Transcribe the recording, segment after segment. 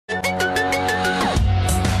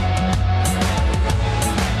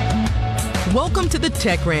Welcome to the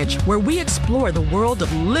Tech Ranch, where we explore the world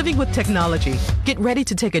of living with technology. Get ready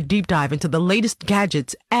to take a deep dive into the latest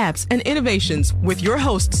gadgets, apps, and innovations with your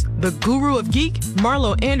hosts, the Guru of Geek,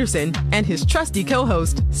 Marlo Anderson, and his trusty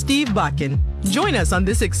co-host, Steve Bakken. Join us on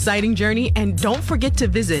this exciting journey, and don't forget to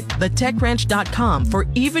visit thetechranch.com for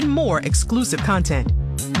even more exclusive content.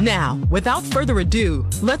 Now, without further ado,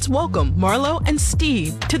 let's welcome Marlo and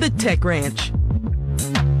Steve to the Tech Ranch.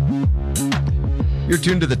 You're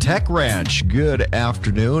tuned to the Tech Ranch. Good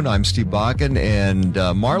afternoon. I'm Steve Bakken and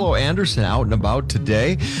Marlo Anderson out and about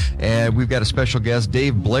today. And we've got a special guest,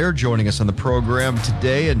 Dave Blair, joining us on the program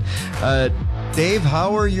today. And Dave,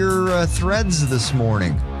 how are your threads this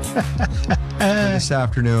morning? Or this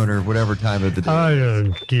afternoon or whatever time of the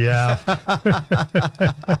day. Yeah.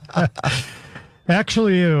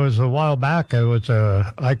 Actually, it was a while back.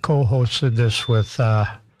 I co-hosted this with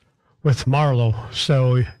Marlo.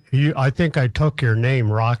 So I think I took your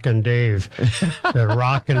name, Rockin' Dave. The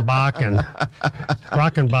Rockin' Bakken.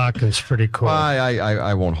 Rockin' Bakken's pretty cool.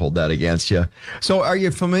 I won't hold that against you. So are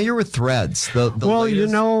you familiar with Threads? The well, latest, you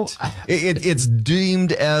know, it's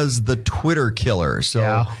deemed as the Twitter killer. So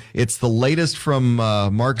yeah. It's the latest from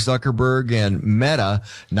Mark Zuckerberg and Meta,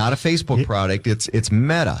 not a Facebook product. It's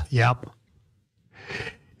Meta. Yep.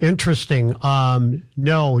 Interesting.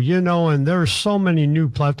 No, you know, and there's so many new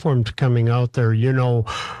platforms coming out there. You know,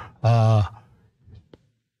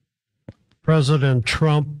 President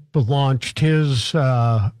Trump launched his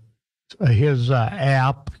app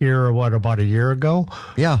here, about a year ago?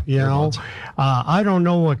 Yeah. You know, I don't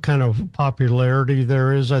know what kind of popularity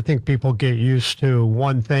there is. I think people get used to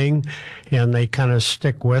one thing and they kind of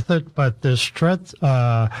stick with it. But this thread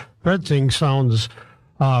thing sounds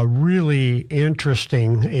really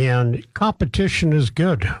interesting, and competition is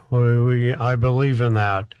good. I believe in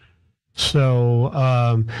that.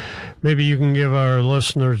 So maybe you can give our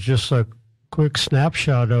listeners just a quick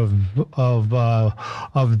snapshot of the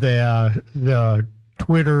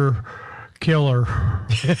Twitter killer.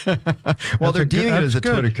 Well, they're deeming it as a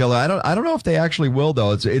Twitter killer. I don't know if they actually will,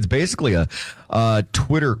 though. It's basically a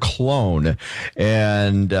Twitter clone,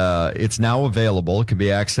 and it's now available. It can be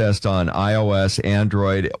accessed on iOS,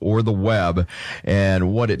 Android, or the web.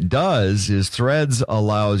 And what it does is Threads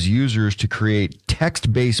allows users to create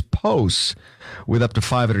text-based posts with up to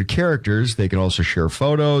 500 characters. They can also share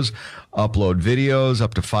photos, upload videos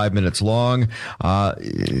up to 5 minutes long.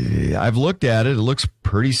 I've looked at it. It looks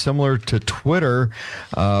pretty similar to Twitter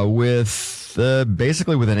with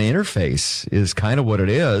basically with an interface is kind of what it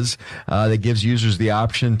is that gives users the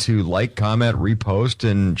option to like, comment, repost,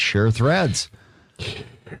 and share threads.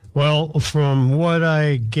 Well, from what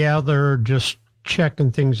I gather, just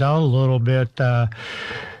checking things out a little bit,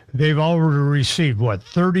 they've already received,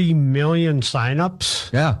 30 million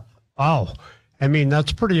signups? Yeah. Wow. I mean,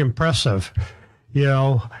 that's pretty impressive, you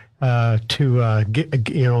know,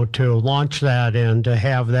 to launch that and to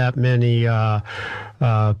have that many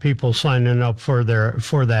people signing up for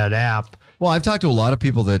that app. Well, I've talked to a lot of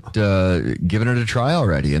people that given it a try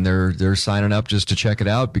already, and they're signing up just to check it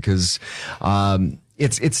out because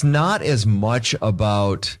it's not as much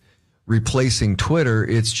about replacing Twitter.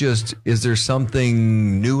 It's just, is there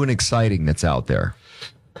something new and exciting that's out there?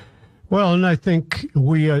 Well, and I think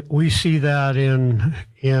we see that in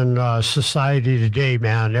society today,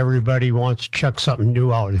 man. Everybody wants to check something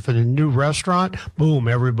new out. If it's a new restaurant, boom,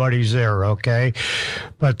 everybody's there, okay?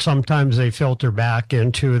 But sometimes they filter back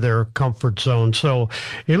into their comfort zone. So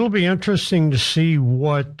it'll be interesting to see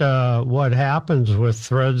what happens with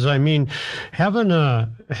Threads. I mean, having a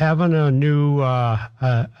new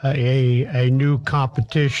a new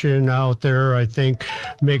competition out there, I think,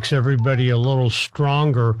 makes everybody a little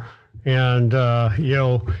stronger. And, you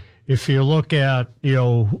know, if you look at, you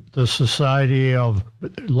know, the society of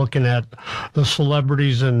looking at the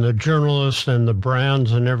celebrities and the journalists and the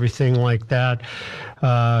brands and everything like that,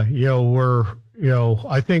 I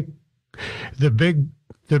think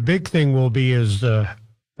the big thing will be is the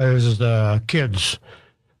kids.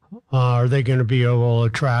 Are they going to be able to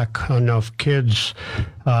attract enough kids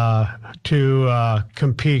to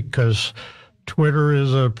compete? Because Twitter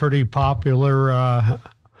is a pretty popular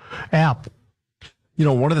app. You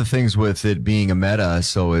know, one of the things with it being a Meta,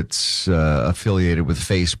 so it's affiliated with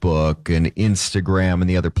Facebook and Instagram and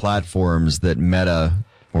the other platforms that Meta,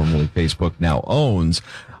 formerly Facebook, now owns.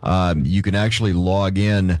 You can actually log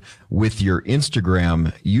in with your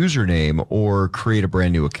Instagram username or create a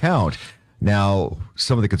brand new account. Now,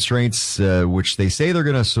 some of the constraints, which they say they're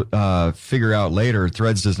going to figure out later,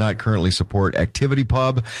 Threads does not currently support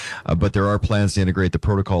ActivityPub, but there are plans to integrate the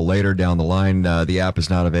protocol later down the line. The app is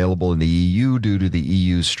not available in the EU due to the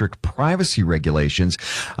EU's strict privacy regulations.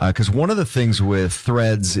 Because one of the things with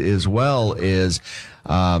Threads as well is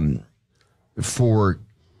for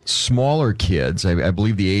smaller kids, I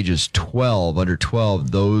believe the age is 12, under 12,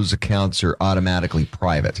 those accounts are automatically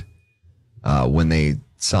private when they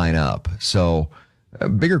sign up. So a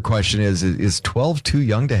bigger question is 12 too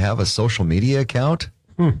young to have a social media account?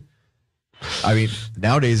 I mean,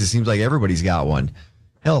 nowadays it seems like everybody's got one.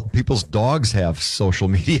 Hell, people's dogs have social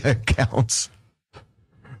media accounts.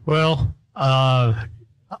 Well, I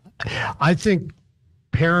think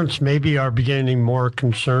parents maybe are beginning more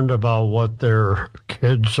concerned about what their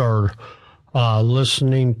kids are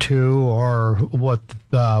listening to, or what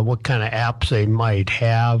kind of apps they might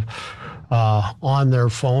have on their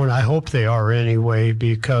phone. I hope they are anyway,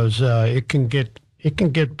 because it can get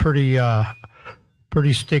pretty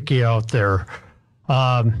sticky out there.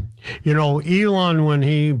 Elon, when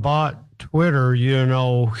he bought Twitter,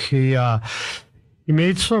 he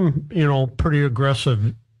made some pretty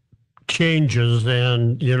aggressive changes,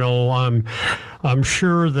 and I'm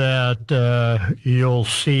sure that you'll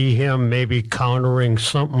see him maybe countering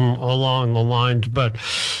something along the lines, but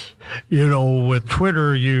with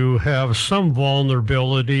Twitter, you have some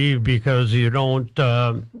vulnerability because you don't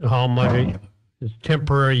how many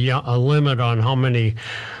temporary limit on how many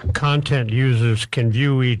content users can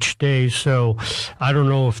view each day. So I don't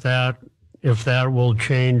know if that will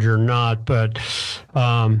change or not, but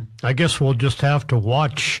I guess we'll just have to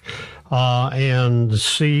watch and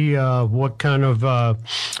see what kind of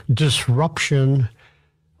disruption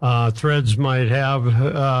Threads might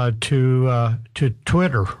have to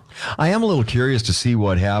Twitter. I am a little curious to see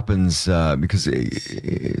what happens because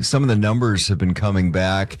some of the numbers have been coming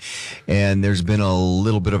back, and there's been a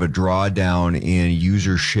little bit of a drawdown in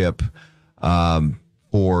usership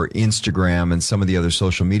for Instagram and some of the other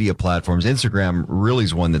social media platforms. Instagram really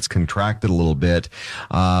is one that's contracted a little bit.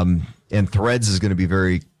 And Threads is going to be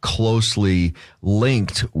very closely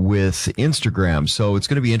linked with Instagram. So it's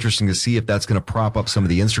going to be interesting to see if that's going to prop up some of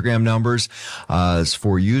the Instagram numbers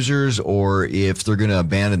for users, or if they're going to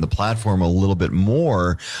abandon the platform a little bit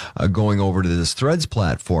more going over to this Threads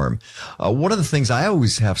platform. One of the things I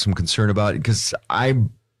always have some concern about, because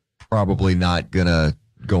I'm probably not going to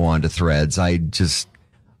go on to Threads. I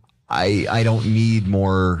don't need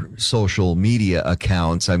more social media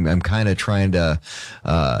accounts. I'm kind of trying to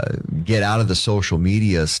get out of the social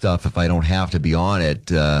media stuff if I don't have to be on it.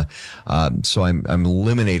 So I'm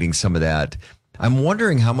eliminating some of that. I'm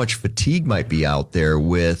wondering how much fatigue might be out there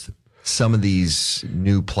with some of these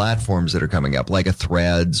new platforms that are coming up, like a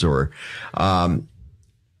Threads, or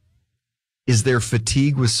is there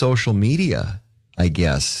fatigue with social media, I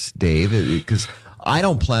guess, Dave? Because I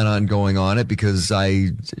don't plan on going on it because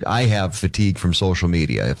I have fatigue from social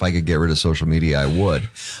media. If I could get rid of social media, I would.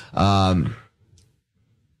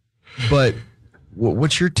 But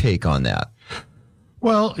what's your take on that?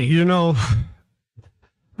 Well,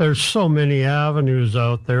 there's so many avenues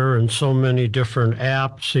out there and so many different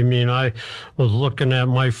apps. I mean, I was looking at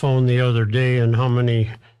my phone the other day and how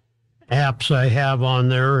many apps I have on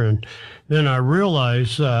there, and then I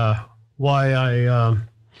realized why I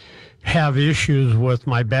have issues with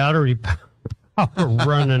my battery power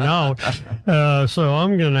running out. So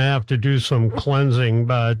I'm going to have to do some cleansing.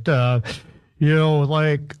 But,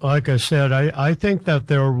 like I said, I think that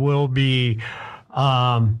there will be,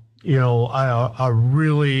 a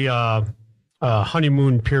really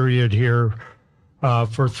honeymoon period here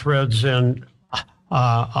for Threads. And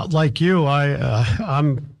like you,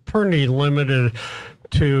 I'm pretty limited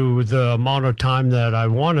to the amount of time that I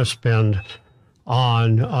want to spend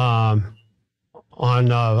on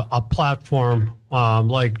a platform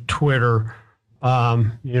like Twitter.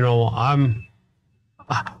 I'm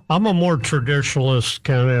a more traditionalist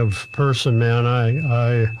kind of person, man.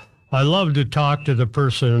 I love to talk to the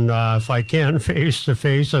person if I can face to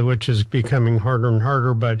face, which is becoming harder and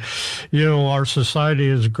harder. But our society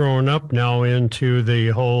is growing up now into the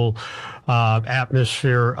whole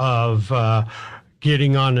atmosphere of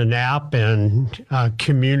getting on an app and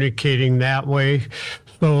communicating that way.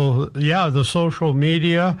 So, yeah, the social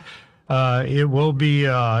media, it will be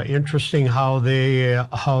interesting how they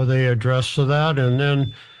address to that. And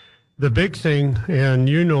then the big thing, and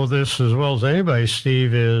you know this as well as anybody,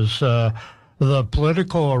 Steve, is the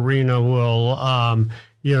political arena will,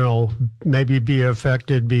 maybe be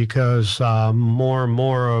affected because more and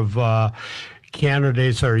more of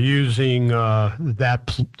candidates are using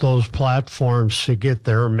those platforms to get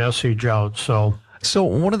their message out. So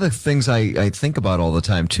one of the things I think about all the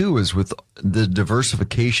time, too, is with the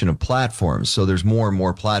diversification of platforms. So there's more and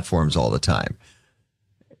more platforms all the time.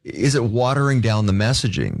 Is it watering down the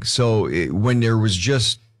messaging? So when there was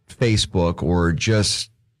just Facebook or just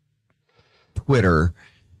Twitter,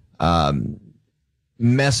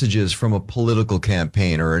 messages from a political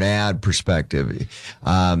campaign or an ad perspective,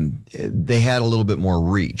 they had a little bit more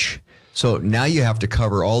reach. So now you have to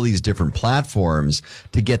cover all these different platforms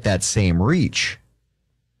to get that same reach.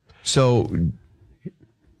 So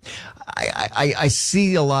I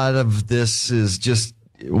see a lot of this is just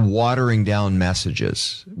watering down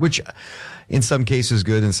messages, which in some cases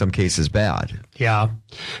good, in some cases bad. Yeah.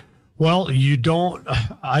 Well,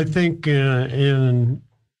 I think in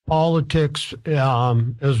politics,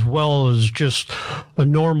 as well as just a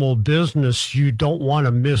normal business, you don't want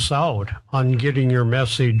to miss out on getting your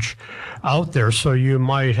message out there. So you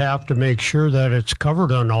might have to make sure that it's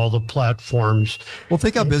covered on all the platforms. Well,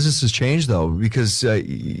 think how business has changed, though, because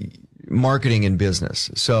marketing in business.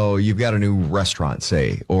 So you've got a new restaurant,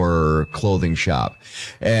 say, or clothing shop,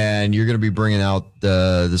 and you're going to be bringing out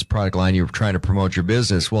this product line. You're trying to promote your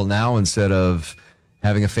business. Well, now instead of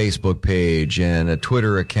having a Facebook page and a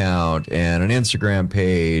Twitter account and an Instagram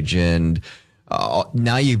page, and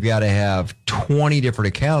now you've got to have 20 different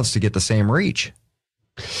accounts to get the same reach.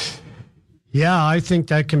 Yeah, I think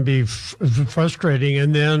that can be frustrating.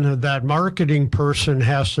 And then that marketing person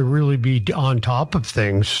has to really be on top of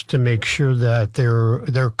things to make sure that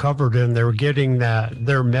they're covered and they're getting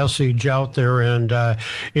their message out there, and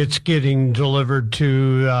it's getting delivered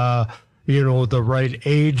to the right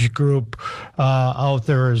age group out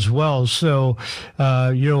there as well. So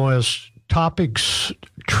as topics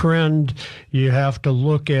trend, you have to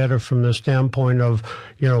look at it from the standpoint of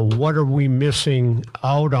what are we missing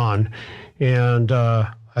out on. And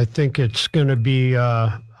I think it's going to be,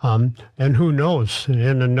 and who knows,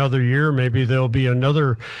 in another year, maybe there'll be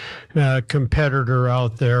another competitor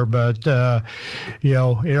out there. But,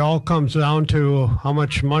 it all comes down to how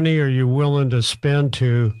much money are you willing to spend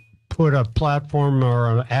to put a platform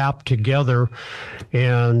or an app together.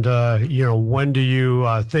 And, when do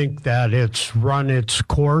you think that it's run its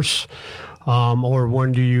course? Or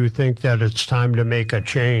when do you think that it's time to make a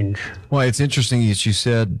change? Well, it's interesting that you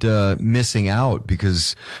said missing out,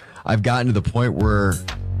 because I've gotten to the point where,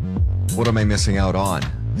 what am I missing out on?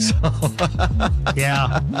 So.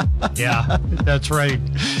 Yeah, that's right.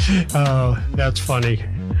 That's funny.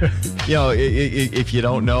 If you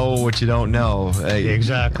don't know what you don't know,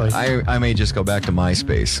 exactly. I may just go back to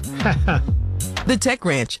MySpace. The Tech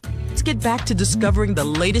Ranch. Let's get back to discovering the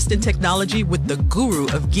latest in technology with the guru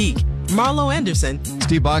of geek, Marlo Anderson.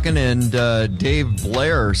 Steve Bakken and Dave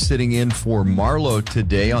Blair sitting in for Marlo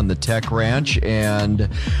today on the Tech Ranch. And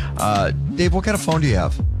Dave, what kind of phone do you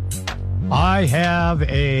have? I have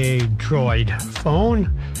a Droid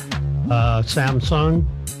phone, Samsung.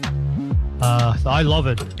 I love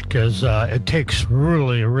it because it takes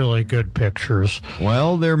really, really good pictures.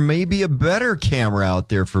 Well, there may be a better camera out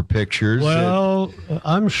there for pictures. Well,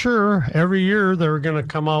 I'm sure every year they're going to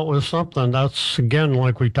come out with something. That's, again,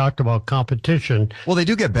 like we talked about, competition. Well, they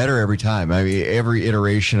do get better every time. I mean, every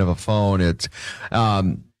iteration of a phone, it's...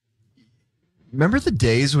 remember the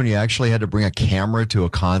days when you actually had to bring a camera to a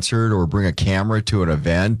concert or bring a camera to an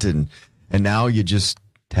event, and now you just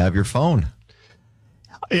have your phone?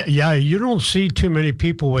 Yeah, you don't see too many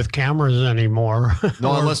people with cameras anymore.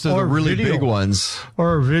 No, unless they're the really big ones.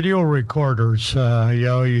 Or video recorders.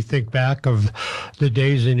 You think back of the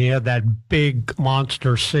days and you had that big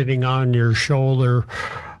monster sitting on your shoulder.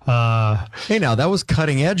 Hey, now, that was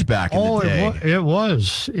cutting edge back in the day. It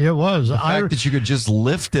was. The fact that you could just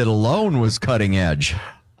lift it alone was cutting edge.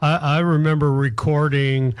 I remember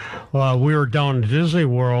recording, we were down at Disney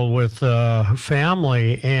World with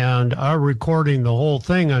family, and I recording the whole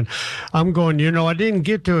thing. And I'm going, I didn't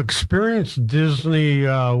get to experience Disney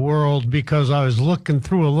World because I was looking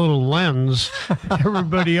through a little lens.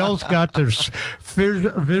 Everybody else got to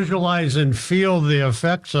visualize and feel the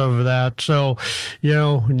effects of that. So,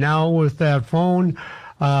 now with that phone,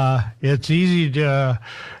 it's easy to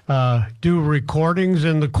do recordings,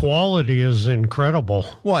 and the quality is incredible.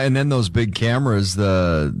 Well, and then those big cameras,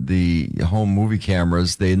 the home movie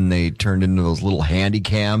cameras, they turned into those little handy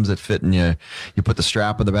cams that fit in you. You put the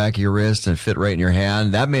strap on the back of your wrist and fit right in your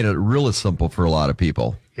hand. That made it really simple for a lot of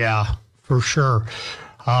people. Yeah, for sure.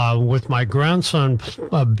 With my grandson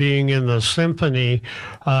being in the symphony,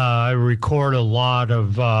 I record a lot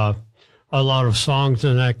of a lot of songs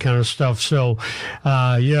and that kind of stuff. So,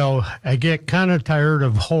 I get kind of tired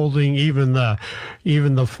of holding even the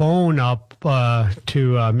phone up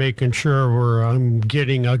to making sure I'm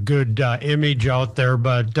getting a good image out there.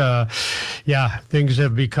 But things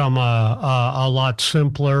have become a lot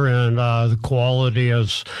simpler, and the quality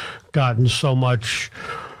has gotten so much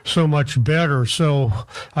better. So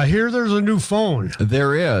I hear there's a new phone.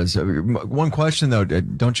 There is. One question, though.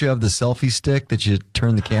 Don't you have the selfie stick that you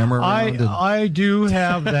turn the camera around? I do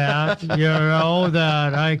have that,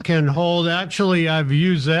 that I can hold. Actually, I've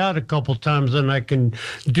used that a couple times, and I can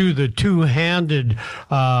do the two-handed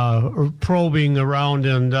probing around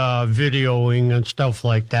and videoing and stuff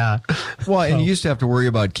like that. Well, and you used to have to worry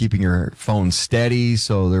about keeping your phone steady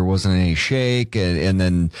so there wasn't any shake, and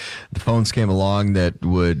then the phones came along that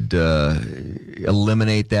would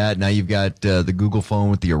eliminate that. Now you've got the Google phone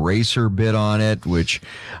with the eraser bit on it, which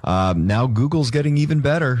now Google's getting even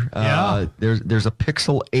better. There's a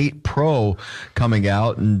Pixel 8 Pro coming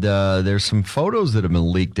out, and there's some photos that have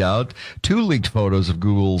been leaked out. 2 leaked photos of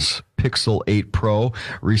Google's Pixel 8 Pro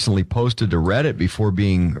recently posted to Reddit before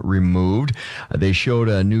being removed. They showed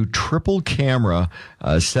a new triple camera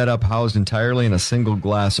setup housed entirely in a single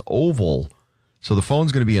glass oval. So the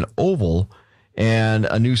phone's going to be an oval, and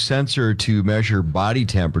a new sensor to measure body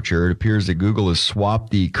temperature. It appears that Google has swapped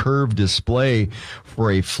the curved display for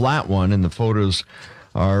a flat one, and the photos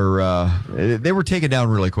they were taken down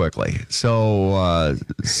really quickly. So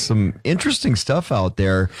some interesting stuff out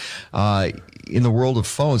there in the world of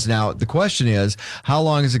phones. Now, the question is, how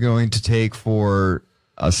long is it going to take for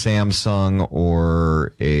a Samsung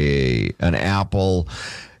or an Apple?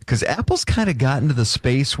 Because Apple's kind of gotten to the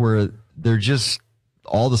space where they're just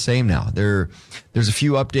all the same now. There's a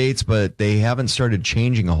few updates, but they haven't started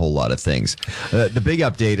changing a whole lot of things. The big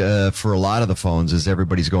update for a lot of the phones is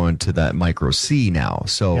everybody's going to that micro C now.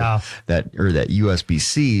 So that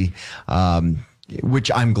USB-C,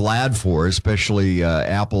 which I'm glad for, especially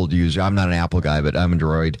Apple user. I'm not an Apple guy, but I'm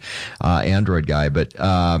an Android guy. But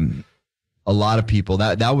a lot of people,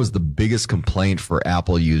 that was the biggest complaint for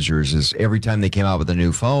Apple users, is every time they came out with a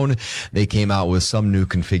new phone, they came out with some new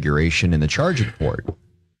configuration in the charging port.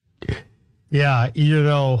 Yeah,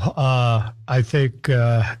 I think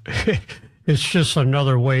it's just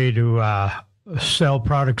another way to sell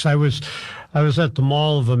products. I was at the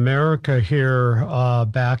Mall of America here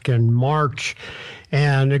back in March,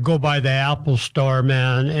 and I go by the Apple store,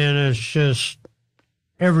 man, and it's just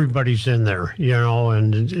everybody's in there,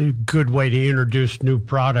 and a good way to introduce new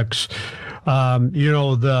products.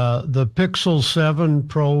 The Pixel 7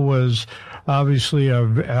 Pro was obviously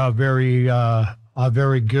a very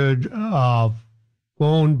good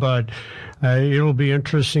phone, but it'll be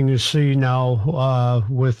interesting to see now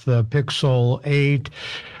with the Pixel 8.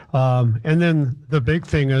 And then the big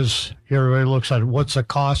thing is, everybody looks at what's the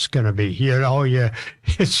cost going to be.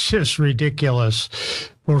 It's just ridiculous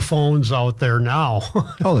for phones out there now.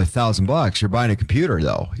 Oh, $1,000. You're buying a computer,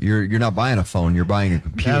 though. You're not buying a phone. You're buying a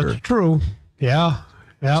computer. That's true. Yeah.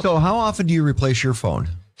 Yep. So how often do you replace your phone?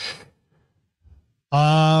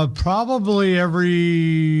 Probably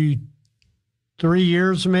every 3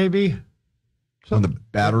 years, maybe. When the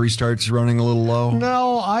battery starts running a little low?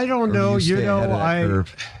 No, I don't know.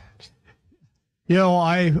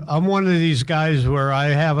 I'm one of these guys where I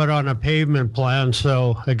have it on a payment plan.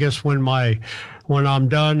 So I guess when I'm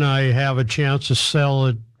done, I have a chance to sell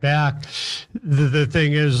it back. The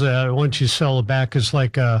thing is that once you sell it back, it's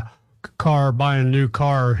like a car, buying a new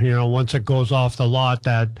car. Once it goes off the lot,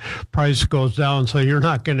 that price goes down. So you're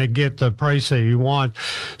not going to get the price that you want.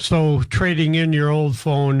 So trading in your old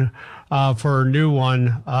phone for a new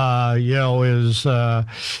one, is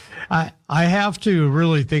I have to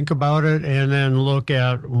really think about it and then look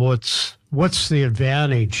at what's the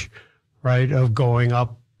advantage, right, of going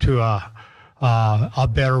up to a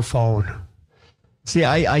better phone. See,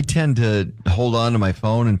 I tend to hold on to my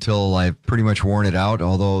phone until I've pretty much worn it out.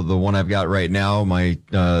 Although the one I've got right now, my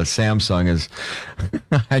Samsung, is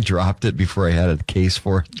I dropped it before I had a case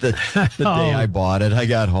for it. The day I bought it, I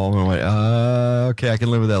got home and went, okay, I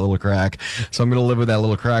can live with that little crack. So I'm going to live with that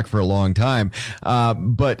little crack for a long time.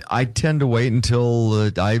 But I tend to wait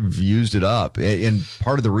until I've used it up. And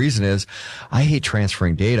part of the reason is I hate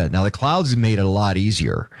transferring data. Now, the cloud's made it a lot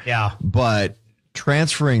easier. Yeah. But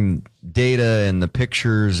transferring data and the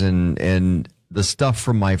pictures and the stuff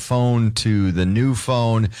from my phone to the new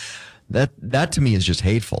phone, that to me is just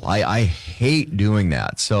hateful. I hate doing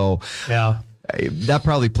that. So yeah, that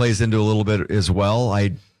probably plays into a little bit as well.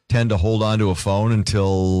 I tend to hold on to a phone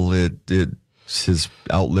until it has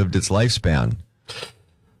outlived its lifespan.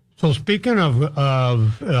 So speaking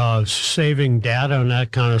of saving data and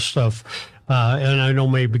that kind of stuff, and I know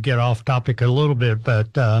maybe get off topic a little bit,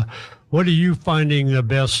 but what are you finding the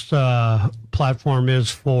best platform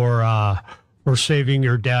is for saving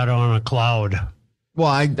your data on a cloud? Well,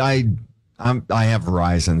 I have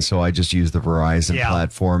Verizon, so I just use the Verizon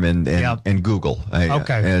platform and Google.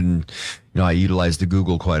 And I utilize the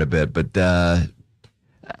Google quite a bit. But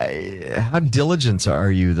how diligent are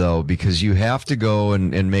you, though? Because you have to go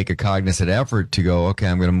and make a cognizant effort to go, okay,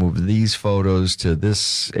 I'm going to move these photos to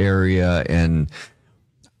this area. And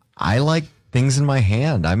I like things in my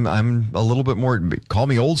hand. I'm a little bit more, call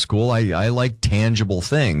me old school. I like tangible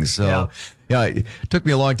things. So it took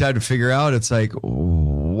me a long time to figure out. It's like,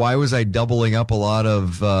 why was I doubling up a lot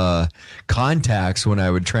of contacts when I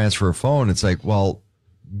would transfer a phone? It's like, well,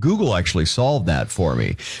 Google actually solved that for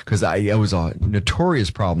me, because it was a notorious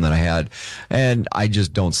problem that I had, and I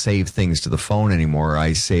just don't save things to the phone anymore.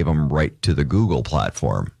 I save them right to the Google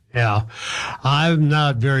platform. Yeah. I'm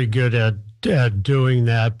not very good at doing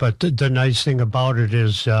that, but the nice thing about it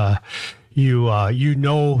is you're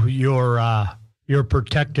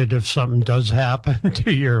protected if something does happen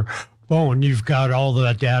to your phone. You've got all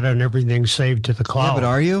that data and everything saved to the cloud. Yeah, but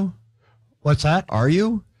are you? What's that? Are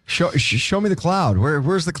you? Show me the cloud.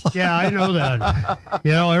 Where's the cloud? Yeah, I know that.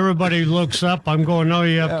 Everybody looks up. I'm going, no,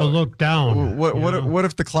 you have to look down. What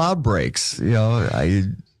if the cloud breaks? I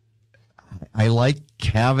like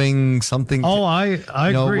having something. I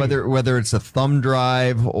agree. Whether it's a thumb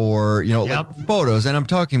drive or like photos, and I'm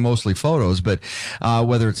talking mostly photos, but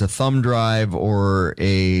whether it's a thumb drive or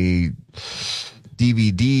a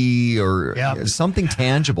DVD or something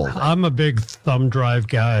tangible. I'm a big thumb drive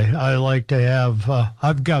guy. I like to have,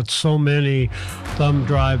 I've got so many thumb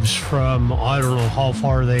drives from, I don't know how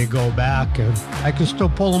far they go back, and I can still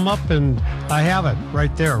pull them up and I have it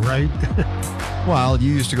right there, right? Well,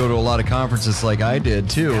 you used to go to a lot of conferences like I did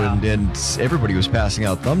too, and everybody was passing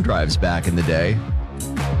out thumb drives back in the day.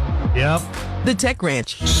 Yep. The Tech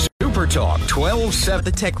Ranch. Supertalk 1270.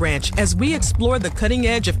 The Tech Ranch, as we explore the cutting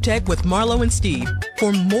edge of tech with Marlo and Steve.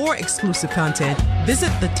 For more exclusive content, visit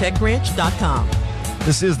thetechranch.com.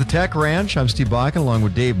 This is the Tech Ranch. I'm Steve Bakken, along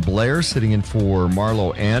with Dave Blair, sitting in for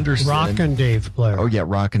Marlo Anderson. Rockin' Dave Blair. Oh, yeah,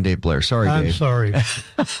 Rockin' Dave Blair. Sorry, Dave. I'm sorry.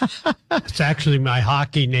 It's actually my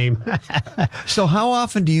hockey name. So how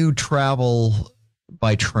often do you travel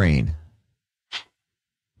by train?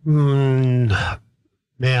 Man,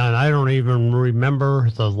 I don't even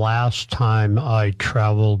remember the last time I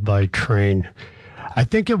traveled by train. I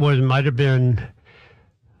think might have been,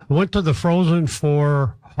 I went to the Frozen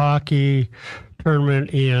Four hockey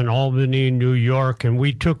tournament in Albany, New York, and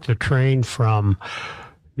we took the train from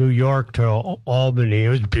New York to Albany. It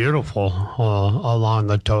was beautiful along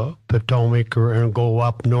the Potomac and go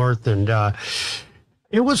up north, and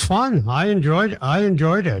it was fun. I enjoyed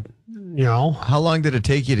it. How long did it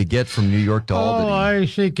take you to get from New York to Albany? Oh, I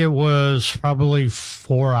think it was probably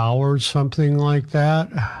 4 hours, something like that.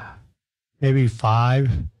 Maybe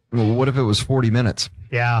 5. Well, what if it was 40 minutes?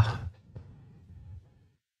 Yeah.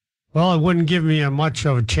 Well, it wouldn't give me much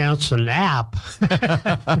of a chance to nap.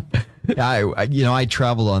 I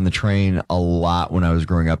traveled on the train a lot when I was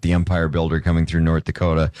growing up. The Empire Builder coming through North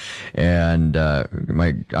Dakota, and I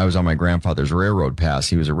was on my grandfather's railroad pass.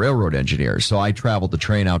 He was a railroad engineer, so I traveled the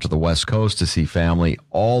train out to the West Coast to see family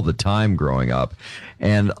all the time growing up,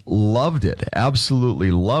 and loved it.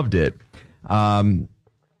 Absolutely loved it. A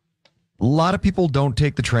lot of people don't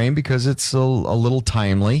take the train because it's a little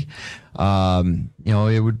timely.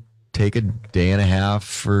 It would take a day and a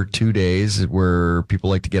half or 2 days, where people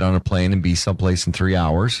like to get on a plane and be someplace in 3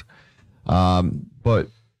 hours. But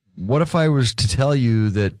what if I was to tell you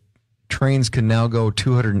that trains can now go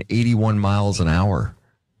 281 miles an hour?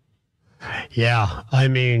 Yeah. I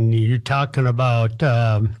mean, you're talking about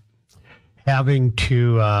having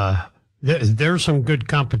to, there's some good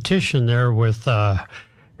competition there with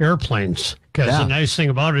airplanes. Because the nice thing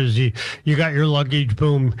about it is you got your luggage,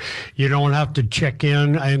 boom. You don't have to check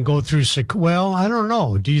in and go through. Well, I don't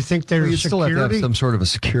know. Do you think there's security? Still have to have some sort of a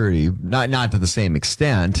security, not to the same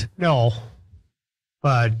extent. No,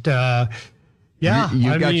 but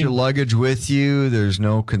you've got your luggage with you. There's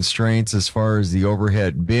no constraints as far as the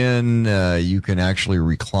overhead bin. You can actually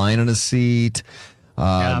recline in a seat. You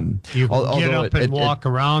can get up and walk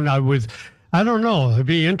around. I don't know. It'd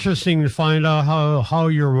be interesting to find out how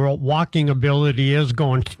your walking ability is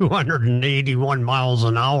going 281 miles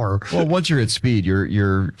an hour. Well, once you're at speed,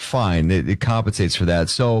 you're fine. It compensates for that.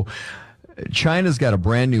 So China's got a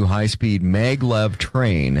brand new high-speed maglev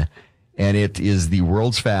train, and it is the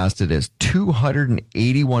world's fastest. It is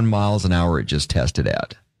 281 miles an hour it just tested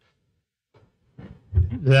at.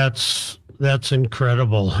 That's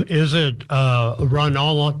incredible. Is it run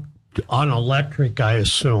all on electric, I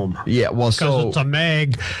assume? Yeah, well, because it's a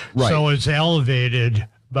mag, right. So it's elevated.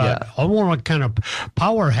 But I want what kind of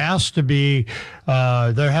power has to be,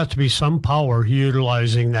 there has to be some power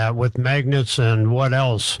utilizing that with magnets and what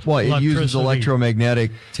else? Well, it uses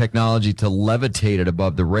electromagnetic technology to levitate it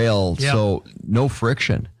above the rail, so no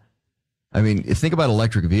friction. I mean, think about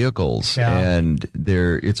electric vehicles, and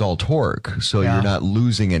it's all torque, so you're not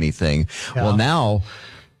losing anything. Yeah. Well, now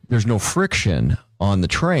there's no friction on the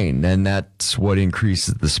train, and that's what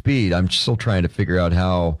increases the speed. I'm still trying to figure out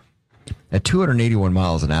how at 281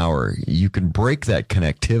 miles an hour, you can break that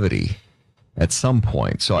connectivity at some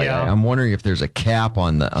point. So I'm wondering if there's a cap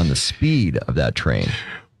on the speed of that train.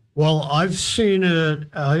 Well, I've seen it.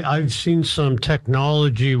 I've seen some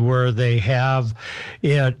technology where they have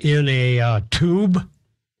it in a tube.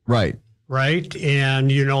 Right. Right. And,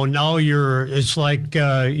 now it's like,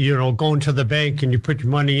 going to the bank and you put your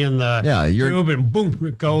money in the tube and boom,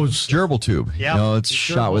 it goes. Gerbil tube. Yeah. It's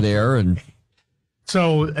shot with air. And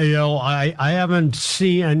so, I haven't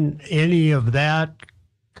seen any of that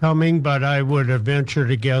coming, but I would venture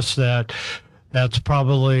to guess that that's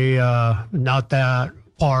probably not that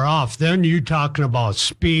far off. Then you're talking about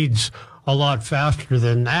speeds a lot faster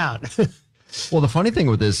than that. Well, the funny thing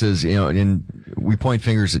with this is, and we point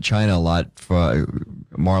fingers at China a lot.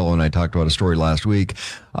 Marlo and I talked about a story last week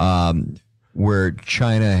where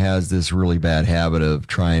China has this really bad habit of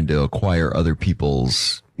trying to acquire other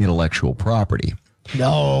people's intellectual property.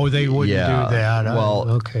 No, they wouldn't do that.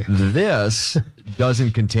 Well, this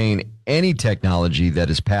doesn't contain any technology that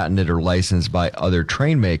is patented or licensed by other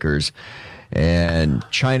train makers. And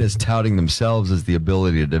China's touting themselves as the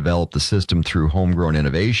ability to develop the system through homegrown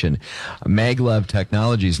innovation. Maglev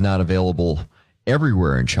technology is not available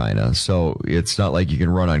everywhere in China, so it's not like you can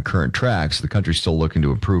run on current tracks. The country's still looking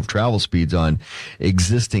to improve travel speeds on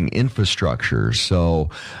existing infrastructure. So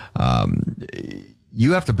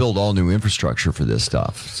you have to build all new infrastructure for this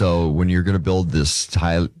stuff. So when you're going to build this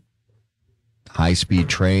high-speed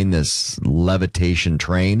train, this levitation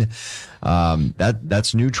train,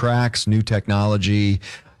 that's new tracks, new technology.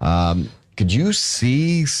 Could you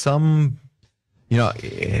see some,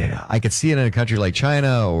 I could see it in a country like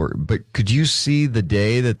China, but could you see the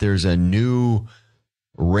day that there's a new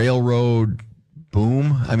railroad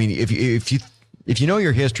boom? I mean, if you know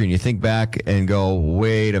your history and you think back and go,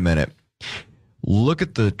 wait a minute, look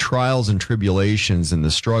at the trials and tribulations and the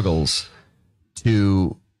struggles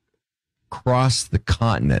to cross the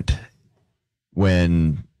continent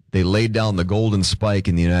when they laid down the golden spike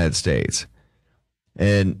in the United States.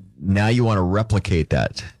 And now you want to replicate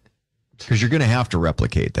that because you're going to have to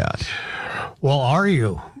replicate that. Well, are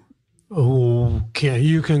you?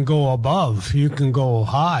 You can go above, you can go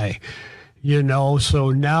high, so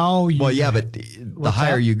now you... Well, yeah, but the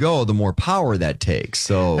higher you go, the more power that takes.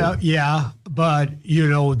 So but,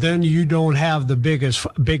 then you don't have the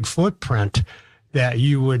big footprint that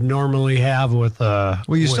you would normally have with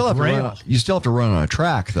you still have to run on a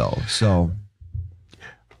track though. So,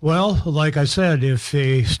 well, like I said, if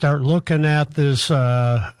they start looking at this,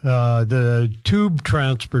 the tube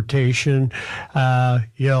transportation,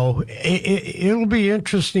 it'll be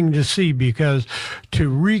interesting to see because to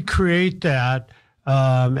recreate that,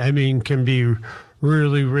 can be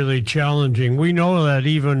really, really challenging. We know that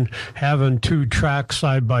even having two tracks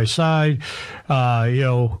side by side,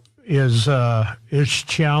 is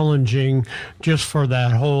challenging just for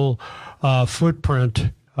that whole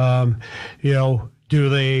footprint. Do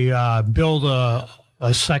they build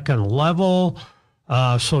a second level?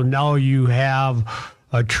 So now you have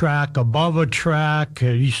a track above a track.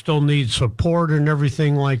 You still need support and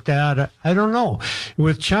everything like that. I don't know.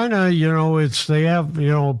 With China, they have,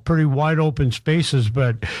 pretty wide open spaces.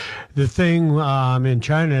 But the thing in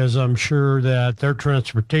China is I'm sure that their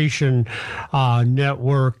transportation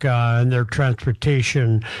network and their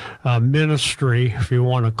transportation ministry, if you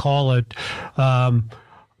want to call it,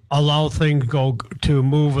 allow things to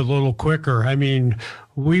move a little quicker. I mean,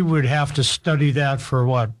 we would have to study that for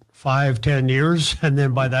 5-10 years, and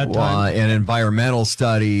then by that time, and environmental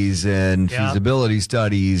studies and feasibility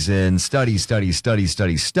studies and study.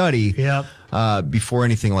 Before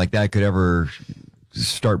anything like that could ever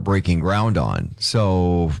start breaking ground on.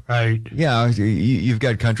 So, right, you've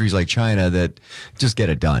got countries like China that just get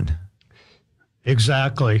it done.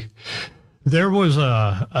 Exactly. There was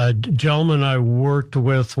a gentleman I worked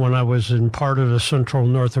with when I was in part of the Central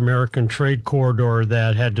North American Trade Corridor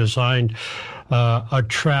that had designed a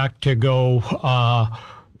track to go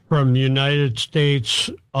from the United States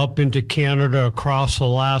up into Canada, across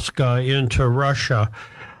Alaska, into Russia.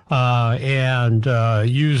 and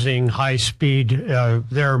using high speed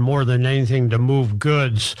there more than anything to move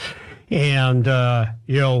goods. And,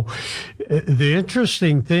 the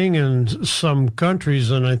interesting thing in some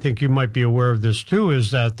countries, and I think you might be aware of this too,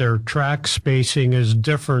 is that their track spacing is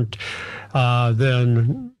different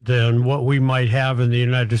than what we might have in the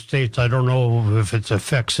United States. I don't know if it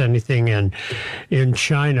affects anything in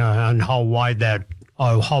China and how wide that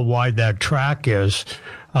track is.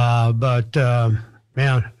 But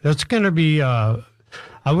man, that's going to be.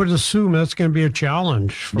 I would assume that's going to be a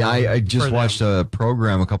challenge. I just watched a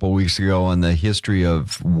program a couple of weeks ago on the history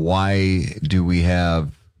of why do we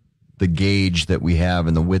have the gauge that we have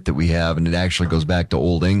and the width that we have, and it actually goes back to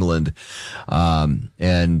Old England,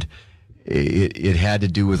 and it had to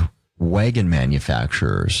do with wagon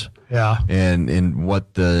manufacturers. Yeah, and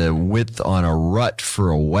what the width on a rut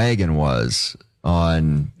for a wagon was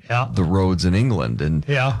on the roads in England. And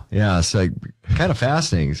so kind of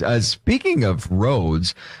fascinating. Speaking of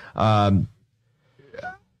roads, how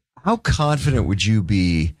confident would you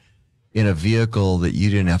be in a vehicle that you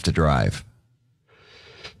didn't have to drive?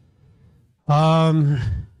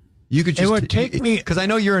 You could just, it would take me, because I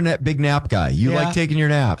know you're a big nap guy. You like taking your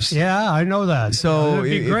naps. Yeah, I know that. So it'd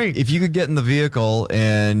be great if you could get in the vehicle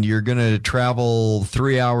and you're going to travel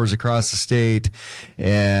 3 hours across the state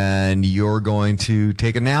and you're going to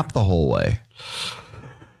take a nap the whole way.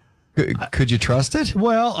 Could you trust it?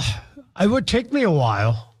 Well, it would take me a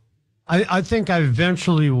while. I think I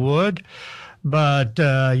eventually would, but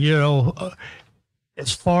as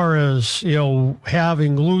far as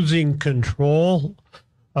losing control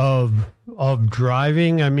of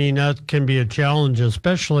driving, I mean, that can be a challenge,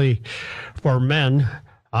 especially for men.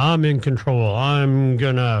 I'm in control. I'm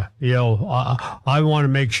gonna, I want to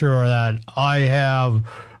make sure that I have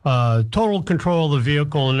total control of the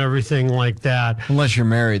vehicle and everything like that. Unless you're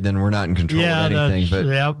married, then we're not in control of anything.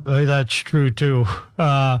 That's true too.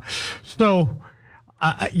 I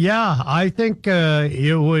think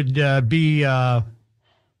it would be.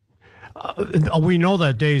 We know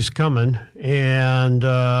that day's coming, and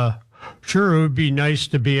sure, it would be nice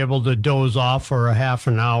to be able to doze off for a half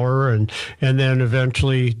an hour and then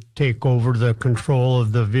eventually take over the control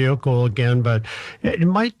of the vehicle again. But it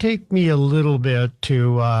might take me a little bit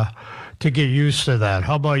to get used to that.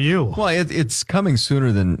 How about you? Well, it's coming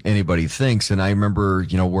sooner than anybody thinks. And I remember,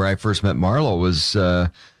 where I first met Marlo was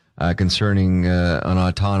concerning an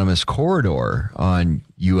autonomous corridor on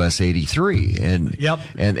US 83 and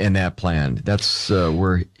that plan. That's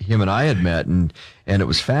where him and I had met, and it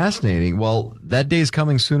was fascinating. Well, that day's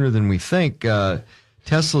coming sooner than we think.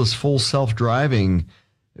 Tesla's full self-driving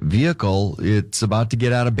vehicle, it's about to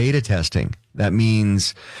get out of beta testing. That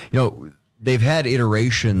means, they've had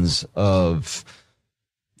iterations of,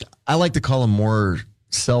 I like to call them more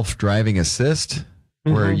self-driving assist,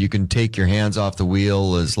 where you can take your hands off the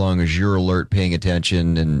wheel as long as you're alert, paying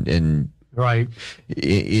attention, and right,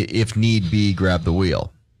 if need be, grab the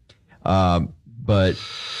wheel. But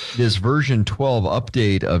this version 12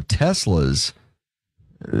 update of Tesla's,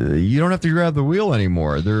 you don't have to grab the wheel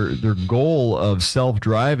anymore. Their goal of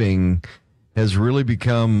self-driving has really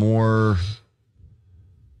become more.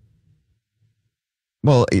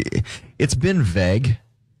 Well, it's been vague.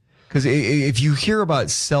 Because if you hear about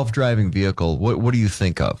self-driving vehicle, what do you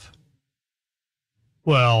think of?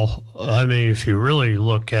 Well, I mean, if you really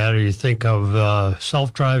look at it, you think of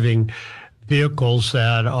self-driving vehicles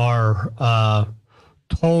that are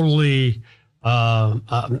totally,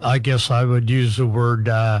 I guess I would use the word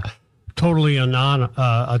totally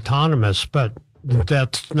autonomous, but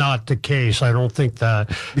that's not the case. I don't think that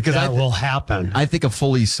will happen. I think a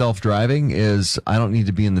fully self-driving is I don't need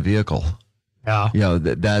to be in the vehicle. Yeah.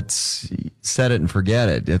 That's set it and forget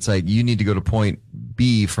it. It's like you need to go to point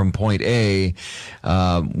B from point A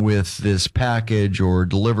with this package or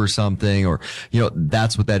deliver something, or,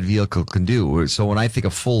 that's what that vehicle can do. So when I think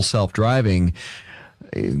of full self-driving,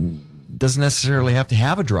 it doesn't necessarily have to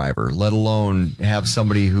have a driver, let alone have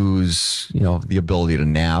somebody who's, the ability to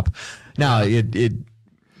nap. Now,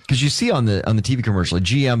 because you see on the TV commercial,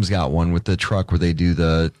 GM's got one with the truck where they do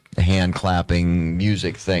the hand clapping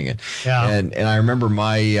music thing, and I remember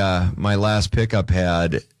my last pickup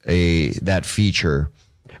had that feature.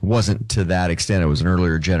 It wasn't to that extent; it was an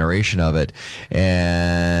earlier generation of it,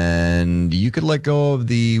 and you could let go of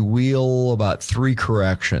the wheel about 3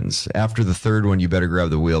 corrections. After the third one, you better grab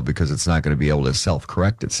the wheel because it's not going to be able to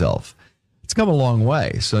self-correct itself. It's come a long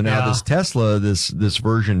way. So now this Tesla, this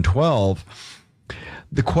version 12.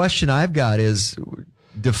 The question I've got is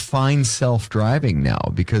define self-driving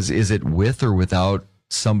now, because is it with or without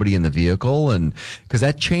somebody in the vehicle? And because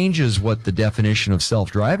that changes what the definition of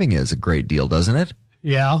self-driving is a great deal, doesn't it?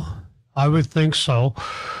 Yeah, I would think so.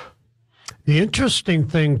 The interesting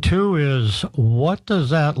thing, too, is what does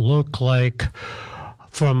that look like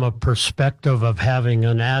from a perspective of having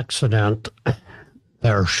an accident?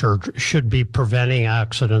 There should be preventing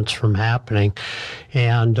accidents from happening.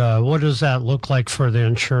 And what does that look like for the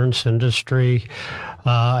insurance industry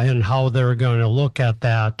and how they're going to look at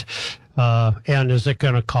that? And is it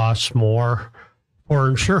going to cost more for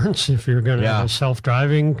insurance if you're going to have a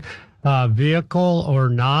self-driving vehicle or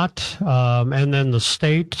not? And then the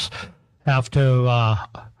states have to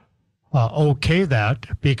okay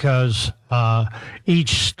that, because each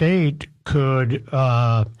state could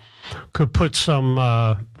put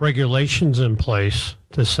some regulations in place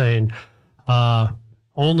to saying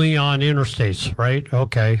only on interstates, right?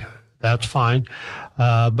 Okay, that's fine.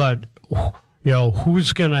 But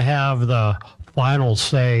who's going to have the final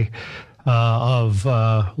say of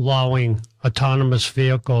allowing autonomous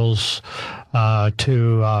vehicles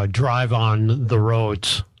to drive on the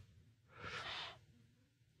roads?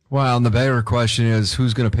 Well, and the bigger question is,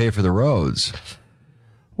 who's going to pay for the roads?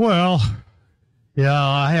 Well, yeah,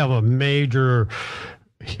 I have a major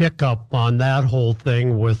hiccup on that whole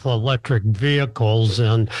thing with electric vehicles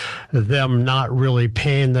and them not really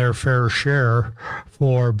paying their fair share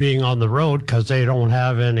for being on the road because they don't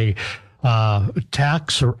have any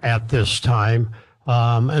tax at this time.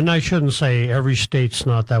 And I shouldn't say every state's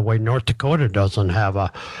not that way. North Dakota doesn't have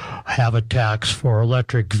a tax for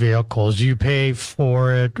electric vehicles. You pay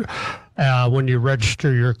for it when you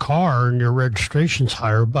register your car and your registration's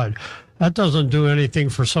higher, but that doesn't do anything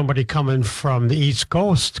for somebody coming from the East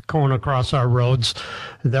Coast going across our roads.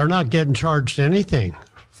 They're not getting charged anything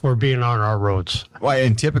for being on our roads. Well,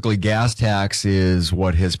 and typically gas tax is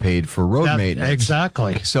what has paid for road maintenance.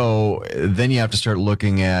 Exactly. So then you have to start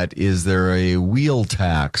looking at, is there a wheel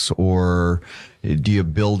tax, or do you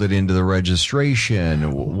build it into the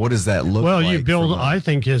registration? What does that look like? Well, you build, I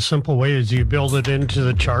think a simple way is you build it into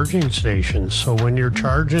the charging stations. So when you're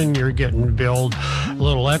charging, you're getting billed a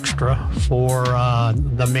little extra for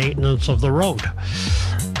the maintenance of the road.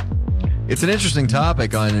 It's an interesting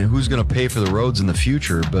topic on who's going to pay for the roads in the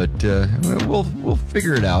future, but we'll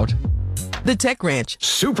figure it out. The Tech Ranch.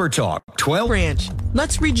 Supertalk 12 Ranch.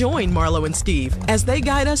 Let's rejoin Marlo and Steve as they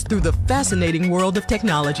guide us through the fascinating world of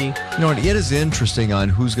technology. You know, it is interesting on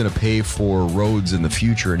who's going to pay for roads in the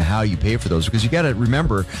future and how you pay for those, because you got to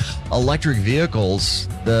remember, electric vehicles,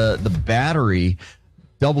 the battery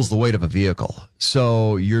doubles the weight of a vehicle.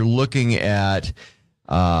 So you're looking at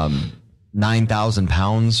 9,000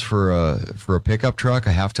 pounds for a pickup truck,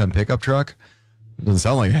 a half-ton pickup truck. Doesn't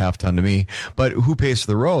sound like a half-ton to me. But who pays for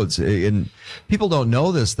the roads? And people don't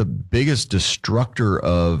know this. The biggest destructor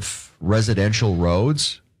of residential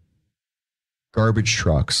roads, garbage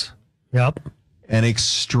trucks. Yep. An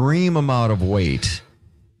extreme amount of weight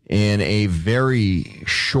in a very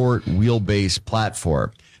short wheelbase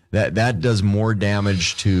platform. That does more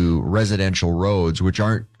damage to residential roads, which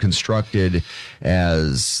aren't constructed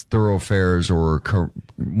as thoroughfares or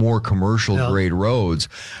more commercial grade roads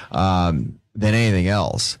than anything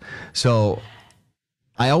else. So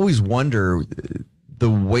I always wonder, the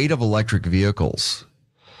weight of electric vehicles,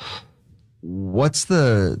 what's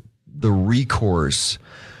the recourse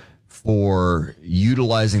for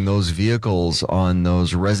utilizing those vehicles on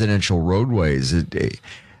those residential roadways?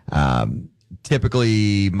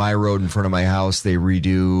 Typically, my road in front of my house, they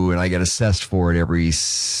redo, and I get assessed for it every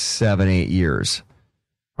 7-8 years.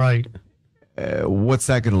 Right. What's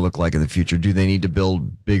that going to look like in the future? Do they need to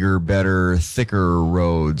build bigger, better, thicker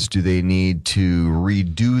roads? Do they need to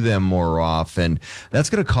redo them more often? That's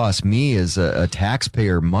going to cost me as a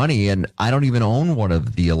taxpayer money, and I don't even own one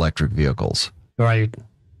of the electric vehicles. Right.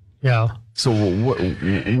 Yeah. So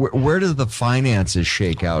where does the finances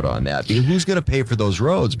shake out on that? Who's going to pay for those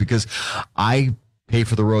roads? Because I pay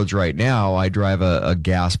for the roads right now. I drive a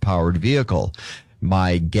gas-powered vehicle.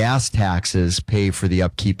 My gas taxes pay for the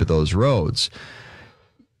upkeep of those roads.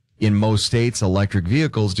 In most states, electric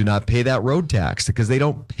vehicles do not pay that road tax because they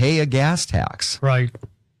don't pay a gas tax. Right.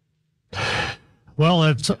 Well,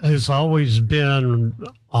 it's always been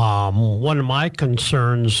one of my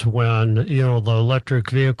concerns when, the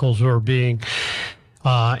electric vehicles were being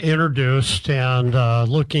introduced, and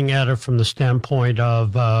looking at it from the standpoint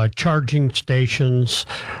of charging stations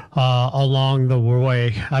along the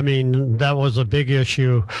way. I mean, that was a big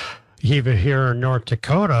issue even here in North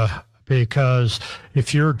Dakota, because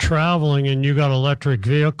if you're traveling and you got an electric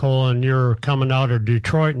vehicle and you're coming out of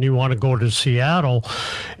Detroit and you want to go to Seattle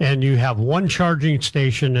and you have one charging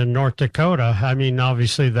station in North Dakota, I mean,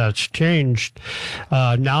 obviously that's changed.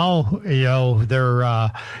 Now, they're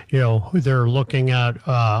looking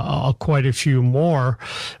at quite a few more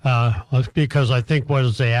because I think what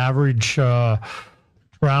is the average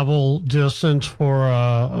travel distance for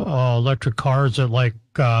electric cars at like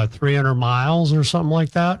 300 miles or something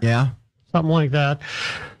like that. Yeah. Something like that.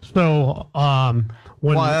 So,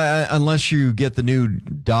 unless you get the new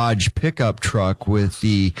Dodge pickup truck with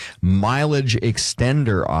the mileage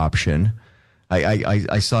extender option,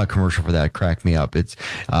 I saw a commercial for that. It cracked me up. It's,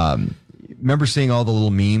 remember seeing all the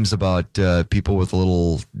little memes about people with a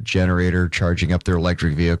little generator charging up their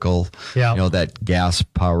electric vehicle? Yeah. You know, that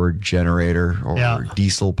gas-powered generator or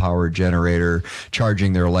diesel-powered generator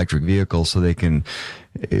charging their electric vehicle so they can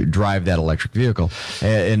drive that electric vehicle.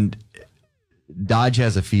 And Dodge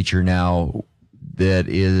has a feature now that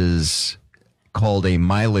is called a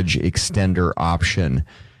mileage extender option.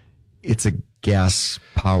 It's a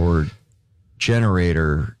gas-powered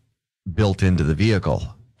generator built into the vehicle.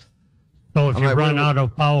 So if you run out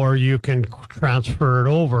of power, you can transfer it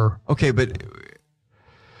over. Okay,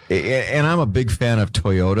 and I'm a big fan of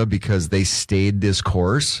Toyota because they stayed this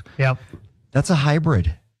course. Yep. That's a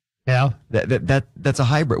hybrid. Yeah. That's a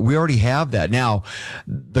hybrid. We already have that. Now,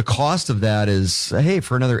 the cost of that is, hey,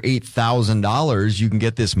 for another $8,000, you can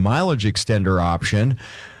get this mileage extender option.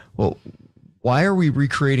 Well, why are we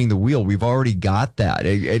recreating the wheel? We've already got that.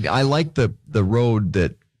 I like the road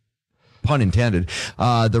that, pun intended,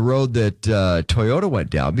 the road that Toyota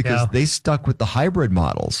went down because they stuck with the hybrid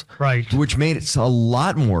models, right? Which made it a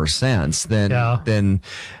lot more sense than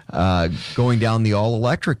going down the all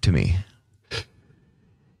electric to me.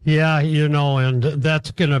 Yeah, and that's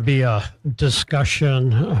going to be a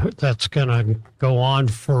discussion that's going to go on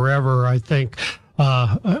forever. I think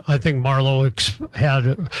Marlo had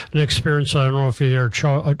an experience. I don't know if he ever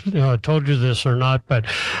told you this or not, but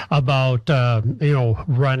about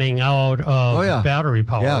running out of battery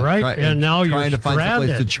power, right? And now you're trying to find a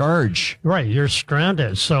place to charge. Right, you're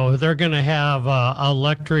stranded. So they're going to have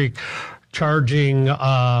electric charging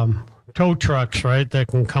tow trucks, right, that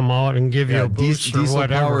can come out and give you a boost or whatever.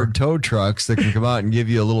 Diesel-powered tow trucks that can come out and give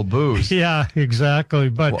you a little boost. Yeah, exactly.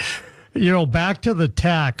 But back to the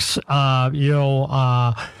tax, I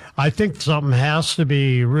think something has to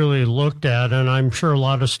be really looked at, and I'm sure a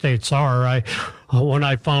lot of states are. When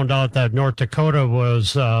I found out that North Dakota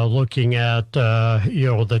was looking at,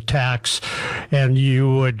 the tax, and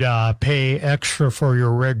you would pay extra for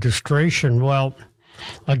your registration, well,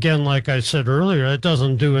 again, like I said earlier, it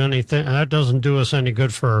doesn't do anything. That doesn't do us any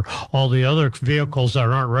good for all the other vehicles that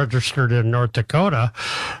aren't registered in North Dakota,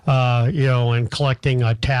 and collecting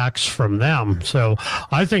a tax from them. So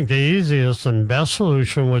I think the easiest and best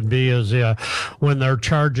solution would be when they're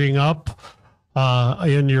charging up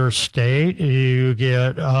in your state, you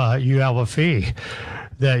have a fee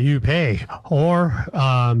that you pay, or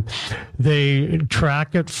they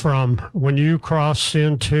track it from when you cross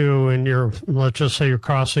into, let's just say you're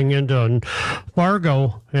crossing into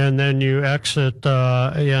Fargo, and then you exit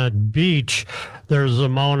beach. There's the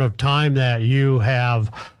amount of time that you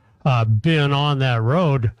have been on that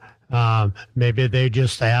road. Maybe they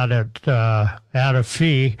just add a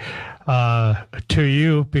fee to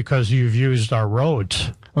you because you've used our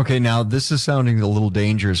roads. Okay, now this is sounding a little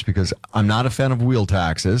dangerous because I'm not a fan of wheel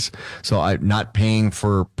taxes, so I'm not paying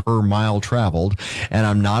for per mile traveled, and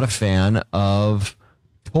I'm not a fan of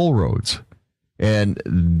toll roads. And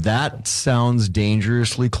that sounds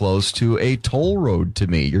dangerously close to a toll road to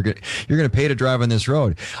me. You're going to pay to drive on this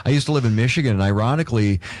road. I used to live in Michigan, and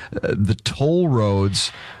ironically, the toll roads,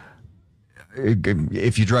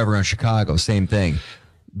 if you drive around Chicago, same thing.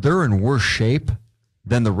 They're in worse shape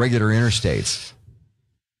than the regular interstates.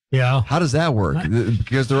 Yeah. How does that work?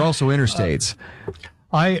 Because they're also interstates.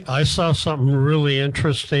 I saw something really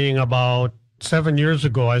interesting about 7 years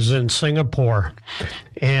ago. I was in Singapore,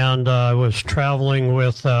 and I was traveling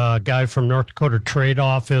with a guy from North Dakota Trade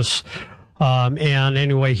Office. And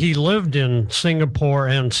anyway, he lived in Singapore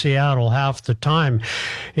and Seattle half the time.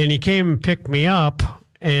 And he came and picked me up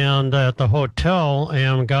and at the hotel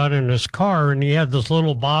and got in his car, and he had this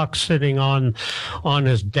little box sitting on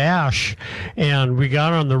his dash, and we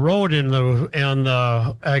got on the road, and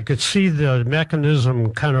I could see the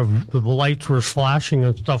mechanism, kind of the lights were flashing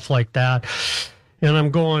and stuff like that. And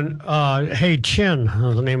I'm going, hey, Chin,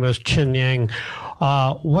 the name was Chin Yang,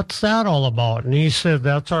 what's that all about? And he said,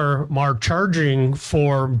 that's our charging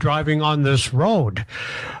for driving on this road.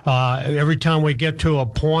 Every time we get to a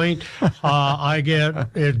point,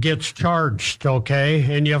 it gets charged,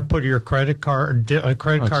 okay? And you have to put your credit card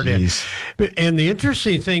in. And the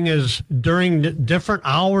interesting thing is, during different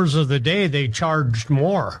hours of the day, they charged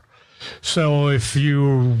more. So if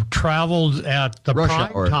you traveled at the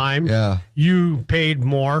prime time, you paid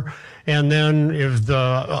more, and then if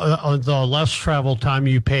the less travel time,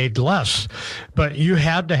 you paid less. But you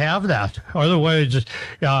had to have that, otherwise,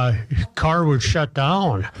 car would shut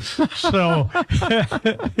down. So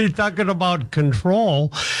he's talking about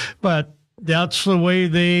control, but that's the way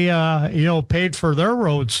they, paid for their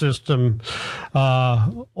road system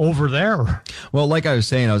over there. Well, like I was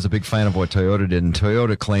saying, I was a big fan of what Toyota did, and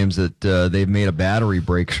Toyota claims that they've made a battery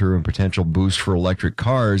breakthrough and potential boost for electric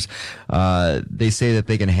cars. They say that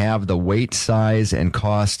they can have the weight, size, and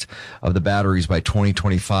cost of the batteries by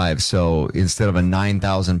 2025. So instead of a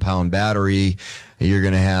 9,000-pound battery, you're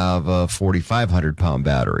going to have a 4,500-pound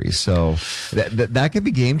battery. So that could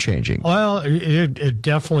be game-changing. Well, it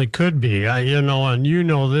definitely could be. And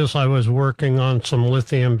this, I was working on some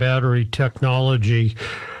lithium battery technology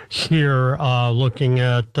here, looking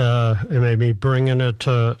at maybe bringing it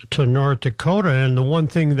to North Dakota. And the one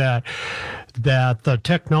thing that the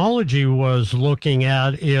technology was looking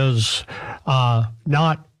at is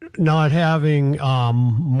not having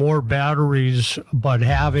more batteries, but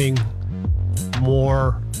having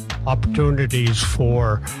more opportunities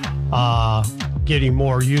for getting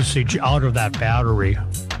more usage out of that battery.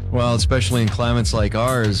 Well, especially in climates like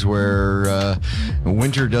ours where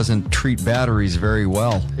winter doesn't treat batteries very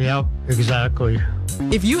well. Yep, exactly.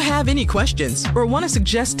 If you have any questions or want to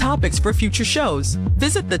suggest topics for future shows,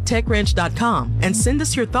 visit thetechranch.com and send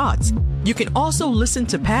us your thoughts. You can also listen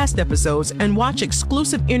to past episodes and watch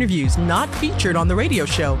exclusive interviews not featured on the radio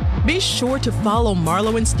show. Be sure to follow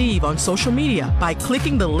Marlo and Steve on social media by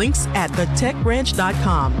clicking the links at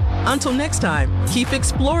thetechranch.com. Until next time, keep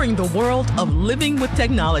exploring the world of living with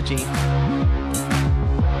technology.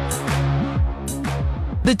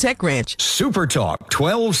 The Tech Ranch. Supertalk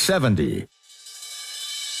 1270.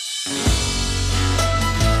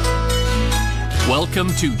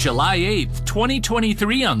 Welcome to July 8th,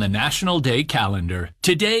 2023 on the National Day calendar.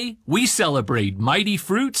 Today, we celebrate mighty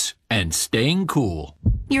fruits and staying cool.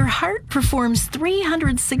 Your heart performs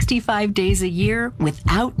 365 days a year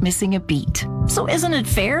without missing a beat. So isn't it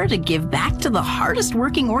fair to give back to the hardest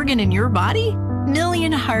working organ in your body?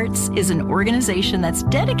 Million Hearts is an organization that's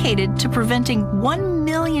dedicated to preventing 1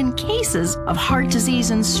 million cases of heart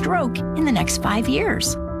disease and stroke in the next 5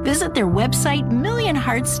 years. Visit their website,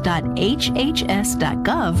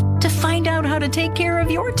 millionhearts.hhs.gov, to find out how to take care of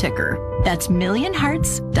your ticker. That's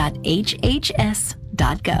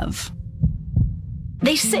millionhearts.hhs.gov.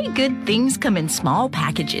 They say good things come in small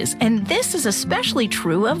packages, and this is especially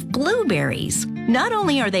true of blueberries. Not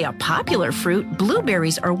only are they a popular fruit,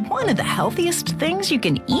 blueberries are one of the healthiest things you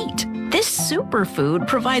can eat. This superfood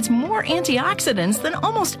provides more antioxidants than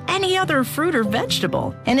almost any other fruit or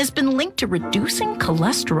vegetable and has been linked to reducing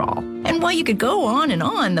cholesterol. And while you could go on,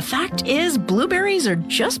 the fact is blueberries are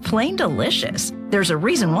just plain delicious. There's a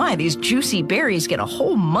reason why these juicy berries get a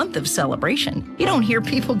whole month of celebration. You don't hear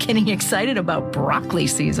people getting excited about broccoli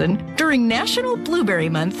season. During National Blueberry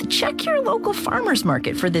Month, check your local farmer's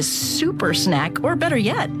market for this super snack, or better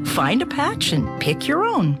yet, find a patch and pick your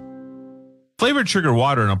own. Flavored sugar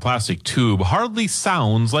water in a plastic tube hardly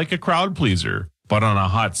sounds like a crowd pleaser. But on a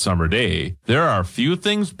hot summer day, there are few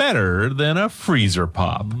things better than a freezer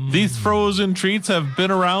pop. These frozen treats have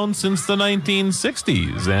been around since the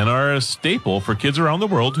 1960s and are a staple for kids around the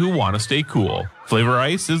world who want to stay cool. Flavor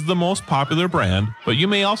Ice is the most popular brand, but you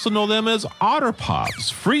may also know them as Otter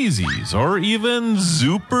Pops, Freezies, or even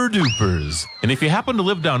Zooper Doopers. And if you happen to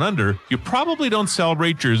live down under, you probably don't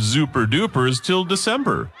celebrate your Zooper Doopers till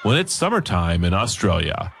December, when it's summertime in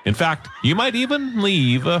Australia. In fact, you might even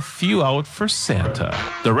leave a few out for Santa.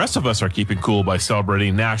 The rest of us are keeping cool by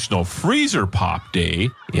celebrating National Freezer Pop Day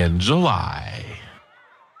in July.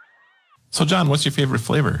 So, John, what's your favorite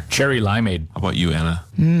flavor? Cherry limeade. How about you, Anna?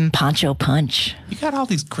 Poncho Punch. You got all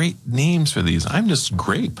these great names for these. I'm just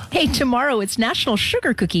grape. Hey, tomorrow it's National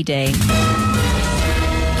Sugar Cookie Day.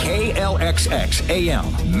 KLXX AM,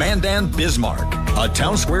 Mandan, Bismarck, a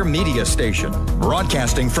Town Square media station,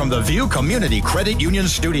 broadcasting from the View Community Credit Union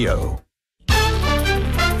Studio.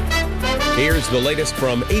 Here's the latest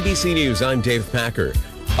from ABC News. I'm Dave Packer.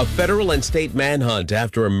 A federal and state manhunt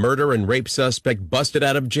after a murder and rape suspect busted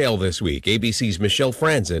out of jail this week. ABC's Michelle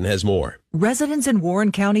Franzen has more. Residents in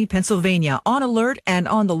Warren County, Pennsylvania, on alert and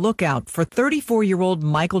on the lookout for 34-year-old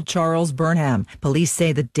Michael Charles Burnham. Police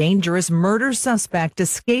say the dangerous murder suspect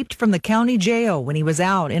escaped from the county jail when he was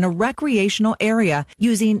out in a recreational area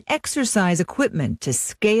using exercise equipment to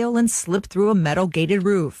scale and slip through a metal-gated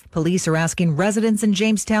roof. Police are asking residents in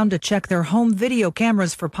Jamestown to check their home video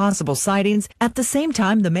cameras for possible sightings. At the same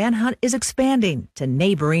time, the manhunt is expanding to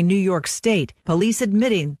neighboring New York State. Police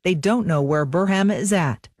admitting they don't know where Burnham is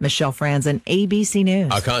at. Michelle Franzen, ABC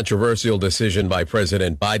News. A controversial decision by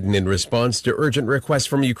President Biden in response to urgent requests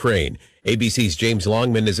from Ukraine. ABC's James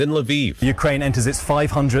Longman is in Lviv. Ukraine enters its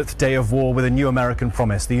 500th day of war with a new American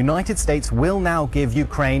promise. The United States will now give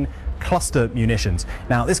Ukraine cluster munitions.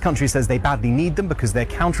 Now, this country says they badly need them because their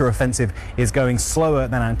counteroffensive is going slower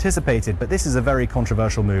than anticipated, but this is a very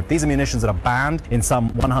controversial move. These are munitions that are banned in some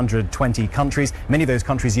 120 countries, many of those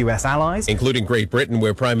countries U.S. allies. Including Great Britain,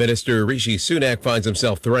 where Prime Minister Rishi Sunak finds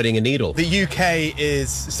himself threading a needle. The UK is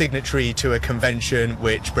signatory to a convention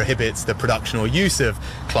which prohibits the production or use of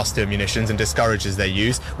cluster munitions and discourages their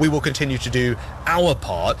use. We will continue to do our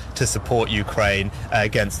part to support Ukraine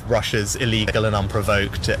against Russia's illegal and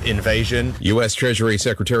unprovoked invasion. U.S. Treasury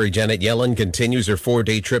Secretary Janet Yellen continues her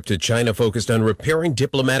 4-day trip to China focused on repairing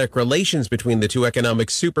diplomatic relations between the two economic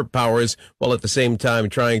superpowers, while at the same time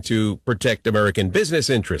trying to protect American business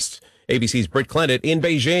interests. ABC's Britt Clennett in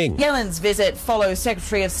Beijing. Yellen's visit follows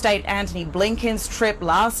Secretary of State Antony Blinken's trip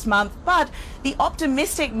last month, but the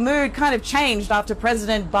optimistic mood kind of changed after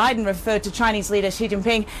President Biden referred to Chinese leader Xi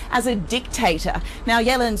Jinping as a dictator. Now,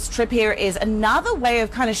 Yellen's trip here is another way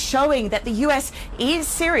of kind of showing that the U.S. is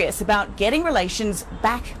serious about getting relations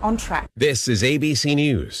back on track. This is ABC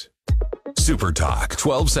News. Supertalk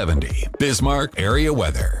 1270, Bismarck area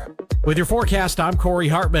weather. With your forecast, I'm Corey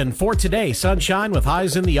Hartman. For today, sunshine with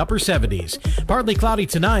highs in the upper 70s. Partly cloudy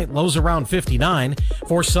tonight, lows around 59.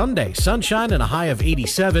 For Sunday, sunshine and a high of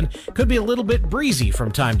 87. Could be a little bit breezy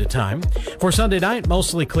from time to time. For Sunday night,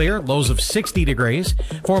 mostly clear, lows of 60 degrees.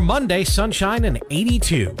 For Monday, sunshine and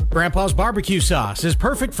 82. Grandpa's barbecue sauce is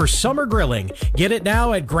perfect for summer grilling. Get it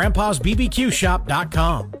now at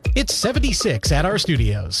grandpa'sbbqshop.com. It's 76 at our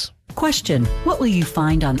studios. Question: what will you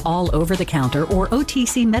find on all over-the-counter or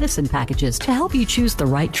OTC medicine packages to help you choose the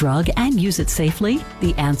right drug and use it safely?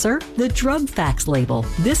 The answer: the drug facts label.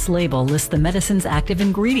 This label lists the medicine's active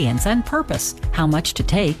ingredients and purpose, how much to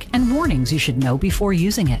take, and warnings you should know before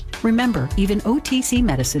using it. Remember, even OTC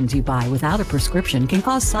medicines you buy without a prescription can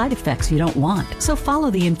cause side effects you don't want. So follow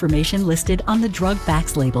the information listed on the drug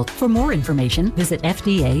facts label. For more information, visit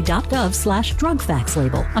fda.gov/drug facts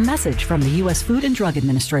label. A message from the U.S. Food and Drug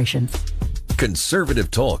Administration.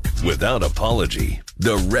 Conservative talk without apology.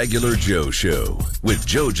 The Regular Joe Show with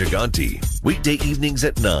Joe Gigante. Weekday evenings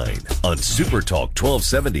at 9 on Supertalk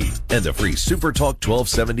 1270 and the free Supertalk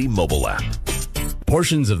 1270 mobile app.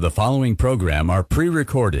 Portions of the following program are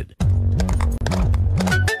pre-recorded.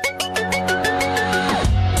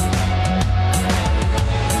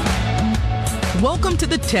 Welcome to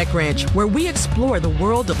the Tech Ranch, where we explore the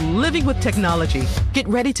world of living with technology. Get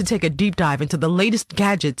ready to take a deep dive into the latest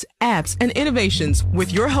gadgets, apps, and innovations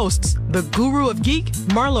with your hosts, the Guru of Geek,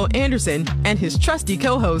 Marlo Anderson, and his trusty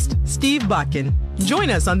co-host, Steve Bakken. Join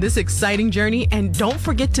us on this exciting journey, and don't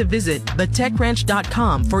forget to visit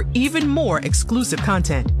thetechranch.com for even more exclusive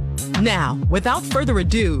content. Now, without further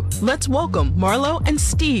ado, let's welcome Marlo and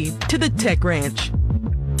Steve to the Tech Ranch.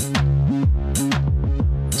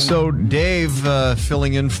 So, Dave,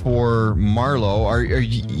 filling in for Marlo, are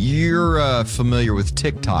you're familiar with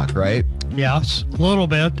TikTok, right? Yes, a little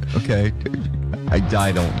bit. Okay, I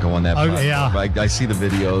don't go on that platform. Yeah, I see the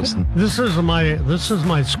videos. And... This is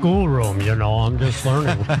my schoolroom. You know, I'm just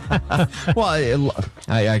learning. Well,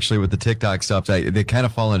 I actually with the TikTok stuff, they kind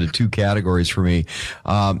of fall into two categories for me: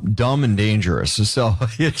 dumb and dangerous. So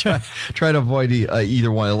you try to avoid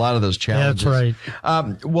either one. A lot of those challenges. That's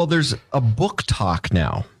right. Well, there's a book talk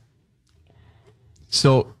now.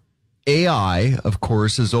 So AI, of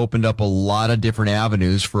course, has opened up a lot of different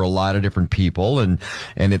avenues for a lot of different people, and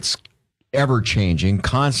it's ever changing,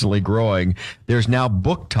 constantly growing. There's now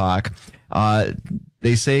book talk.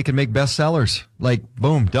 They say it can make bestsellers. Like,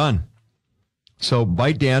 boom, done. So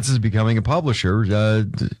ByteDance is becoming a publisher,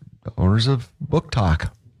 owners of book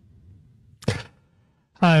talk.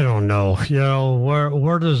 I don't know. You know,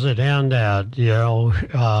 where does it end at? You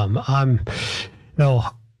know,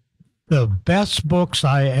 the best books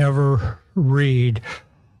I ever read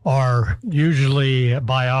are usually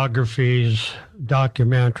biographies,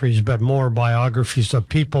 documentaries, but more biographies of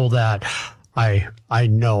people that I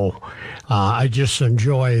know. I just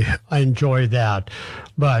enjoy that.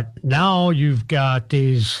 But now you've got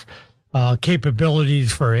these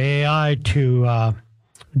capabilities for AI to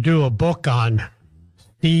do a book on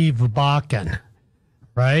Steve Bakken,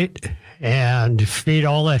 right? And feed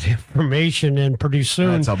all that information in pretty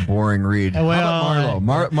soon. That's a boring read. Well, how about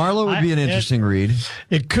Marlo? Marlo would be an interesting read.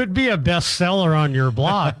 It could be a bestseller on your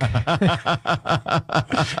blog.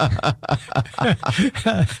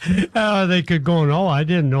 They could go, no, I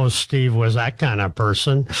didn't know Steve was that kind of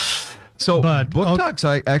person. So, Book Talks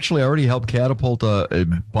actually already helped catapult a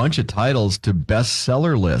bunch of titles to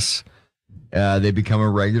bestseller lists. They become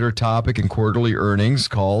a regular topic in quarterly earnings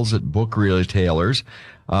calls at book retailers.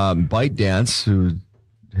 ByteDance, who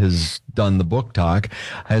has done the book talk,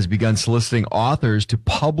 has begun soliciting authors to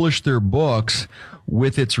publish their books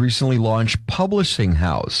with its recently launched publishing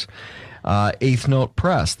house, Eighth Note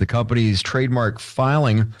Press. The company's trademark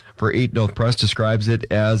filing for Eighth Note Press describes it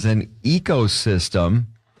as an ecosystem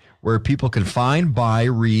where people can find, buy,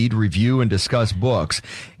 read, review, and discuss books.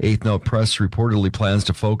 Eighth Note Press reportedly plans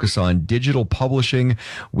to focus on digital publishing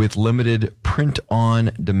with limited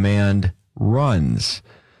print-on-demand runs.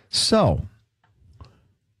 So,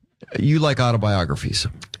 you like autobiographies.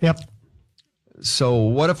 Yep. So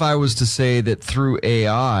what if I was to say that through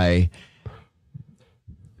AI,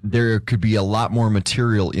 there could be a lot more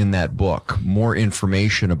material in that book, more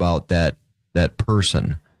information about that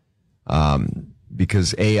person,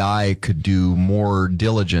 because AI could do more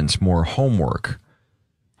diligence, more homework.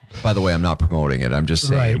 By the way, I'm not promoting it. I'm just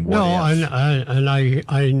saying. Right. No, and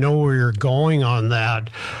I know where you're going on that.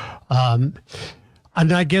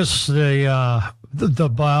 And I guess the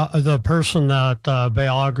person that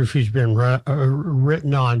biography's been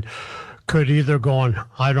written on could either go on,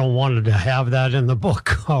 I don't want to have that in the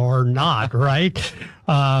book or not, right?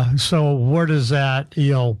 So where does that,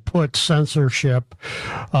 put censorship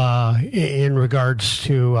in regards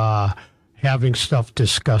to having stuff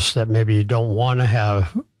discussed that maybe you don't want to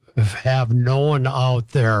have known out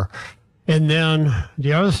there? And then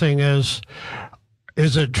the other thing is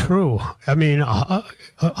it true? I mean,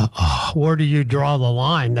 where do you draw the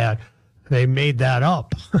line that they made that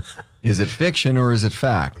up? Is it fiction or is it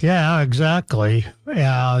fact? Yeah, exactly.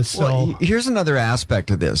 Yeah. So well, here's another aspect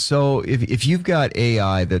of this. So if you've got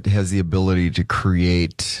AI that has the ability to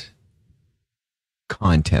create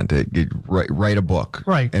content, write a book,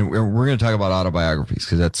 right? And we're going to talk about autobiographies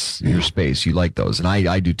because that's your space. You like those, and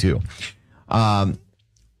I do too. How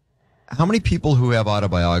many people who have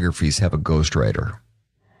autobiographies have a ghostwriter?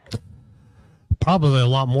 Probably a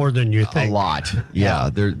lot more than you think. A lot. Yeah.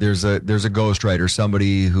 There's a ghostwriter,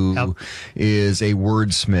 somebody who is a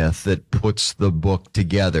wordsmith that puts the book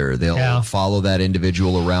together. They'll follow that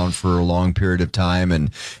individual around for a long period of time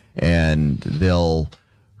and they'll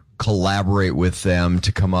collaborate with them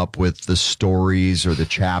to come up with the stories or the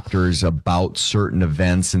chapters about certain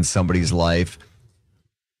events in somebody's life.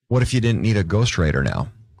 What if you didn't need a ghostwriter now?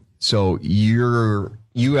 So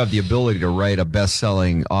you have the ability to write a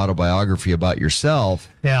best-selling autobiography about yourself.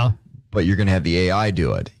 Yeah. But you're going to have the AI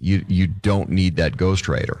do it. You don't need that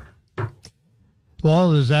ghostwriter.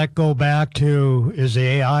 Well, does that go back to, is the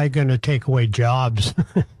AI going to take away jobs?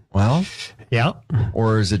 Well, yeah.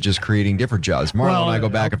 Or is it just creating different jobs? Marlo and I go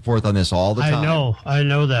back and forth on this all the time. I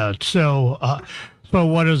know that. So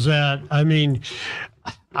what is that? I mean,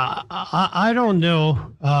 I don't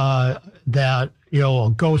know that, a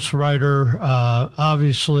ghostwriter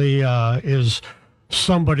obviously is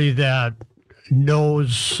somebody that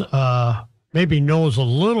knows, maybe knows a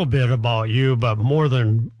little bit about you, but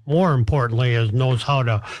more importantly knows how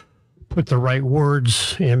to put the right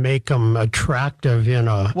words and make them attractive in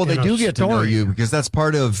a Well, they do get to know you because that's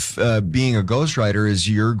part of being a ghostwriter is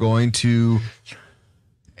you're going to,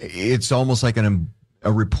 it's almost like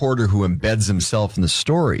a reporter who embeds himself in the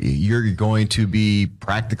story. You're going to be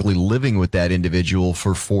practically living with that individual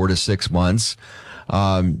for 4 to 6 months,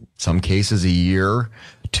 some cases a year,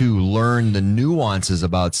 to learn the nuances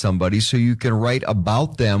about somebody so you can write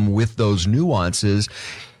about them with those nuances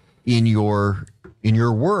in your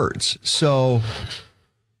words. So,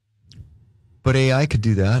 but AI could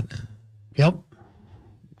do that. Yep.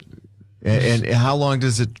 And how long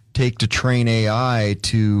does it take to train AI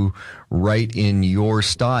to write in your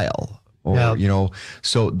style? Or,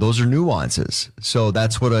 so those are nuances. So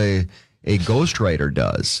that's what a ghostwriter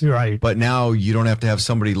does. Right. But now you don't have to have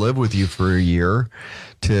somebody live with you for a year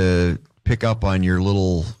to pick up on your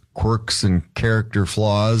little quirks and character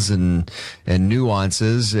flaws and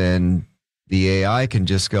nuances. And the AI can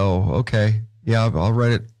just go, okay, yeah, I'll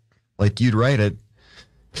write it like you'd write it.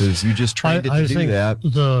 Because you just trained it to do that.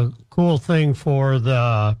 The cool thing for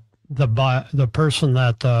the person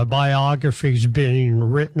that the biography is being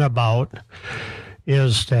written about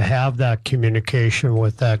is to have that communication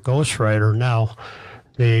with that ghostwriter. Now,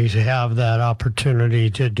 they have that opportunity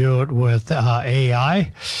to do it with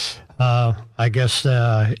AI. I guess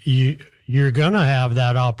you're going to have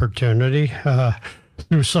that opportunity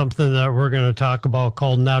through something that we're going to talk about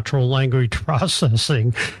called natural language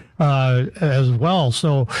processing as well.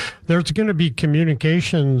 So there's going to be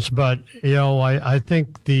communications, but, I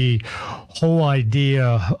think the whole idea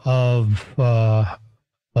of a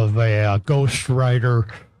ghostwriter,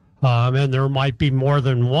 and there might be more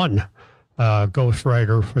than one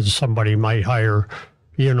ghostwriter for somebody might hire,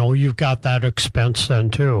 you've got that expense then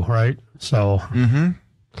too, right? So,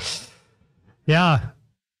 yeah,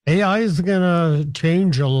 AI is going to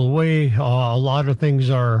change the way a lot of things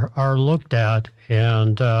are looked at.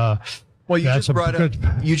 And, well, you just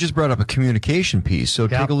brought up a communication piece. So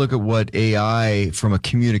take a look at what AI from a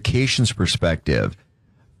communications perspective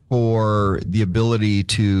for the ability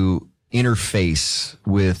to interface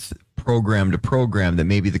with program to program, that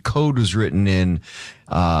maybe the code was written in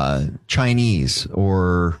Chinese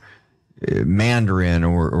or Mandarin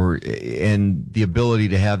and the ability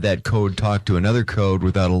to have that code talk to another code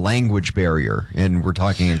without a language barrier. And we're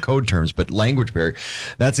talking in code terms, but language barrier.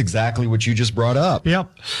 That's exactly what you just brought up.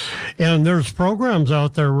 Yep. And there's programs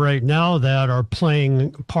out there right now that are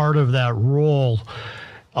playing part of that role,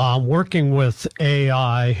 working with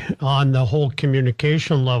AI on the whole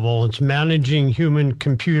communication level. It's managing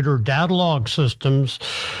human-computer data log systems.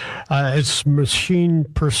 It's machine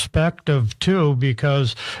perspective, too,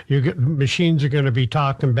 because machines are going to be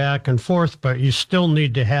talking back and forth, but you still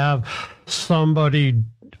need to have somebody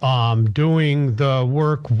doing the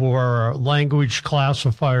work for language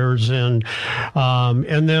classifiers and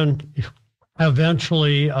then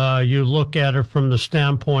eventually, you look at it from the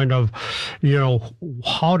standpoint of,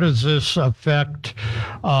 how does this affect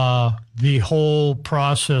the whole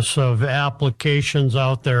process of applications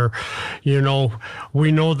out there?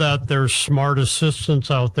 We know that there's smart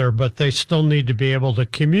assistants out there, but they still need to be able to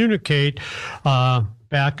communicate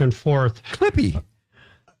back and forth. Clippy.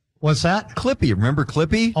 What's that? Clippy. Remember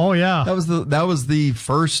Clippy? Oh, yeah. That was the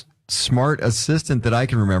first smart assistant that I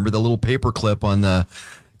can remember, the little paper clip on the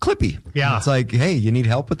Clippy. Yeah. It's like, hey, you need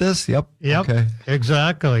help with this? Yep. Okay.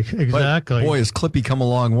 Exactly. But boy, has Clippy come a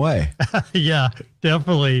long way. Yeah,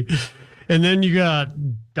 definitely. And then you got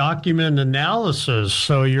document analysis.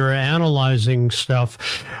 So you're analyzing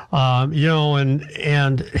stuff,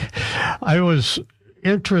 and I was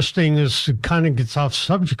interesting. This kind of gets off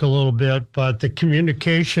subject a little bit, but the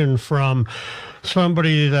communication from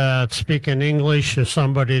somebody that's speaking English to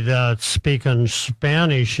somebody that's speaking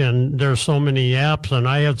Spanish, and there's so many apps, and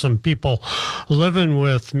I had some people living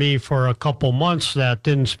with me for a couple months that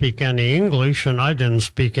didn't speak any English, and I didn't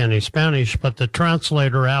speak any Spanish, but the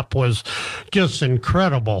translator app was just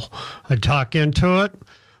incredible. I talk into it,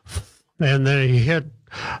 and they hit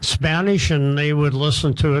Spanish, and they would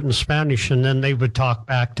listen to it in Spanish, and then they would talk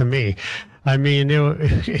back to me. I mean,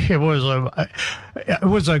 it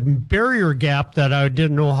was a barrier gap that I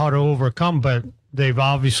didn't know how to overcome, but they've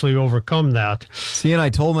obviously overcome that. See, and I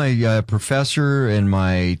told my professor and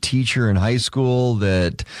my teacher in high school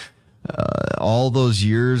that all those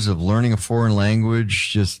years of learning a foreign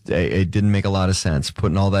language, it didn't make a lot of sense,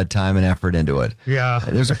 putting all that time and effort into it. Yeah.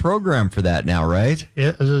 There's a program for that now, right?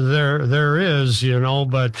 There is,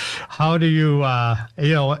 but how do you,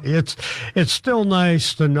 it's still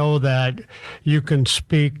nice to know that you can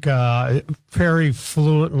speak very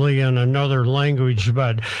fluently in another language,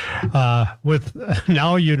 but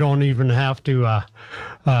now you don't even have to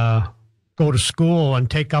go to school and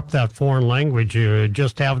take up that foreign language. You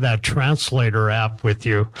just have that translator app with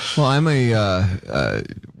you. Well, I'm a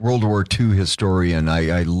World War II historian.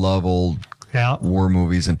 I love old war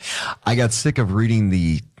movies, and I got sick of reading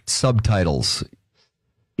the subtitles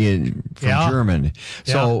from German.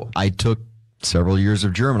 So I took several years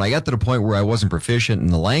of German. I got to the point where I wasn't proficient in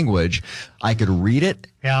the language. I could read it,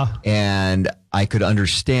 and I could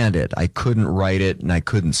understand it. I couldn't write it, and I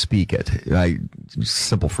couldn't speak it.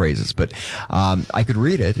 Simple phrases, but I could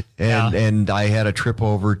read it. And I had a trip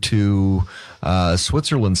over to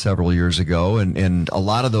Switzerland several years ago, and a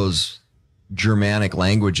lot of those Germanic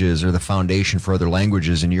languages are the foundation for other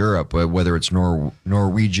languages in Europe, whether it's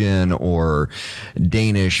Norwegian or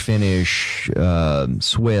Danish, Finnish,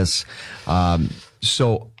 Swiss.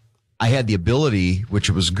 So I had the ability, which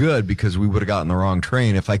was good because we would have gotten the wrong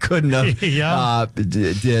train if I couldn't have.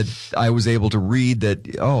 I was able to read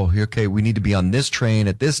that, oh, okay, we need to be on this train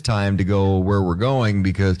at this time to go where we're going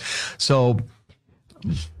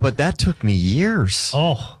but that took me years.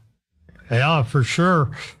 Oh, yeah, for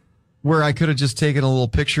sure. where I could have just taken a little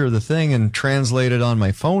picture of the thing and translated on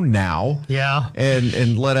my phone now. Yeah.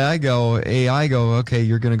 And let AI go, okay,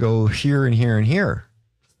 you're going to go here and here and here.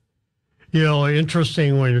 You know,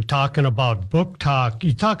 interesting when you're talking about book talk,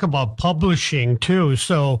 you talk about publishing too.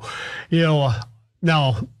 So, you know,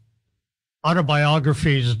 now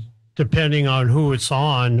autobiographies, depending on who it's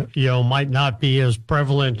on, you know, might not be as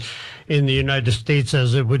prevalent in the United States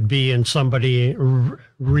as it would be in somebody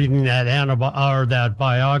reading that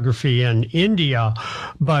biography in India.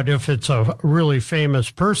 But if it's a really famous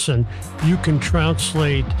person, you can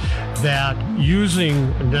translate that using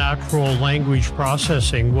natural language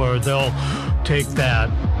processing, where they'll take that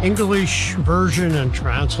English version and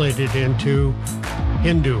translate it into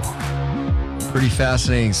Hindu. Pretty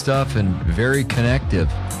fascinating stuff and very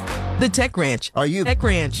connective. The Tech Ranch. Are you? Tech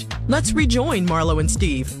Ranch. Let's rejoin Marlo and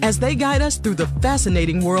Steve as they guide us through the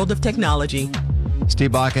fascinating world of technology.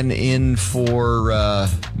 Steve Bakken in for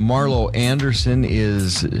Marlo Anderson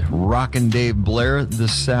is rocking Dave Blair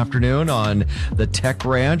this afternoon on the Tech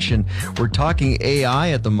Ranch, and we're talking AI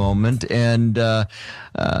at the moment and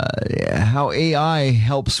how AI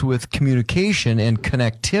helps with communication and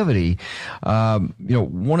connectivity. You know,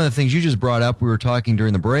 one of the things you just brought up, we were talking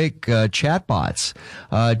during the break, chatbots.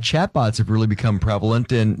 Chatbots have really become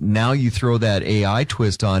prevalent, and now you throw that AI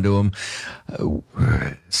twist onto them.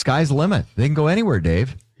 Sky's the limit. They can go anywhere,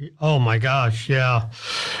 Dave. Oh my gosh, yeah.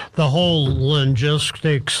 The whole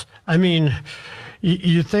logistics. I mean,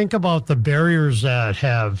 you think about the barriers that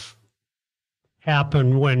have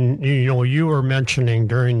happened when, you know, you were mentioning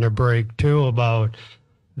during the break too about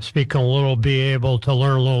speaking a little, be able to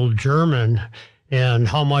learn a little German, and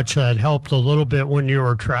how much that helped a little bit when you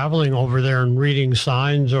were traveling over there and reading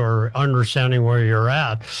signs or understanding where you're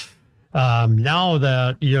at. Now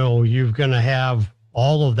that, you know, you're going to have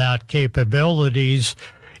all of that capabilities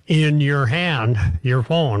in your hand, your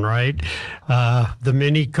phone, right? The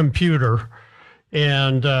mini computer.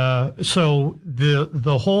 And so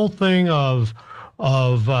the whole thing of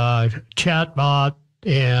chatbot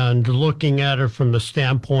and looking at it from the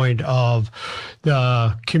standpoint of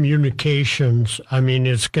the communications, I mean,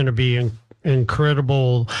 it's going to be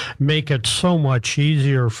incredible, make it so much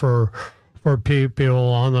easier for people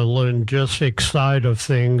on the logistics side of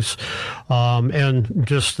things, and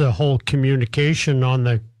just the whole communication on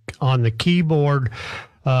the keyboard.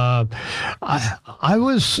 I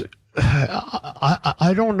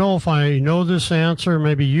don't know if I know this answer.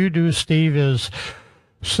 Maybe you do, Steve.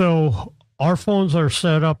 So our phones are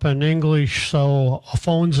set up in English, so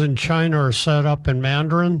phones in China are set up in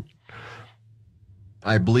Mandarin?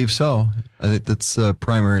 I believe so. I think that's the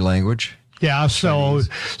primary language. Yeah, so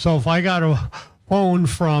if I got a phone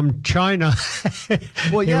from China,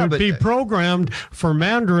 well, yeah, it would be programmed for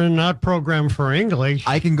Mandarin, not programmed for English.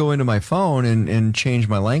 I can go into my phone and change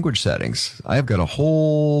my language settings. I've got a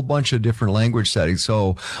whole bunch of different language settings,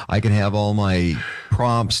 so I can have all my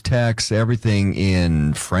prompts, texts, everything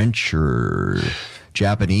in French or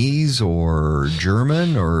Japanese or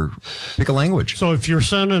German, or pick a language. So if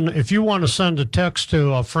you want to send a text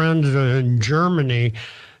to a friend in Germany,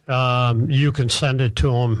 you can send it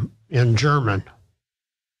to them in German.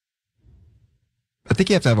 I think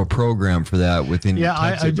you have to have a program for that within your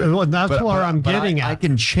text. That's where I'm getting at. I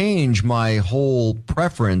can change my whole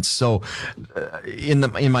preference. So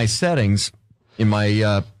in my settings, in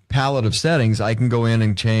my palette of settings, I can go in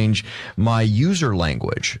and change my user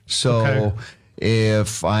language. So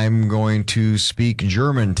if I'm going to speak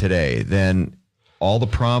German today, then all the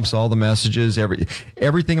prompts, all the messages,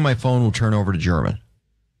 everything in my phone will turn over to German.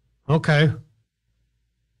 Okay.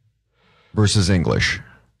 Versus English.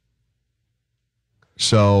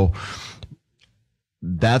 So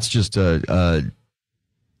that's just but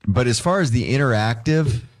as far as the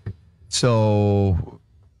interactive, so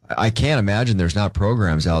I can't imagine there's not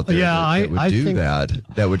programs out there that would do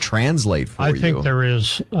that would translate for you. I think there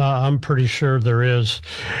is. I'm pretty sure there is.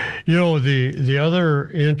 You know, the other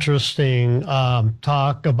interesting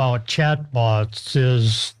talk about chatbots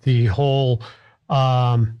is the whole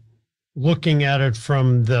looking at it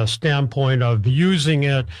from the standpoint of using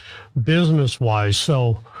it business-wise.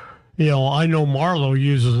 So, you know, I know Marlo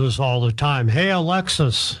uses this all the time. Hey,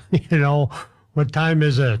 Alexis, you know, what time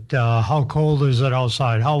is it? How cold is it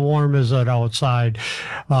outside? How warm is it outside?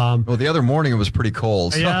 Well, the other morning it was pretty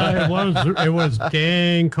cold. So. Yeah, it was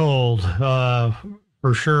dang cold.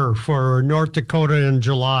 For sure, for North Dakota in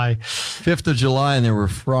July. 5th of July, and there were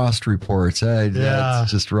frost reports. That's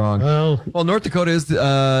just wrong. Well, North Dakota is,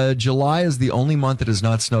 July is the only month that has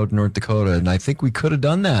not snowed in North Dakota, and I think we could have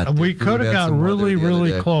done that. We could have got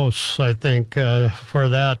really close, I think, for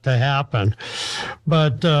that to happen.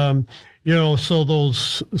 But, so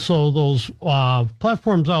those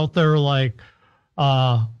platforms out there like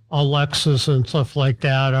Alexis and stuff like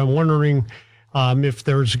that. I'm wondering if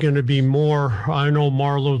there's going to be more. I know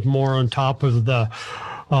Marlo's more on top of that,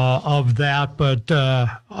 but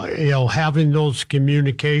having those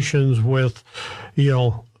communications with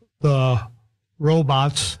the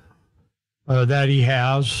robots that he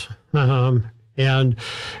has. And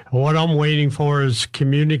what I'm waiting for is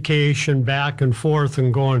communication back and forth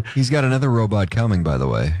and going. He's got another robot coming, by the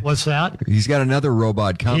way. What's that? He's got another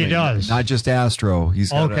robot coming. He does. Not just Astro. He's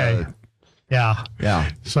got Yeah.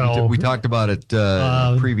 So we talked about it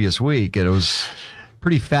previous week, and it was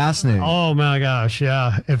pretty fascinating. Oh my gosh,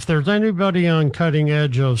 yeah. If there's anybody on cutting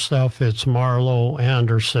edge of stuff, it's Marlo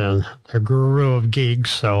Anderson, the guru of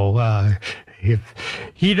geeks. So if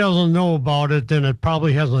he doesn't know about it, then it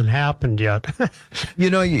probably hasn't happened yet.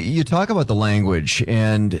 You talk about the language,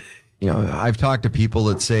 and I've talked to people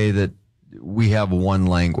that say that we have one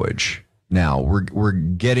language now. We're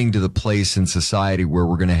getting to the place in society where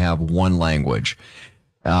we're going to have one language.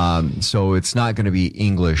 So it's not going to be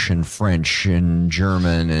English and French and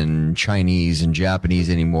German and Chinese and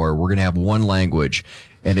Japanese anymore. We're going to have one language,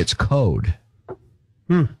 and it's code.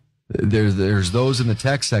 There's those in the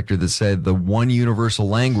tech sector that said the one universal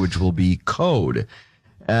language will be code.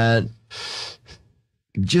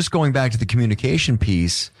 Just going back to the communication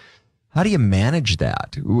piece, how do you manage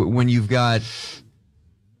that when you've got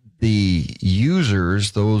the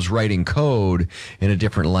users, those writing code in a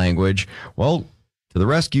different language? Well, to the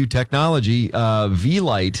rescue, technology.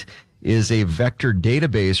 VLite is a vector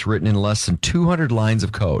database written in less than 200 lines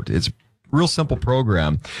of code. It's a real simple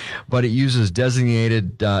program, but it uses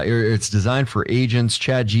it's designed for agents,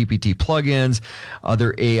 ChatGPT plugins,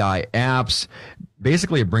 other AI apps.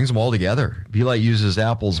 Basically, it brings them all together. VLite uses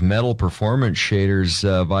Apple's Metal performance shaders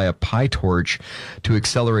via PyTorch to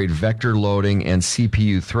accelerate vector loading and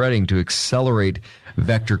CPU threading to accelerate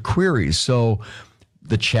vector queries. So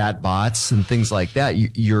the chat bots and things like that,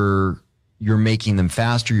 you're making them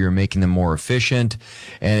faster, you're making them more efficient,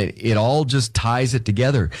 and it all just ties it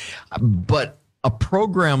together. But a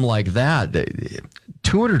program like that,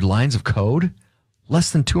 200 lines of code,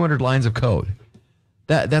 less than 200 lines of code,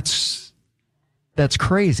 that's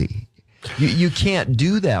crazy. You can't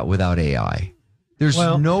do that without AI. There's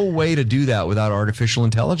no way to do that without artificial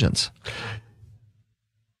intelligence.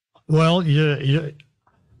 Well,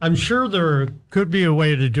 I'm sure there could be a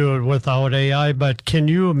way to do it without AI, but can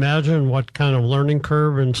you imagine what kind of learning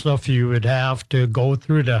curve and stuff you would have to go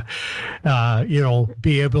through to,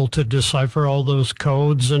 be able to decipher all those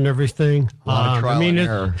codes and everything?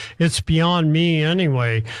 It's beyond me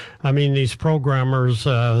anyway. I mean, these programmers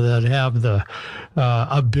that have the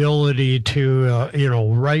ability to,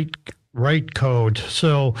 write code.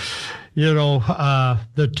 So,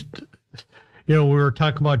 we were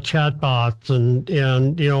talking about chatbots and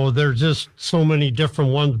there's just so many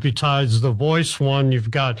different ones besides the voice one. You've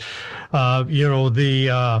got,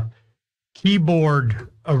 the keyboard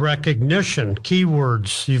recognition,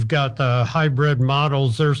 keywords. You've got the hybrid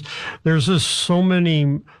models. There's just so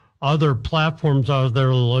many other platforms out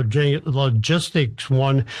there, logistics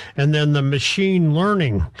one, and then the machine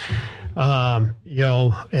learning.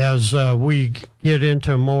 As we get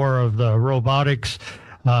into more of the robotics,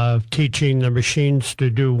 teaching the machines to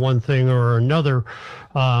do one thing or another,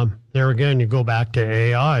 there again, you go back to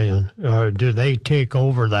AI, and do they take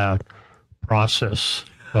over that process?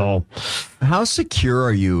 So, how secure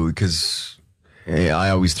are you? Because I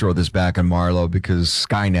always throw this back on Marlo, because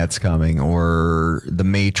Skynet's coming, or The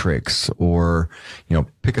Matrix, or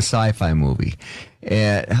pick a sci-fi movie.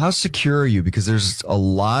 And how secure are you? Because there's a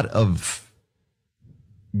lot of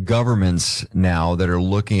governments now that are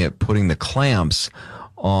looking at putting the clamps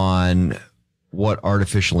on what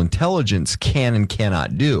artificial intelligence can and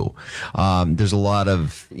cannot do. There's a lot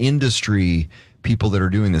of industry people that are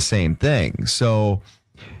doing the same thing. So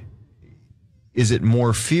is it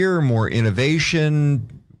more fear, more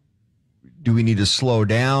innovation? Do we need to slow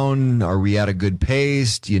down? Are we at a good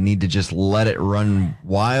pace? Do you need to just let it run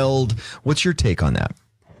wild? What's your take on that?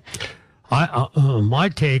 My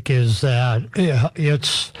take is that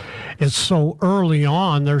it's so early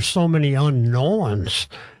on. There's so many unknowns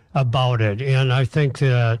about it, and I think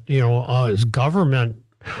that as government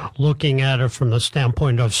looking at it from the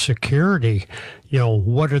standpoint of security,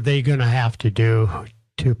 what are they going to have to do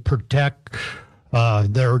to protect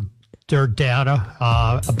their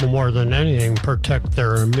data, more than anything, protect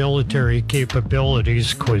their military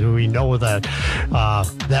capabilities, because we know that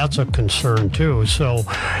that's a concern too. So,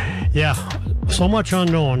 so much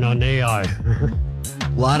unknown on AI.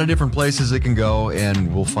 A lot of different places it can go,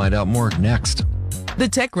 and we'll find out more next. The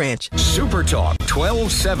Tech Ranch. Supertalk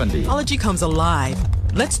 1270. Technology comes alive.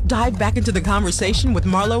 Let's dive back into the conversation with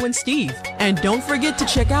Marlo and Steve. And don't forget to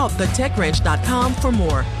check out thetechranch.com for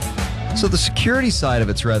more. So the security side of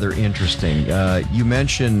it's rather interesting. You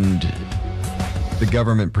mentioned the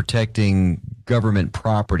government protecting government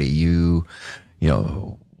property. You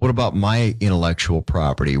know, what about my intellectual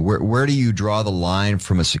property? Where do you draw the line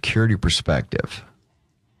from a security perspective?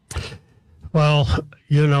 Well,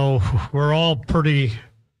 you know, we're all pretty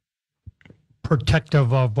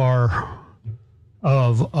protective of our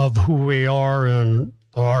of who we are and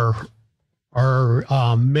our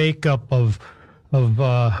makeup of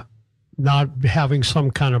not having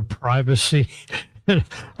some kind of privacy. I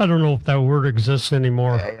don't know if that word exists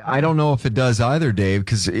anymore. I don't know if it does either, Dave,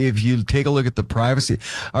 because if you take a look at the privacy,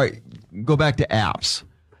 all right, go back to apps.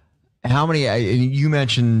 How many, you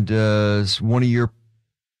mentioned one of your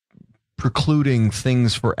precluding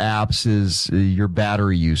things for apps is your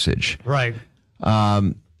battery usage. Right.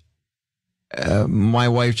 My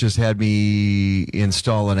wife just had me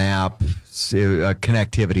install an app, a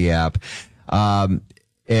connectivity app. And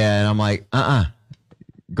I'm like,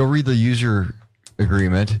 go read the user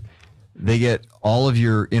agreement. They get all of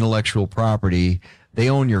your intellectual property.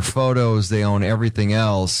 They own your photos. They own everything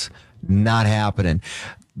else. Not happening.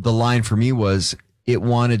 The line for me was it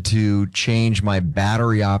wanted to change my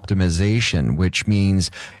battery optimization, which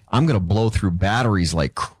means I'm going to blow through batteries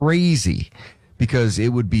like crazy because it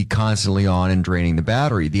would be constantly on and draining the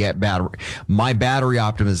battery. My battery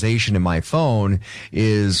optimization in my phone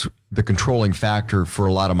is the controlling factor for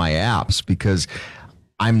a lot of my apps because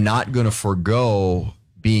I'm not going to forego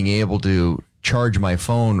being able to charge my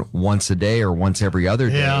phone once a day or once every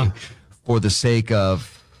other day for the sake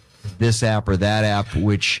of this app or that app,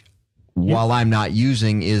 which while I'm not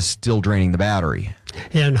using is still draining the battery.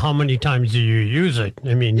 And how many times do you use it?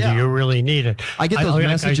 I mean, do you really need it? I get those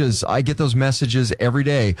messages. I get those messages every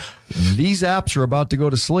day. These apps are about to go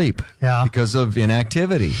to sleep because of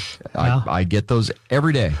inactivity. I get those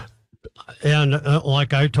every day. And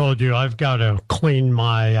like I told you, I've got to clean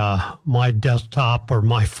my my desktop or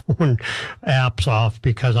my phone apps off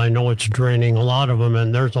because I know it's draining a lot of them,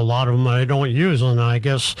 and there's a lot of them I don't use. And I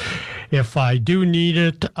guess if I do need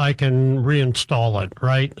it, I can reinstall it,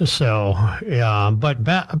 right? So, yeah. But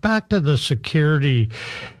back to the security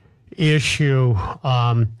issue.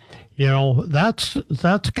 You know, that's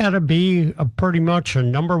got to be pretty much a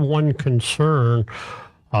number one concern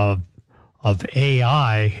of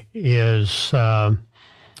AI is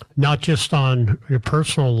not just on your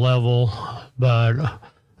personal level, but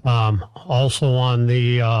also on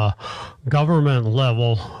the government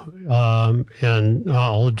level. And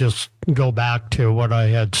I'll just go back to what I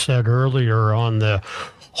had said earlier on the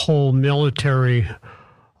whole military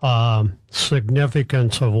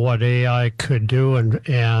significance of what AI could do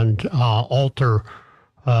and alter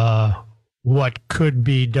what could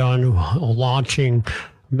be done, launching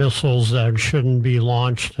missiles that shouldn't be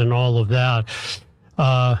launched and all of that.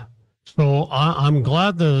 So I'm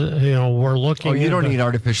glad that, we're looking. Oh, you don't need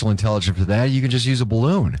artificial intelligence for that. You can just use a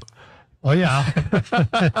balloon. Oh, yeah.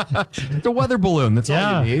 The weather balloon. That's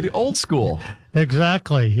all you need. Old school.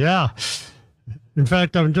 Exactly. Yeah. In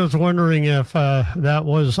fact, I'm just wondering if that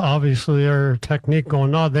was obviously their technique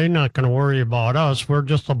going, no, they're not going to worry about us. We're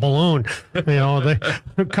just a balloon. They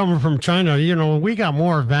coming from China, we got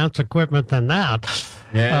more advanced equipment than that.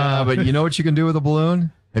 Yeah, but you know what you can do with a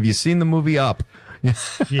balloon? Have you seen the movie Up?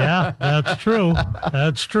 Yeah, that's true.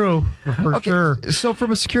 That's true, for sure. So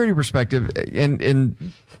from a security perspective,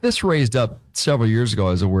 and this raised up several years ago,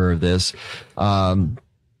 I was aware of this.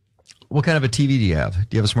 What kind of a TV do you have?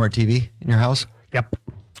 Do you have a smart TV in your house? Yep.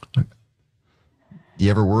 Do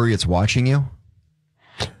you ever worry it's watching you?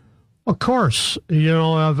 Of course.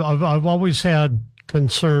 I've always had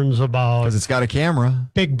concerns about, because it's got a camera.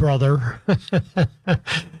 Big Brother.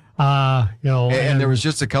 And there was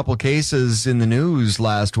just a couple cases in the news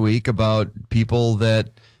last week about people that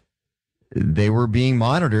they were being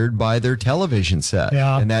monitored by their television set,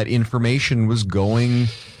 and that information was going.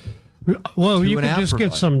 Well, you can just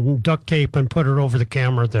get some duct tape and put it over the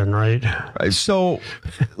camera then, right? So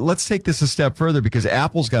let's take this a step further, because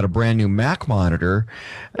Apple's got a brand new Mac monitor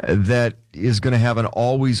that is going to have an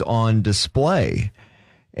always-on display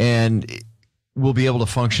and will be able to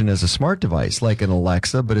function as a smart device like an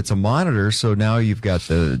Alexa, but it's a monitor. So now you've got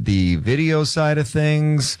the video side of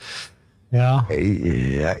things. Yeah.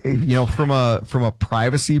 From a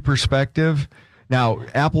privacy perspective, now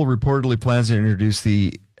Apple reportedly plans to introduce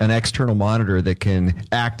an external monitor that can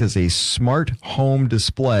act as a smart home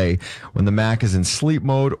display when the Mac is in sleep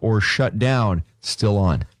mode or shut down, still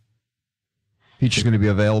on. Feature's going to be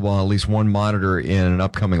available on at least one monitor in an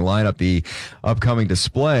upcoming lineup. The upcoming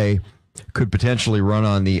display could potentially run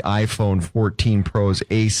on the iPhone 14 Pro's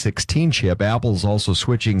A16 chip. Apple's also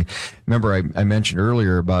switching. Remember, I mentioned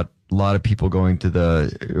earlier about a lot of people going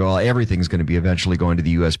to everything's going to be eventually going to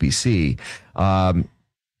the USB-C.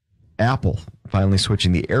 Apple finally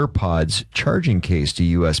switching the AirPods charging case to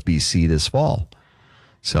USB-C this fall.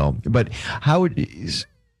 So, but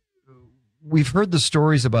we've heard the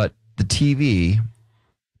stories about the TV,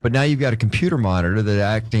 but now you've got a computer monitor that's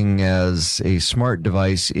acting as a smart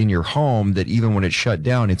device in your home that even when it's shut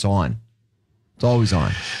down, it's on. It's always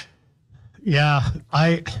on. Yeah,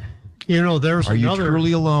 there's Are you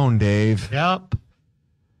truly alone, Dave? Yep.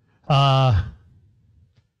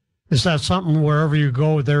 Is that something wherever you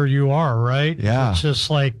go, there you are, right? Yeah. It's just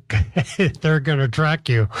like they're going to track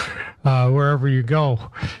you wherever you go.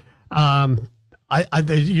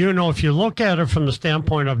 If you look at it from the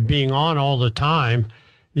standpoint of being on all the time,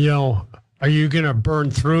 are you going to burn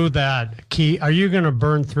through that key? Are you going to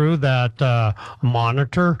burn through that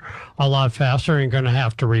monitor a lot faster and going to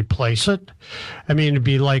have to replace it? I mean, it'd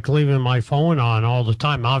be like leaving my phone on all the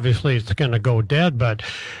time. Obviously, it's going to go dead, but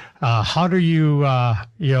how do you, I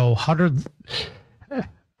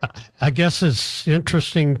guess it's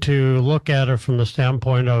interesting to look at it from the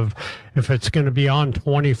standpoint of if it's going to be on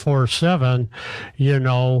 24/7,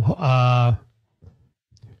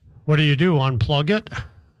 what do you do? Unplug it?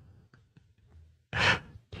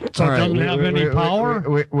 So it doesn't have any power?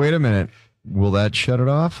 Wait a minute. Will that shut it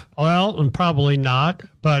off? Well, and probably not,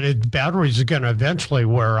 but batteries are going to eventually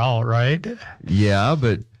wear out, right? Yeah,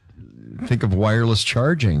 but think of wireless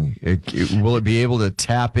charging. Will it be able to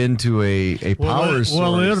tap into a power source?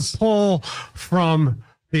 Well, it'll pull from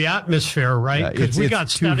the atmosphere, right? Because we got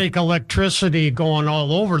static electricity going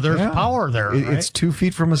all over. There's power there, right? It's 2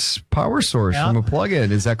 feet from a power source, from a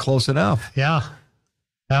plug-in. Is that close enough? Yeah.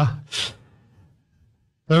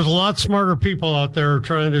 There's a lot smarter people out there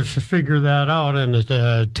trying to figure that out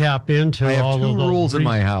and tap into all of those. I have 2 rules in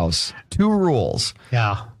my house. 2 rules.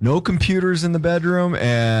 Yeah. No computers in the bedroom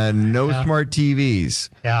and no smart TVs.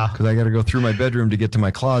 Yeah. Because I got to go through my bedroom to get to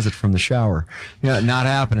my closet from the shower. Yeah, not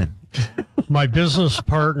happening. My business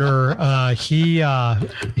partner, he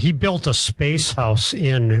built a space house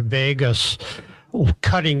in Vegas.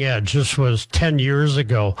 Cutting edge. This was 10 years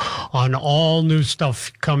ago. On all new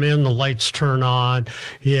stuff come in, the lights turn on.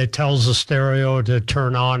 It tells the stereo to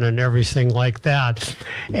turn on and everything like that.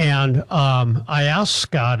 And I asked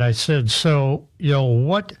Scott, I said, so,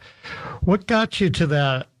 what got you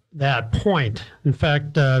to that point? In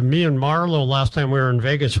fact, me and Marlo, last time we were in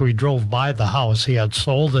Vegas, we drove by the house. He had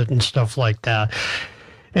sold it and stuff like that.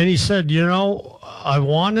 And he said, I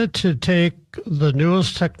wanted to take the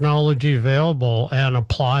newest technology available and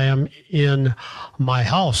apply them in my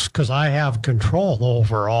house because I have control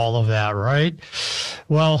over all of that, right?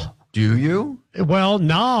 Well, do you? Well,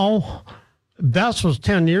 now, that was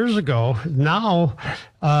 10 years ago. Now,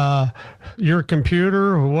 your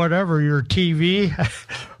computer or whatever, your TV,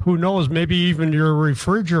 who knows, maybe even your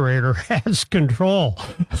refrigerator has control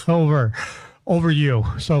over you.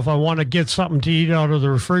 So if I want to get something to eat out of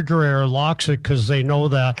the refrigerator, it locks it because they know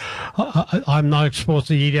that I'm not supposed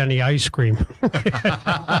to eat any ice cream.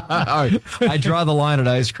 I draw the line at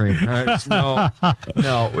ice cream. All right? No.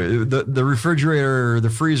 The refrigerator,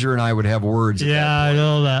 the freezer, and I would have words. Yeah, I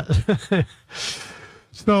know that.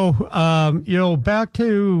 So, back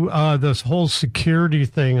to this whole security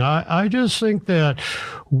thing. I just think that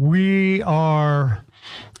we are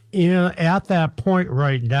at that point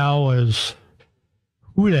right now is,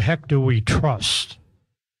 who the heck do we trust?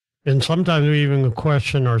 And sometimes we even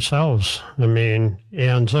question ourselves. I mean,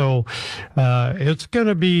 and so it's going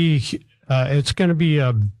to be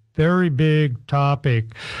a very big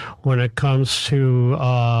topic when it comes to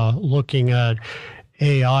looking at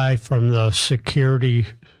AI from the security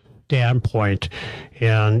standpoint.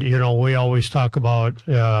 And we always talk about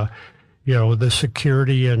the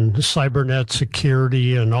security and cybernet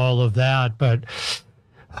security and all of that, but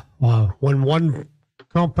when one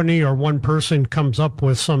company or one person comes up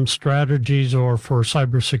with some strategies or for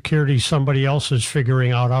cybersecurity, somebody else is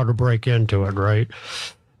figuring out how to break into it, right?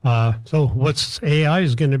 So what's AI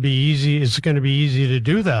is going to be easy. It's going to be easy to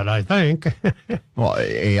do that, I think. Well,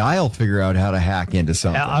 AI will figure out how to hack into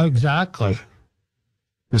something. Yeah, exactly.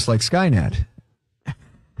 Just like Skynet.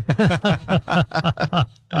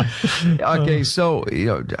 Okay, so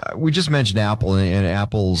we just mentioned Apple and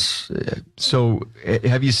Apple's. So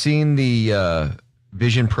have you seen the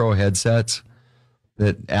Vision Pro headsets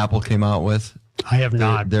that Apple came out with? I have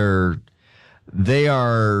not. They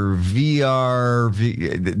are VR.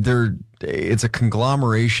 They're it's a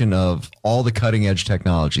conglomeration of all the cutting edge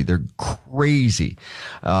technology. They're crazy.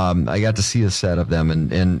 I got to see a set of them,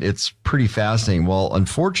 and it's pretty fascinating. Well,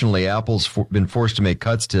 unfortunately, Apple's been forced to make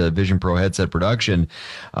cuts to Vision Pro headset production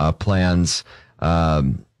plans.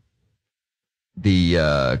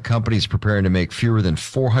 The company's preparing to make fewer than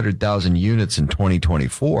 400,000 units in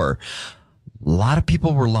 2024. A lot of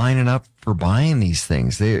people were lining up for buying these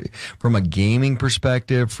things. From a gaming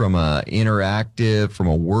perspective, from a interactive, from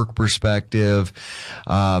a work perspective,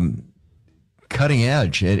 cutting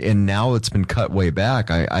edge. And now it's been cut way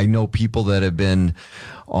back. I know people that have been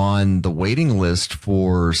on the waiting list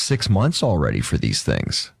for 6 months already for these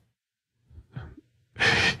things.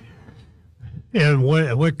 And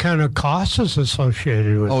what kind of cost is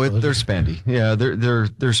associated with? Oh, they're spendy. Yeah, they're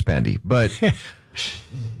spendy,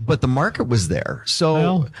 but the market was there.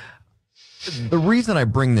 So the reason I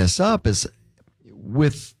bring this up is,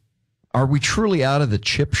 are we truly out of the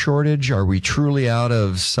chip shortage? Are we truly out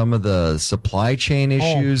of some of the supply chain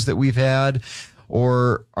issues that we've had?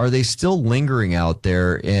 Or are they still lingering out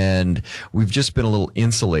there and we've just been a little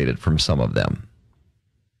insulated from some of them?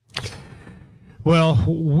 Well,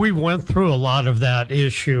 we went through a lot of that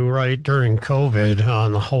issue right during COVID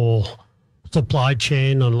on the whole supply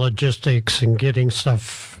chain and logistics and getting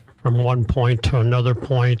stuff from one point to another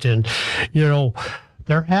point. And,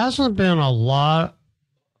 there hasn't been a lot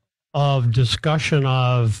of discussion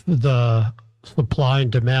of the supply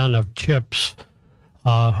and demand of chips,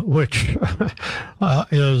 which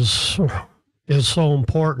is so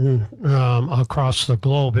important across the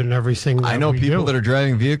globe and everything. I know people that are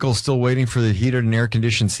driving vehicles still waiting for the heated and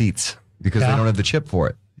air-conditioned seats because they don't have the chip for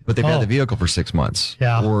it. But they've had the vehicle for 6 months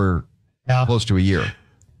or close to a year.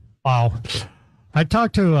 Wow. I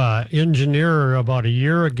talked to an engineer about a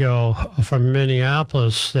year ago from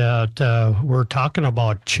Minneapolis that we're talking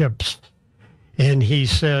about chips. And he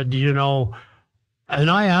said, and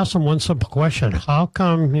I asked him one simple question: how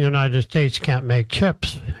come the United States can't make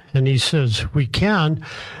chips? And he says, we can,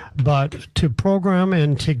 but to program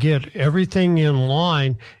and to get everything in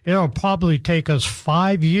line, it'll probably take us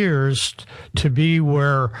 5 years to be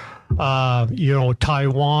where,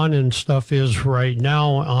 Taiwan and stuff is right now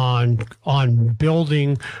on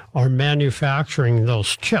building or manufacturing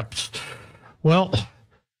those chips. Well,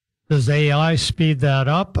 does AI speed that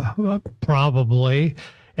up? Probably.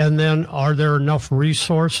 And then are there enough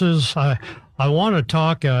resources? I want to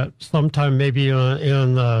talk sometime maybe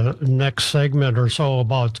in the next segment or so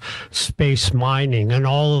about space mining and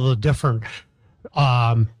all of the different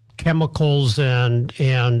chemicals and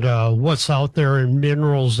what's out there and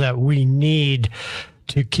minerals that we need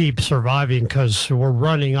to keep surviving, because we're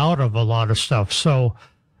running out of a lot of stuff. So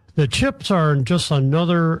the chips are just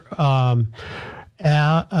another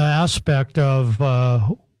aspect of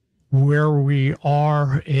where we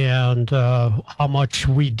are and how much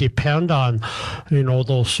we depend on,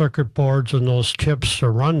 those circuit boards and those chips to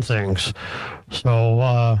run things.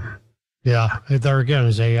 So, there again,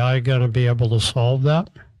 is AI going to be able to solve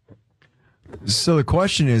that? So the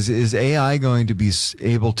question is AI going to be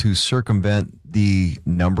able to circumvent the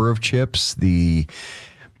number of chips, and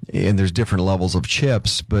there's different levels of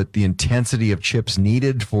chips, but the intensity of chips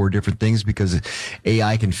needed for different things, because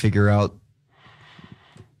AI can figure out,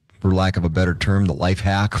 for lack of a better term, the life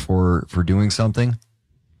hack for doing something?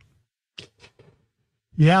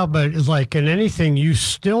 Yeah, but like in anything, you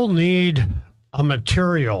still need a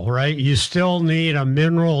material, right? You still need a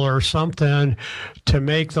mineral or something to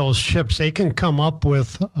make those chips. They can come up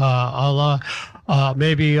with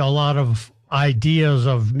maybe a lot of ideas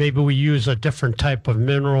of maybe we use a different type of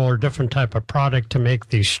mineral or different type of product to make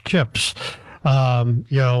these chips.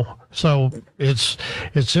 So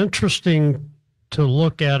it's interesting to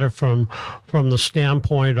look at it from the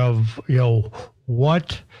standpoint of,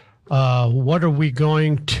 what are we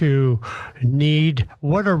going to need?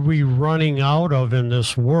 What are we running out of in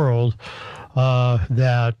this world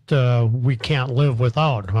that we can't live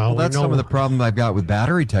without? Well, that's some of the problem I've got with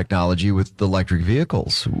battery technology with the electric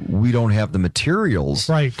vehicles. We don't have the materials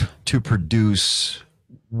to produce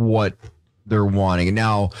what they're wanting. And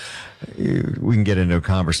now we can get into a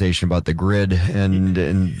conversation about the grid and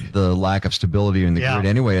the lack of stability in the grid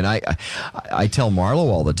anyway. And I tell Marlo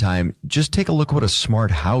all the time, just take a look what a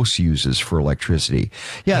smart house uses for electricity.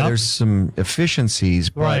 Yeah, there's some efficiencies,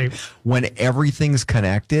 but when everything's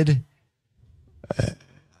connected,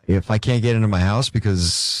 if I can't get into my house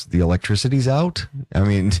because the electricity's out,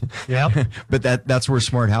 but that's where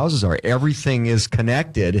smart houses are. Everything is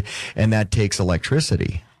connected, and that takes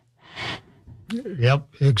electricity. Yep,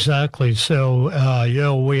 exactly. So,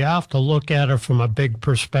 we have to look at it from a big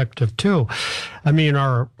perspective too. I mean,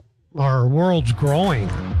 our world's growing,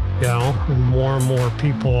 and more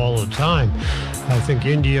people all the time. I think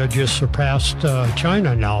India just surpassed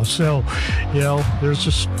China now. So, there's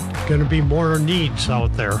just going to be more needs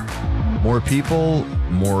out there. More people,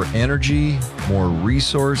 more energy, more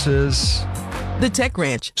resources. The Tech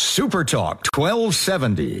Ranch. Supertalk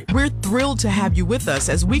 1270. We're thrilled to have you with us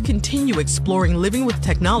as we continue exploring living with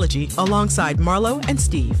technology alongside Marlo and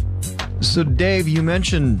Steve. So, Dave, you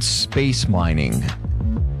mentioned space mining.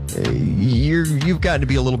 You've gotten to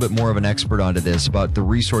be a little bit more of an expert onto this, about the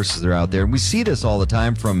resources that are out there. And we see this all the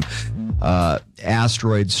time from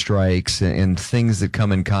asteroid strikes and things that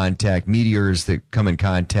come in contact, meteors that come in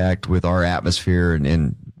contact with our atmosphere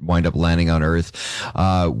and wind up landing on Earth.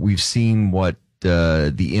 We've seen what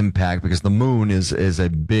the impact, because the moon is a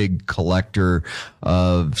big collector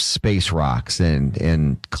of space rocks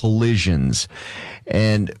and collisions.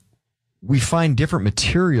 And we find different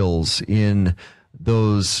materials in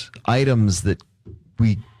those items that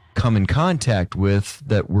we come in contact with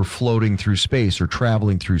that we're floating through space or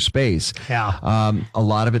traveling through space. Yeah. A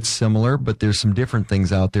lot of it's similar, but there's some different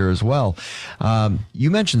things out there as well.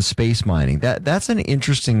 You mentioned space mining. That's an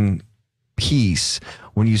interesting piece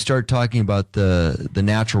when you start talking about the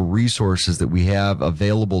natural resources that we have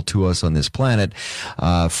available to us on this planet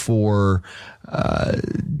for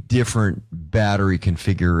different battery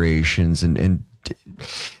configurations and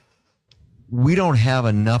we don't have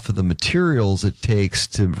enough of the materials it takes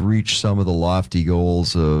to reach some of the lofty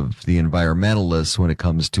goals of the environmentalists when it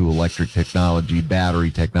comes to electric technology,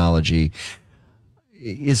 battery technology.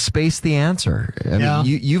 Is space the answer? I mean,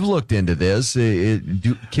 you've looked into this.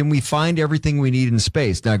 Can we find everything we need in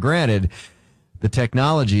space? Now, granted, the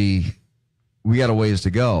technology, we got a ways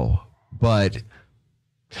to go, but...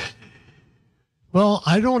 Well,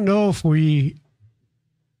 I don't know if we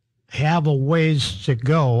have a ways to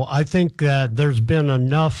go. I think that there's been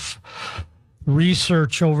enough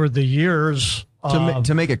research over the years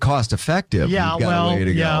to make it cost effective. Yeah,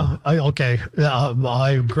 okay.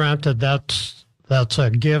 I granted that's a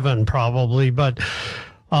given probably, but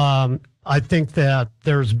I think that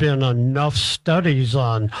there's been enough studies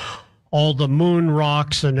on all the moon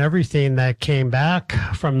rocks and everything that came back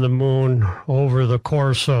from the moon over the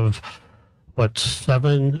course of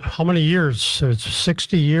how many years? It's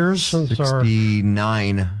 60 years since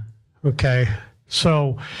 69. Okay.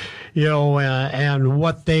 So, and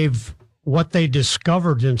what they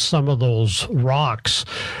discovered in some of those rocks,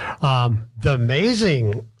 the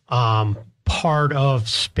amazing part of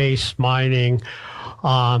space mining,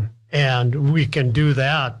 and we can do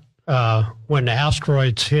that when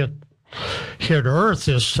asteroids hit Earth,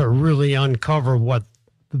 is to really uncover what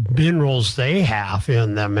minerals they have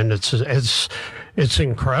in them, and it's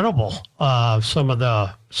incredible. Some of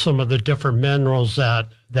the different minerals that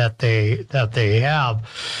they have.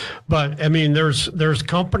 But I mean, there's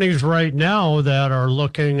companies right now that are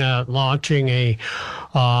looking at launching a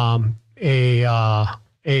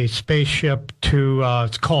spaceship to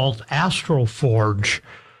it's called Astroforge,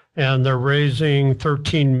 and they're raising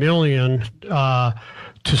 $13 million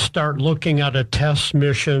to start looking at a test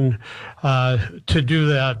mission to do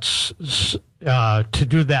that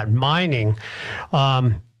mining.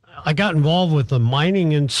 I got involved with the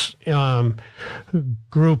mining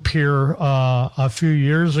group here a few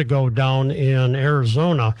years ago down in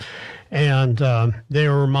Arizona, and they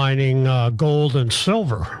were mining gold and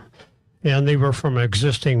silver. And they were from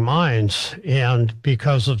existing mines. And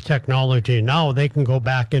because of technology now, they can go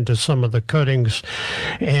back into some of the cuttings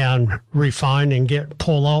and refine and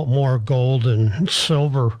pull out more gold and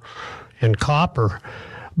silver and copper.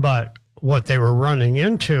 But what they were running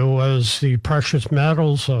into was the precious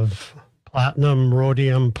metals of platinum,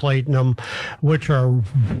 rhodium, platinum, which are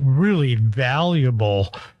really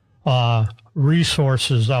valuable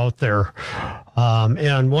resources out there.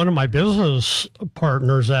 And one of my business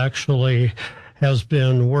partners actually has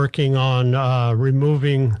been working on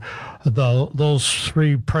removing those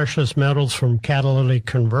three precious metals from catalytic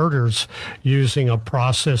converters using a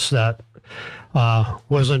process that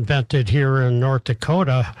was invented here in North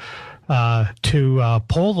Dakota to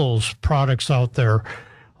pull those products out there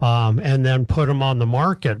and then put them on the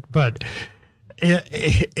market. But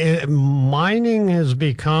mining has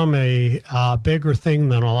become a bigger thing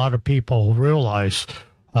than a lot of people realize.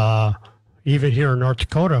 Even here in North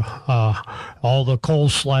Dakota, all the coal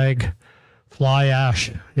slag, fly ash,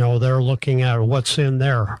 they're looking at what's in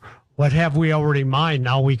there. What have we already mined?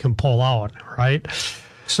 Now we can pull out, right?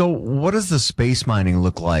 So what does the space mining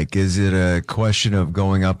look like? Is it a question of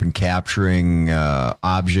going up and capturing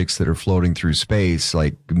objects that are floating through space,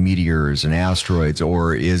 like meteors and asteroids,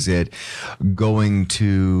 or is it going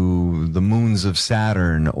to the moons of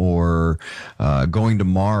Saturn or going to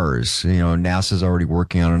Mars? You know, NASA's already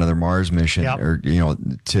working on another Mars mission, or, you know,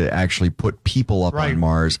 to actually put people up on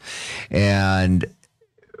Mars. And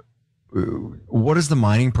what is the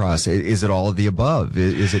mining process? Is it all of the above?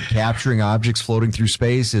 Is it capturing objects floating through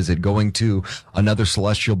space? Is it going to another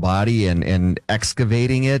celestial body and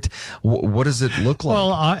excavating it? What does it look like?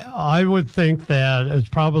 Well, I would think that it's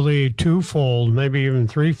probably twofold, maybe even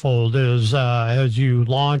threefold, is as you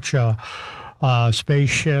launch a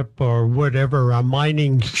spaceship or whatever, a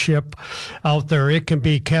mining ship out there, it can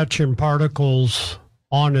be catching particles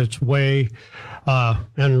on its way.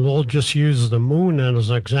 And we'll just use the moon as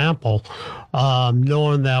an example,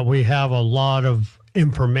 knowing that we have a lot of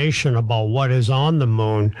information about what is on the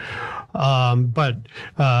moon. But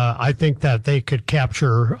I think that they could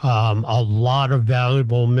capture a lot of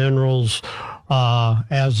valuable minerals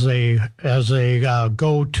as they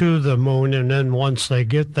go to the moon, and then once they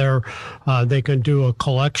get there, they can do a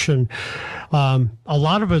collection. A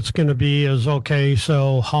lot of it's going to be okay,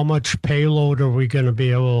 so how much payload are we going to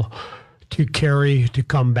be able to carry to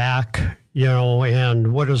come back, you know,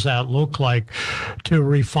 and what does that look like to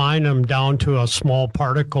refine them down to a small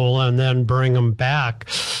particle and then bring them back?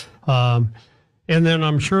 And then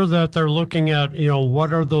I'm sure that they're looking at, you know,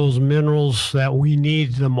 what are those minerals that we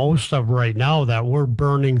need the most of right now that we're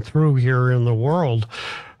burning through here in the world?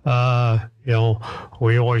 You know,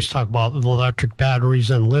 we always talk about electric batteries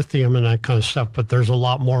and lithium and that kind of stuff, but there's a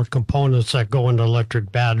lot more components that go into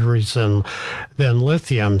electric batteries than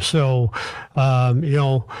lithium. So, you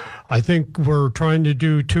know, I think we're trying to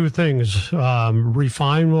do two things,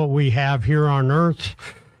 refine what we have here on Earth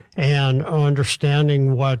and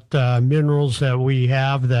understanding what minerals that we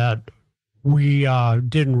have that we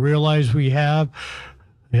didn't realize we have.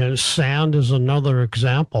 And sand is another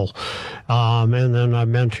example. And then I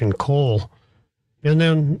mentioned coal. And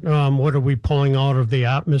then what are we pulling out of the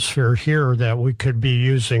atmosphere here that we could be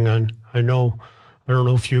using? And I don't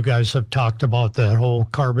know if you guys have talked about that whole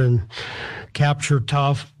carbon capture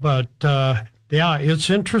stuff, but yeah, it's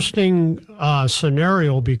interesting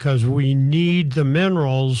scenario because we need the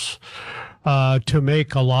minerals to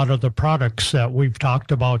make a lot of the products that we've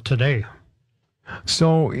talked about today.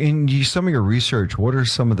 So in some of your research, what are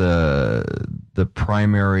some of the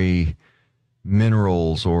primary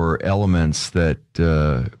minerals or elements that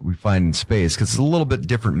we find in space? Because it's a little bit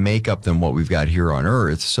different makeup than what we've got here on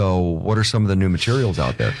Earth. So what are some of the new materials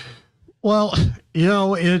out there? Well, you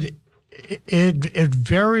know, it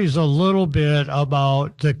varies a little bit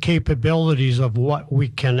about the capabilities of what we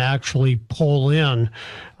can actually pull in,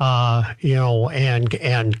 you know,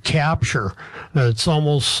 and capture. It's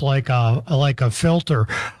almost like a filter.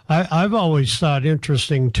 I've always thought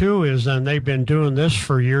interesting too is, and they've been doing this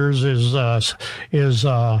for years, is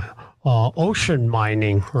ocean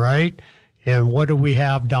mining, right? And what do we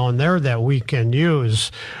have down there that we can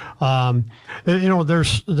use? You know,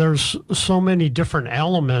 there's so many different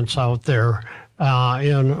elements out there.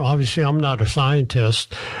 And obviously I'm not a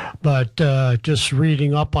scientist, but just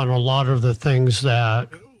reading up on a lot of the things that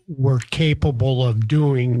we're capable of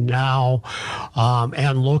doing now,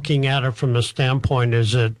 and looking at it from the standpoint,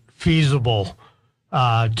 is it feasible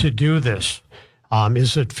to do this?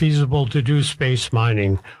 Is it feasible to do space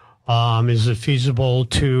mining? Is it feasible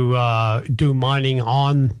to do mining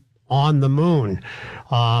on the moon?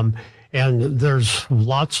 And there's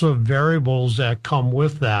lots of variables that come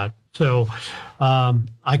with that. So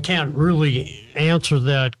I can't really answer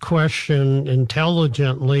that question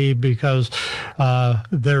intelligently because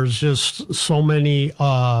there's just so many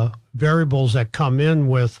variables that come in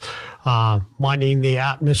with mining the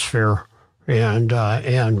atmosphere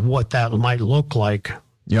and what that might look like.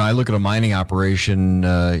 You know, I look at a mining operation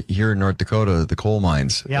here in North Dakota, the coal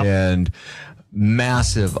mines, and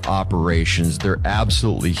massive operations. They're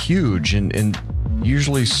absolutely huge, and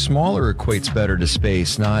usually smaller equates better to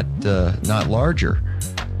space, not larger.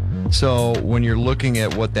 So when you're looking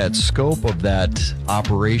at what that scope of that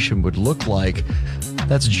operation would look like,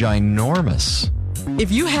 that's ginormous.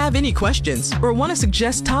 If you have any questions or want to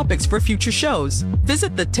suggest topics for future shows,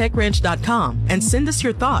 visit thetechranch.com and send us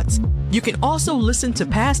your thoughts. You can also listen to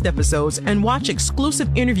past episodes and watch exclusive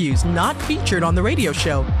interviews not featured on the radio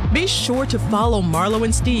show. Be sure to follow Marlo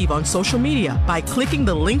and Steve on social media by clicking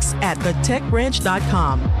the links at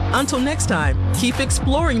thetechranch.com. Until next time, keep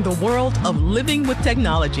exploring the world of living with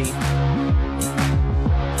technology.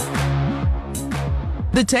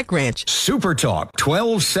 The Tech Ranch. Supertalk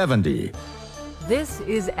 1270. This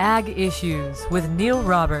is Ag Issues with Neil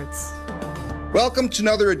Roberts. Welcome to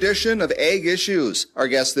another edition of Ag Issues. Our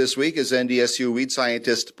guest this week is NDSU weed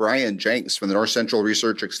scientist Brian Jenks from the North Central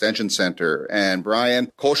Research Extension Center. And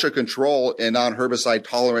Brian, kochia control in non-herbicide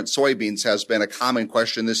tolerant soybeans has been a common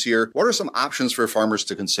question this year. What are some options for farmers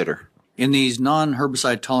to consider? In these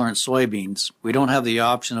non-herbicide tolerant soybeans, we don't have the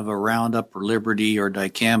option of a Roundup or Liberty or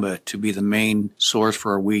Dicamba to be the main source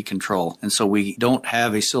for our weed control. And so we don't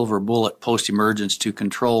have a silver bullet post-emergence to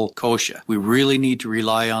control kochia. We really need to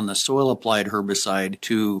rely on the soil-applied herbicide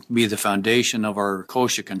to be the foundation of our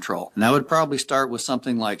kochia control. And that would probably start with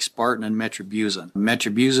something like Spartan and Metribuzin.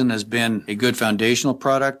 Metribuzin has been a good foundational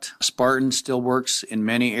product. Spartan still works in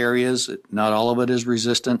many areas. Not all of it is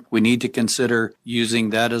resistant. We need to consider using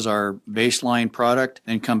that as our baseline product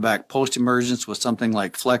and come back post-emergence with something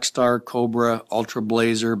like Flexstar, Cobra, Ultra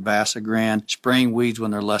Blazer, Basagran, spraying weeds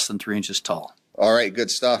when they're less than 3 inches tall. All right, good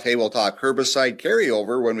stuff. Hey, we'll talk herbicide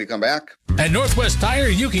carryover when we come back. At Northwest Tire,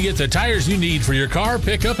 you can get the tires you need for your car,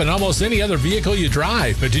 pickup, and almost any other vehicle you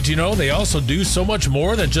drive. But did you know they also do so much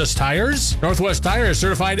more than just tires? Northwest Tire is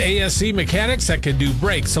certified ASC mechanics that can do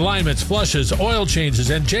brakes, alignments, flushes, oil changes,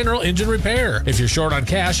 and general engine repair. If you're short on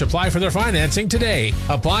cash, apply for their financing today.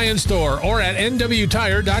 Apply in store or at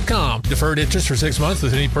nwtire.com. Deferred interest for 6 months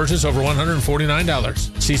with any purchase over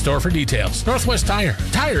 $149. See store for details. Northwest Tire.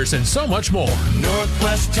 Tires and so much more.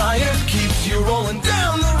 Northwest Tire keeps you rolling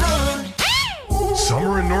down the road.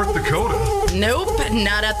 Summer in North Dakota. Nope,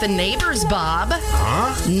 not at the neighbors, Bob.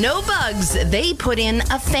 Huh? No bugs. They put in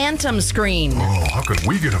a phantom screen. Oh, how could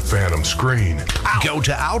we get a phantom screen? Go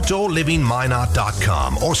to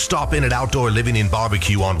OutdoorLivingMinot.com or stop in at Outdoor Living and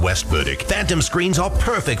Barbecue on West Burdick. Phantom screens are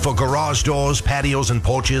perfect for garage doors, patios and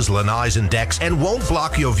porches, lanais and decks, and won't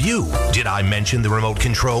block your view. Did I mention the remote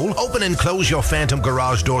control? Open and close your Phantom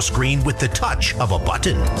garage door screen with the touch of a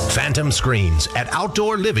button. Phantom screens at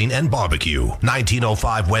Outdoor Living and Barbecue,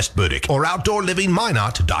 1905 West Burdick, or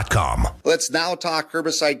OutdoorLivingMinot.com. Let's now talk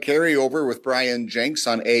herbicide carryover with Brian Jenks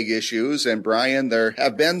on Ag Issues. And Brian, there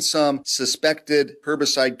have been some suspected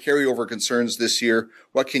herbicide carryover concerns this year.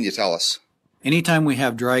 What can you tell us? Anytime we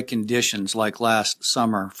have dry conditions like last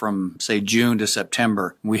summer from, say, June to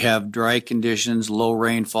September, we have dry conditions, low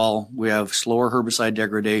rainfall, we have slower herbicide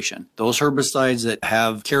degradation. Those herbicides that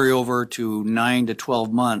have carryover to 9 to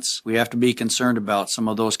 12 months, we have to be concerned about some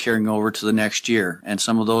of those carrying over to the next year. And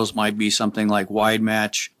some of those might be something like Wide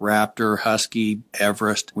Match, Raptor, Husky,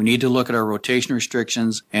 Everest. We need to look at our rotation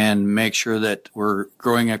restrictions and make sure that we're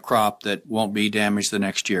growing a crop that won't be damaged the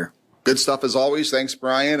next year. Good stuff as always. Thanks,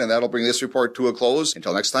 Brian. And that'll bring this report to a close.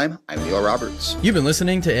 Until next time, I'm Neil Roberts. You've been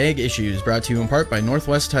listening to Ag Issues, brought to you in part by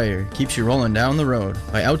Northwest Tire, keeps you rolling down the road,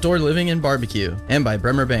 by Outdoor Living and Barbecue, and by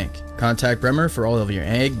Bremer Bank. Contact Bremer for all of your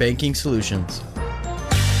ag banking solutions.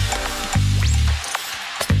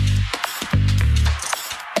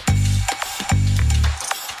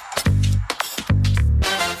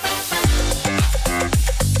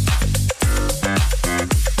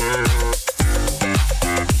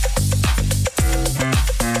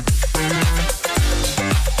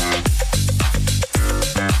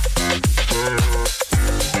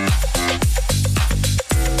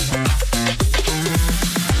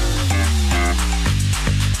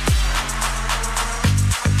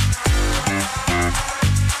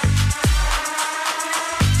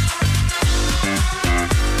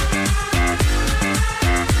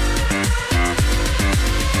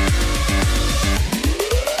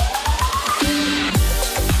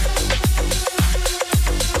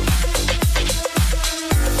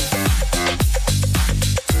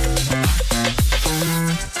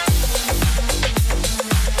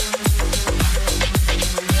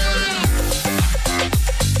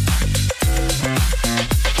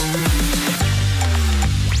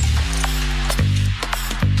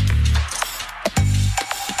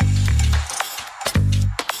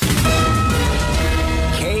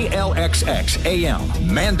 KLXX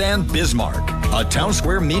AM, Mandan, Bismarck, a town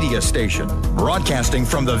square media station, broadcasting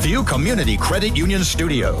from the View Community Credit Union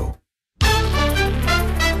studio.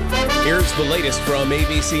 Here's the latest from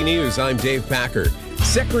ABC News. I'm Dave Packer.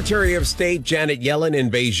 Secretary of State Janet Yellen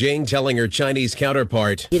in Beijing telling her Chinese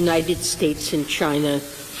counterpart, the United States and China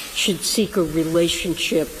should seek a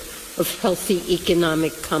relationship of healthy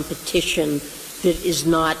economic competition that is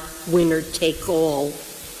not winner take all,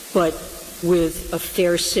 but with a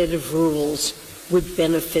fair set of rules would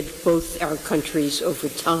benefit both our countries over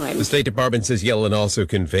time. The State Department says Yellen also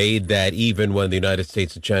conveyed that even when the United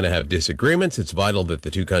States and China have disagreements, it's vital that the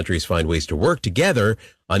two countries find ways to work together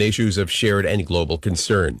on issues of shared and global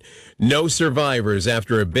concern. No survivors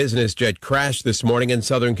after a business jet crashed this morning in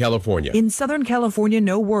Southern California. In Southern California,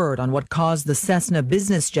 no word on what caused the Cessna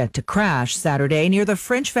business jet to crash Saturday near the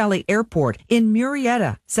French Valley Airport in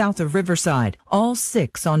Murrieta, south of Riverside. All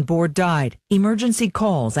 6 on board died. Emergency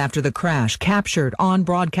calls after the crash captured on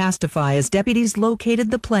Broadcastify as deputies located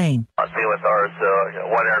the plane.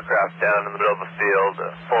 One aircraft down in the middle of the field,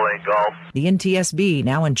 full engulf. The NTSB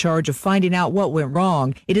now in charge of finding out what went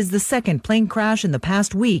wrong. It is the second plane crash in the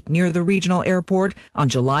past week near the regional airport. On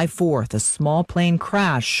July 4th, a small plane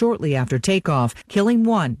crashed shortly after takeoff, killing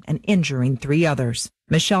 1 and injuring 3 others.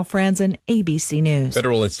 Michelle Franzen, ABC News.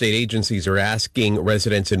 Federal and state agencies are asking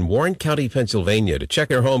residents in Warren County, Pennsylvania to check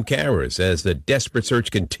their home cameras as the desperate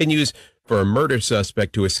search continues for a murder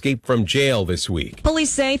suspect who escaped from jail this week.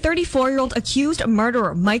 Police say 34-year-old accused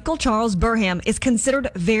murderer Michael Charles Burham is considered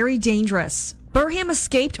very dangerous. Burham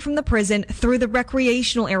escaped from the prison through the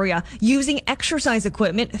recreational area using exercise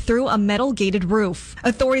equipment through a metal gated roof.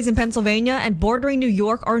 Authorities in Pennsylvania and bordering New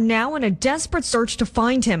York are now in a desperate search to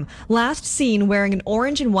find him. Last seen wearing an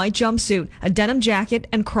orange and white jumpsuit, a denim jacket,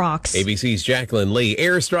 and Crocs. ABC's Jacqueline Lee.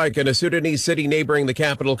 Airstrike in a Sudanese city neighboring the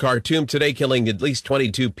capital Khartoum today, killing at least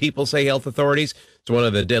 22 people, say health authorities. It's one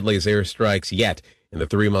of the deadliest airstrikes yet in the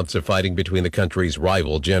 3 months of fighting between the country's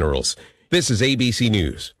rival generals. This is ABC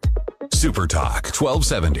News. Supertalk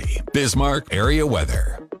 1270, Bismarck area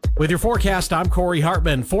weather. With your forecast, I'm Corey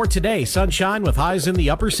Hartman. For today, sunshine with highs in the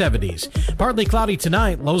upper 70s. Partly cloudy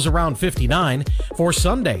tonight, lows around 59. For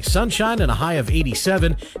Sunday, sunshine and a high of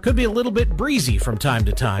 87. Could be a little bit breezy from time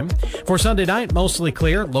to time. For Sunday night, mostly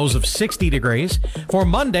clear, lows of 60 degrees. For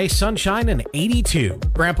Monday, sunshine and 82.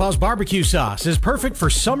 Grandpa's barbecue sauce is perfect for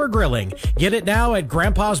summer grilling. Get it now at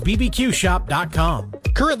grandpa'sbbqshop.com.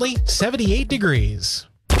 Currently, 78 degrees.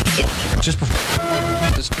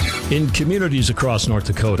 In communities across North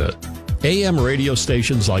Dakota, AM radio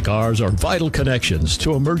stations like ours are vital connections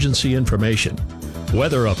to emergency information,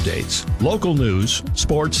 weather updates, local news,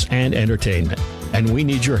 sports, and entertainment. And we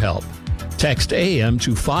need your help. Text AM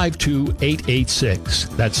to 52886.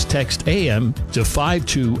 That's text AM to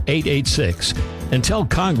 52886. And tell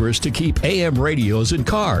Congress to keep AM radios in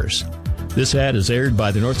cars. This ad is aired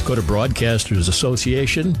by the North Dakota Broadcasters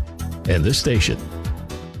Association and this station.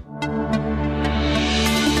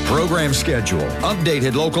 Program schedule,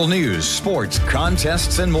 updated local news, sports,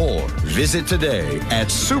 contests, and more. Visit today at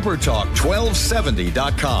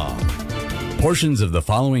supertalk1270.com. Portions of the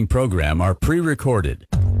following program are pre-recorded.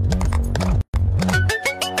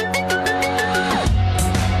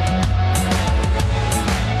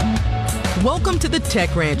 Welcome to the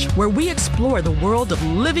Tech Ranch, where we explore the world of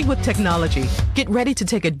living with technology. Get ready to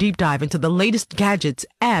take a deep dive into the latest gadgets,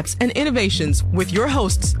 apps, and innovations with your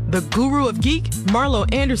hosts, the Guru of Geek,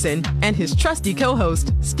 Marlo Anderson, and his trusty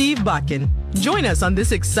co-host, Steve Bakken. Join us on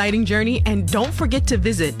this exciting journey, and don't forget to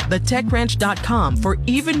visit thetechranch.com for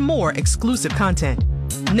even more exclusive content.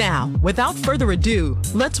 Now, without further ado,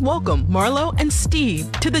 let's welcome Marlo and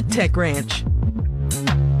Steve to the Tech Ranch.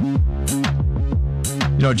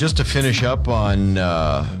 You know, just to finish up on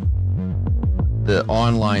the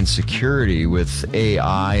online security with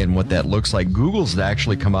AI and what that looks like, Google's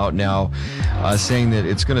actually come out now saying that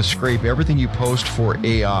it's going to scrape everything you post for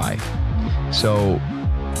AI. So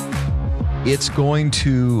it's going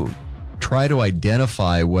to try to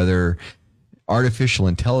identify whether artificial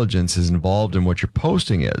intelligence is involved in what you're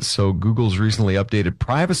posting is. So Google's recently updated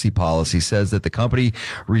privacy policy says that the company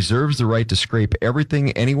reserves the right to scrape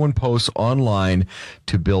everything anyone posts online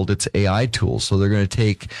to build its AI tools. So they're going to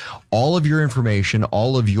take all of your information,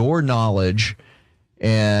 all of your knowledge,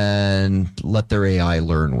 and let their AI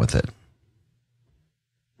learn with it.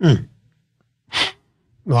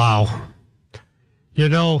 Wow. You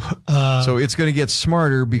know, so it's going to get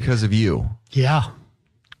smarter because of you. Yeah.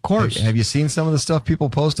 Of course. Have you seen some of the stuff people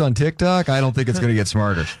post on TikTok? I don't think it's going to get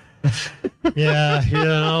smarter. Yeah, you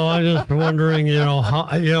know, I'm just wondering, you know,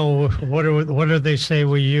 how, you know, what do they say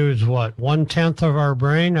we use? What, 1/10 of our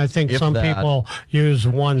brain? I think some people use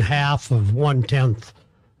 1/2 of 1/10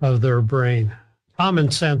 of their brain. Common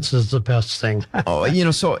sense is the best thing. Oh, you know,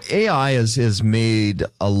 so AI has made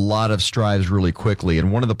a lot of strides really quickly,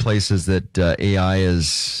 and one of the places that AI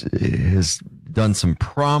has done some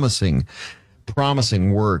promising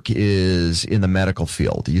work is in the medical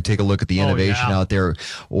field. You take a look at the innovation out there,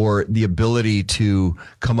 or the ability to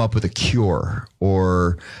come up with a cure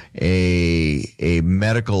or a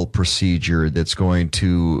medical procedure that's going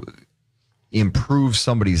to improve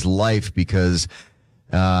somebody's life because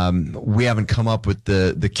we haven't come up with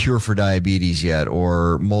the cure for diabetes yet,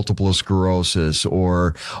 or multiple sclerosis,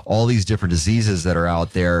 or all these different diseases that are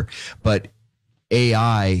out there. But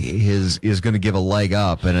AI is going to give a leg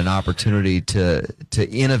up and an opportunity to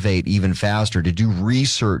innovate even faster, to do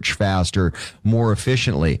research faster, more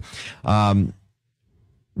efficiently.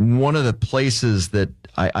 One of the places that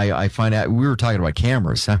I find out, we were talking about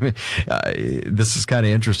cameras. I mean, this is kind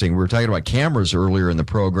of interesting. We were talking about cameras earlier in the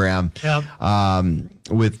program. Yep.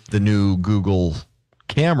 With the new Google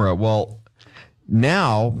camera. Well,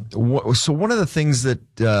 now, so one of the things that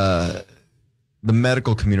the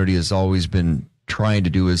medical community has always been trying to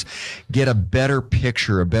do is get a better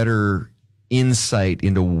picture, a better insight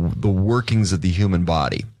into the workings of the human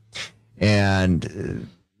body. And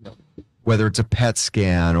whether it's a PET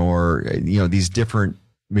scan or, these different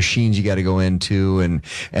machines you got to go into, and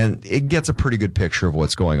it gets a pretty good picture of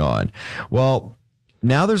what's going on. Well,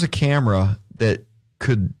 now there's a camera that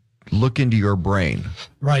could look into your brain.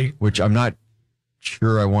 Right. Which I'm not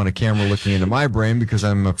sure I want a camera looking into my brain because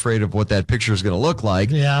I'm afraid of what that picture is going to look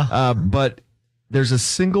like. Yeah. But there's a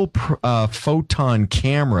single photon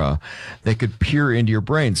camera that could peer into your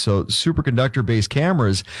brain. So superconductor-based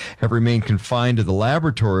cameras have remained confined to the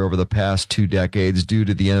laboratory over the past 2 decades due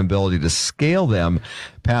to the inability to scale them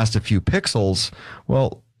past a few pixels.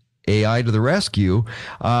 Well, AI to the rescue.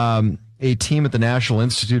 A team at the National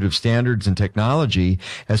Institute of Standards and Technology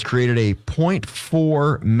has created a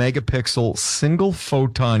 0.4 megapixel single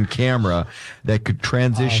photon camera that could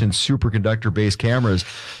transition superconductor-based cameras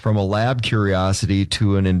from a lab curiosity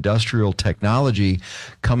to an industrial technology,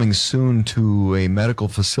 coming soon to a medical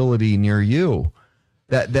facility near you.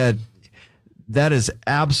 That is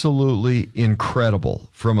absolutely incredible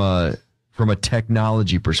from a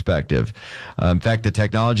technology perspective. In fact, the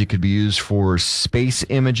technology could be used for space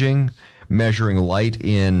imaging, measuring light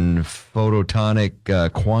in photonic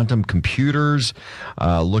quantum computers,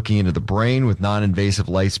 looking into the brain with non-invasive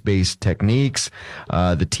light-based techniques.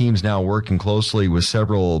 The team's now working closely with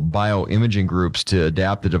several bioimaging groups to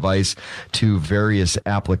adapt the device to various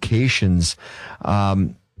applications.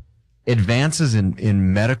 Advances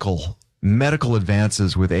in medical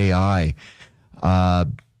advances with AI,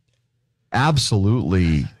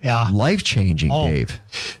 absolutely life-changing, Dave.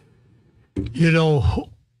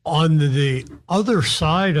 On the other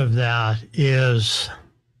side of that is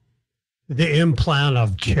the implant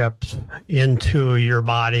of chips into your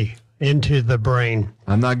body, into the brain.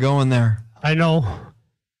 I'm not going there. I know.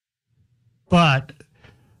 But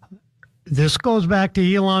this goes back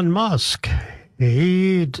to Elon Musk.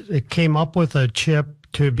 He came up with a chip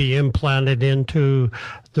to be implanted into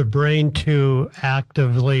the brain to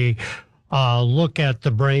actively look at the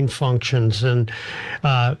brain functions. And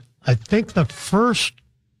I think the first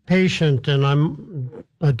patient, and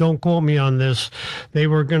don't quote me on this, they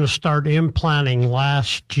were going to start implanting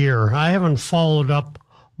last year. I haven't followed up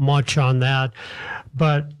much on that,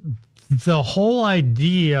 but the whole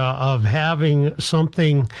idea of having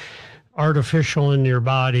something artificial in your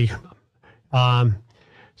body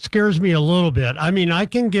scares me a little bit. I mean, I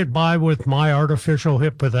can get by with my artificial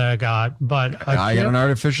hip that I got, but I got an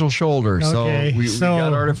artificial shoulder, okay, so we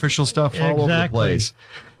got artificial stuff all over the place.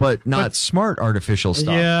 But not smart artificial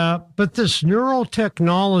stuff. Yeah, but this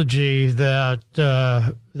neurotechnology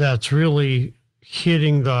that's really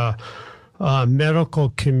hitting the medical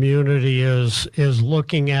community is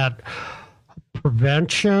looking at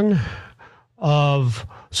prevention of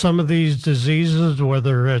some of these diseases,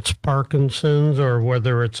 whether it's Parkinson's or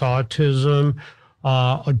whether it's autism,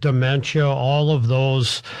 dementia, all of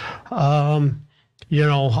those. I'm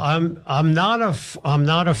not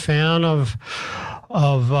a fan of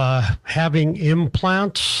having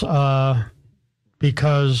implants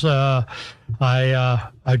because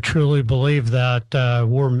I truly believe that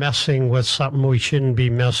we're messing with something we shouldn't be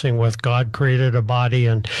messing with. God created a body,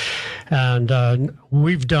 and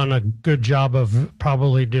we've done a good job of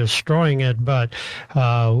probably destroying it. But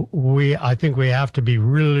I think we have to be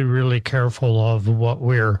really, really careful of what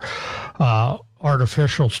we're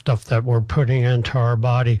artificial stuff that we're putting into our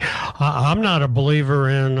body. I'm not a believer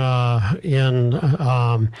in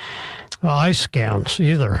eye scans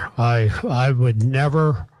either. I would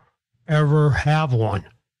never ever have one.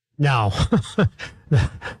 Now,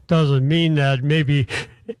 that doesn't mean that maybe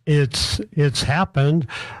it's happened.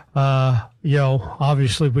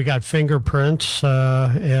 Obviously we got fingerprints,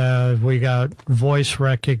 we got voice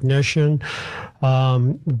recognition,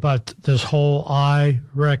 but this whole eye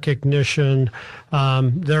recognition,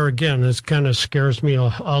 there again, it kind of scares me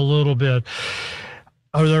a little bit.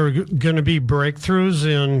 Are there going to be breakthroughs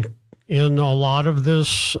in a lot of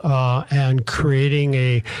this and creating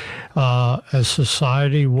a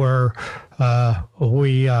society where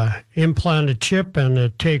we implant a chip and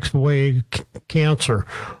it takes away cancer,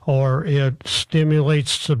 or it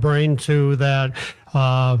stimulates the brain to that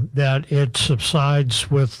it subsides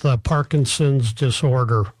with Parkinson's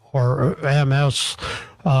disorder or MS.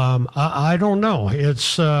 I don't know.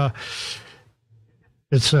 It's a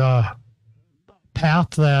path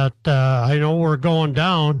that I know we're going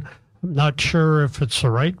down. I'm not sure if it's the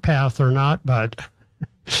right path or not, but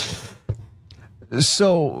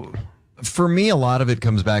so. For me, a lot of it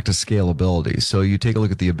comes back to scalability. So you take a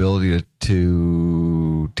look at the ability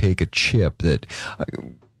to take a chip that,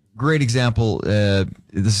 great example, this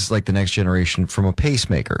is like the next generation from a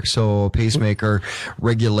pacemaker. So a pacemaker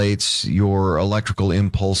regulates your electrical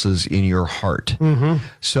impulses in your heart. Mm-hmm.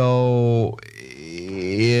 So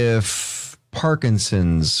if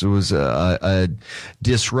Parkinson's was a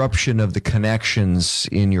disruption of the connections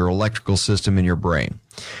in your electrical system in your brain,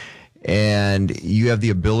 and you have the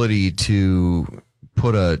ability to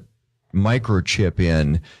put a microchip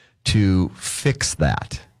in to fix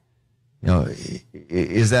that.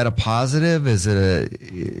 Is that a positive? Is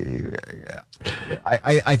it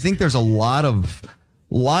I think there's a lot of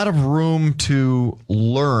room to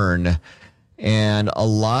learn and a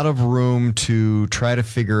lot of room to try to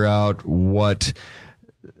figure out what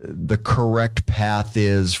the correct path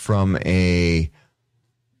is from a,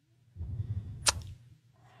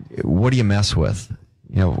 what do you mess with?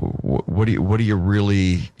 What do you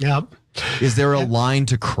really? Yep. Is there a line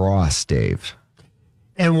to cross, Dave?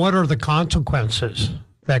 And what are the consequences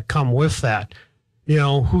that come with that?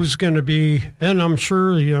 Who's going to be? And I'm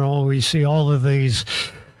sure we see all of these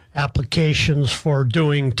applications for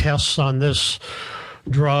doing tests on this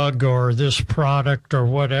drug or this product or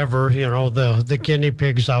whatever. The guinea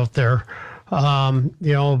pigs out there.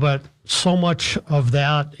 But so much of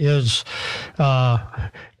that is.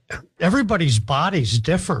 Everybody's body's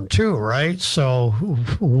different too, right? So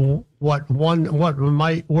what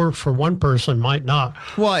might work for one person might not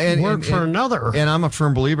work for another. And I'm a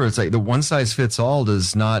firm believer. It's like the one size fits all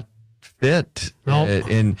does not fit. Nope.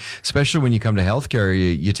 And especially when you come to healthcare,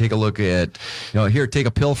 you take a look at, here, take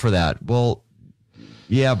a pill for that. Well,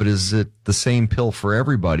 yeah, but is it the same pill for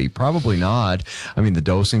everybody? Probably not. I mean, the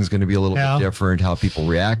dosing is going to be a little bit different. How people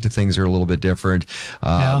react to things are a little bit different.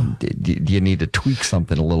 Do you need to tweak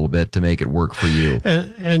something a little bit to make it work for you?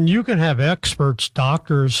 And you can have experts,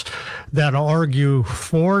 doctors, that argue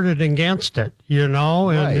for it and against it,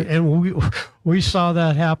 Right. And we saw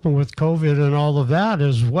that happen with COVID and all of that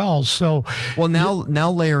as well. So, well,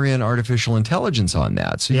 now layer in artificial intelligence on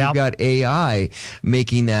that. So you've got AI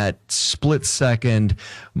making that split second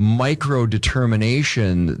micro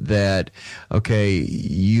determination that, okay,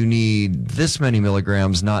 you need this many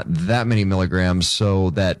milligrams, not that many milligrams.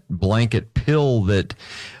 So that blanket pill that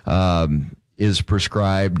is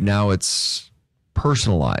prescribed, now it's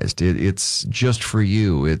personalized. It's just for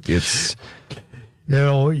you. It's.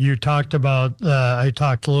 You talked about, I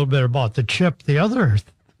talked a little bit about the chip. The other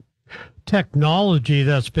technology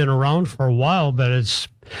that's been around for a while, but it's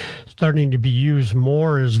starting to be used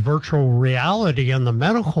more, is virtual reality in the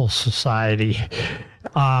medical society.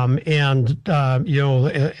 It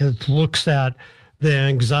looks at the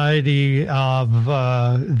anxiety of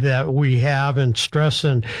that we have and stress,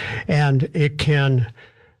 and it can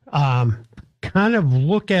kind of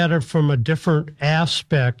look at it from a different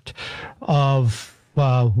aspect of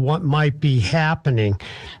what might be happening.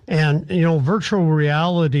 And virtual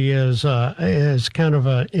reality is kind of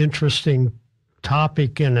an interesting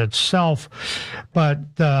topic in itself, but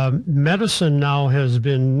medicine now has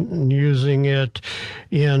been using it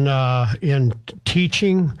in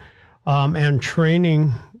teaching and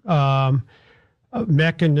training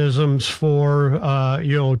mechanisms for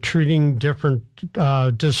treating different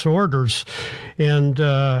disorders, and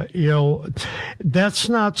that's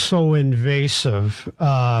not so invasive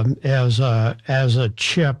as a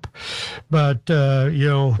chip. But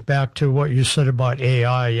back to what you said about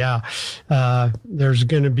AI, there's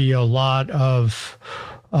going to be a lot of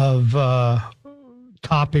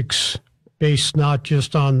topics based not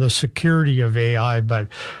just on the security of AI, but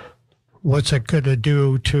what's it going to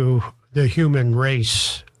do to the human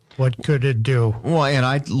race. What could it do? Well, and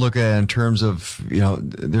I look at it in terms of,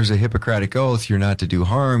 there's a Hippocratic oath. You're not to do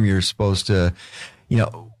harm. You're supposed to,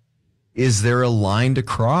 is there a line to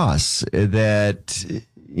cross that,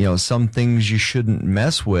 some things you shouldn't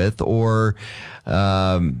mess with, or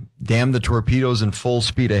damn the torpedoes and full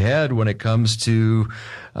speed ahead when it comes to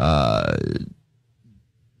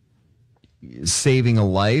saving a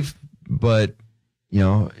life. But,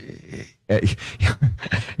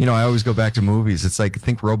 I always go back to movies. It's like,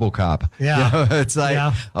 think RoboCop. Yeah. It's like,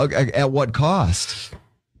 at what cost?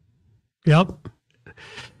 Yep.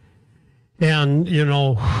 And,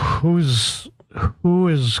 who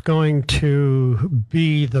is going to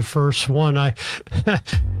be the first one? I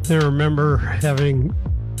remember having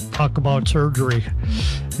talk about surgery,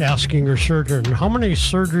 asking her surgeon, how many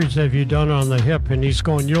surgeries have you done on the hip? And he's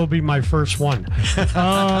going, you'll be my first one.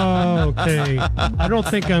 Oh, okay. I don't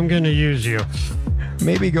think I'm going to use you.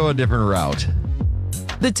 Maybe go a different route.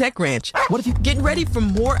 The Tech Ranch. What if you getting ready for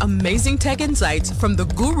more amazing tech insights from the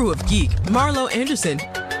guru of geek, Marlo Anderson?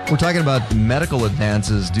 We're talking about medical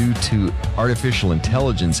advances due to artificial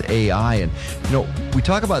intelligence, AI, and we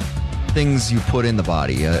talk about things you put in the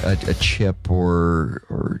body, a chip or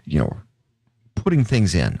putting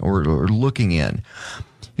things in or looking in.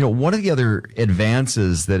 One of the other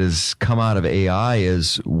advances that has come out of AI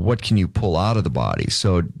is what can you pull out of the body?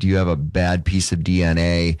 So do you have a bad piece of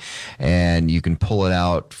DNA and you can pull it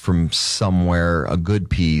out from somewhere, a good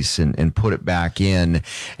piece, and put it back in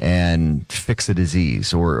and fix a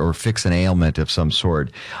disease or fix an ailment of some sort?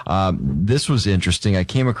 This was interesting. I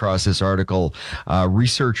came across this article.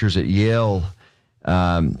 Researchers at Yale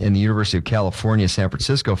and the University of California, San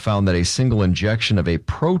Francisco, found that a single injection of a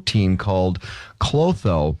protein called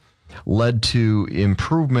klotho led to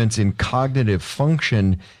improvements in cognitive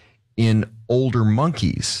function in older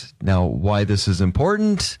monkeys. Now, why this is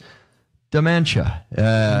important? Dementia.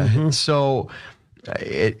 So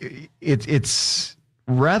it's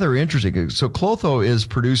rather interesting. So klotho is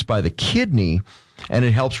produced by the kidney, and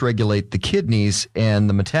it helps regulate the kidneys and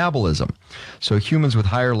the metabolism. So humans with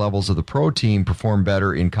higher levels of the protein perform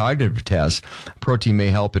better in cognitive tests. Protein may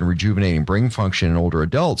help in rejuvenating brain function in older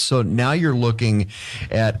adults. So now you're looking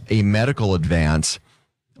at a medical advance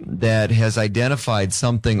that has identified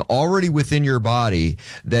something already within your body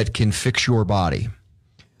that can fix your body.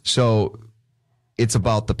 So it's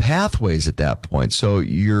about the pathways at that point. So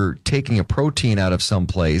you're taking a protein out of some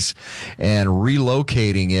place and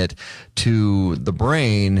relocating it to the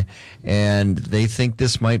brain, and they think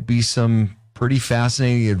this might be some pretty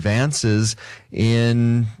fascinating advances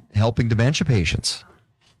in helping dementia patients.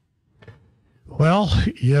 Well,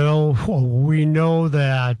 we know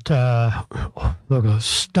that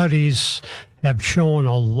studies have shown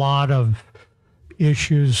a lot of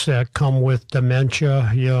issues that come with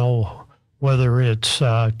dementia, whether it's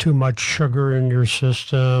too much sugar in your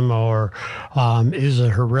system or is it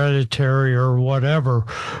hereditary or whatever.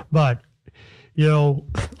 But,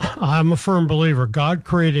 I'm a firm believer. God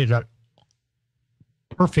created a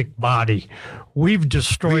perfect body. We've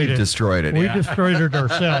destroyed it. We've destroyed it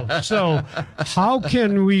ourselves. So how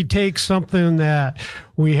can we take something that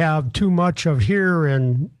we have too much of here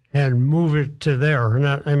and move it to there? And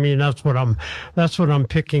that's what I'm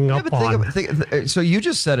picking up on. So you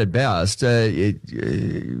just said it best.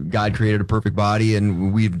 God created a perfect body,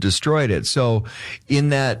 and we've destroyed it. So in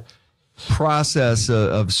that process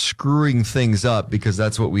of screwing things up, because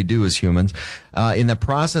that's what we do as humans, in the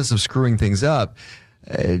process of screwing things up,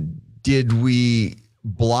 did we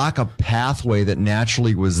block a pathway that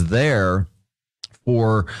naturally was there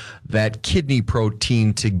for that kidney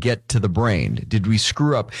protein to get to the brain? Did we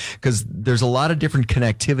screw up? Because there's a lot of different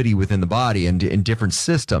connectivity within the body and in different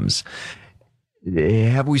systems.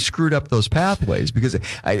 Have we screwed up those pathways? Because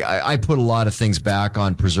I put a lot of things back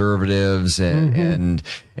on preservatives and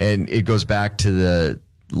it goes back to the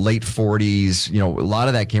late 40s. A lot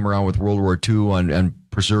of that came around with World War II on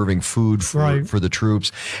preserving food for the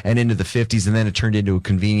troops, and into the 50s, and then it turned into a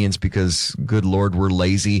convenience because, good Lord, we're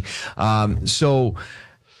lazy. So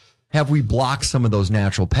have we blocked some of those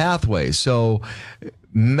natural pathways? So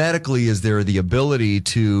medically, is there the ability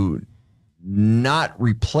to not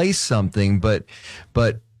replace something, but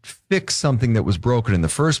fix something that was broken in the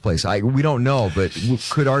first place? We don't know, but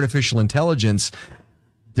could artificial intelligence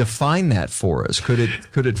define that for us? Could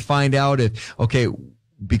it find out if, okay,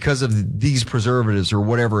 because of these preservatives or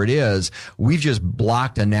whatever it is, we've just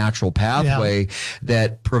blocked a natural pathway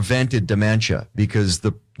that prevented dementia because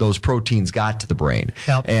those proteins got to the brain.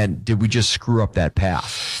 Yep. And did we just screw up that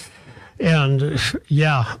path? And in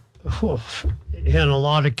a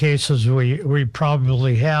lot of cases, we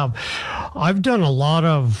probably have. I've done a lot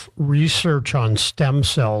of research on stem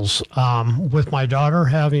cells with my daughter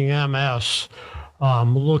having MS.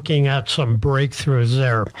 Looking at some breakthroughs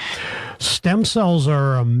there. Stem cells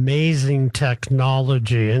are amazing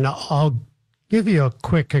technology, and I'll give you a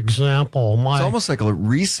quick example. It's almost like a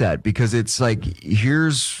reset, because it's like,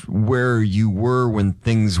 here's where you were when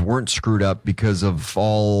things weren't screwed up because of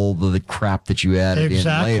all the crap that you added in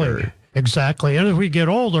later. Exactly. And as we get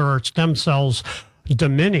older, our stem cells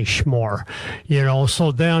diminish more,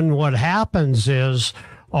 so then what happens is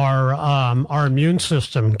our immune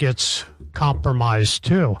system gets compromised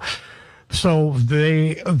too. So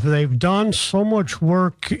they've done so much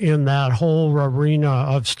work in that whole arena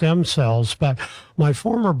of stem cells, but my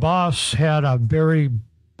former boss had a very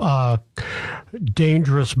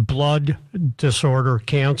dangerous blood disorder,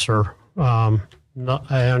 cancer, and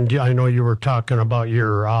I know you were talking about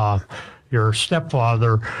your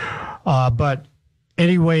stepfather, but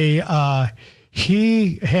anyway,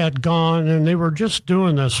 he had gone, and they were just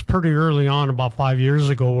doing this pretty early on, about 5 years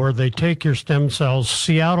ago, where they take your stem cells.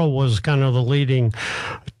 Seattle was kind of the leading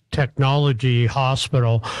technology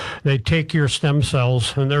hospital. They take your stem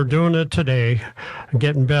cells, and they're doing it today,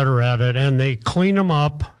 getting better at it, and they clean them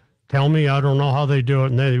up. Tell me, I don't know how they do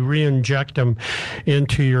it, and they re-inject them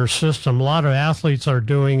into your system. A lot of athletes are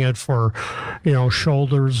doing it for,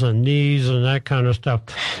 shoulders and knees and that kind of stuff.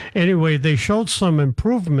 Anyway, they showed some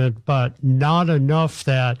improvement, but not enough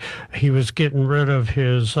that he was getting rid of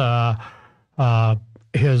his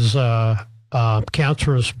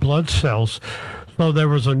cancerous blood cells. So there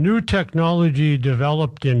was a new technology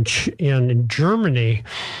developed in Germany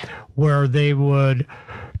where they would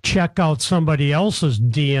check out somebody else's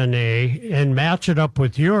DNA and match it up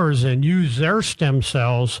with yours and use their stem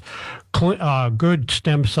cells, good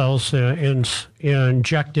stem cells,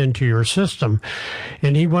 inject into your system.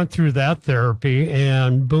 And he went through that therapy,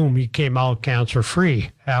 and boom, he came out cancer-free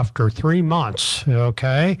after 3 months,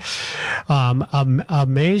 okay?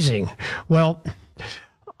 Amazing. Well,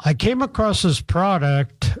 I came across this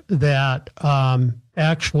product that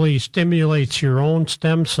actually stimulates your own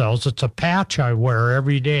stem cells. It's a patch I wear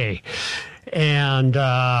every day. And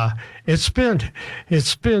it's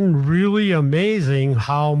been really amazing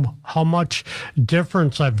how much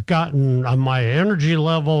difference I've gotten on my energy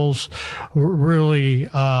levels, really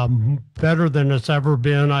better than it's ever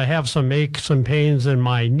been. I have some aches and pains in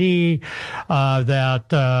my knee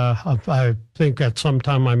that I think at some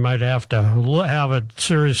time I might have to have it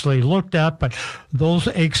seriously looked at, but those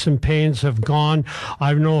aches and pains have gone.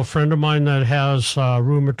 I know a friend of mine that has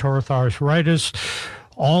rheumatoid arthritis.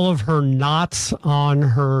 All of her knots on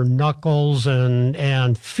her knuckles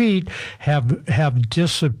and feet have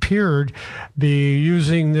disappeared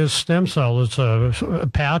using this stem cell. It's a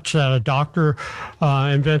patch that a doctor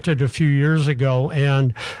invented a few years ago,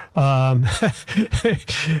 and I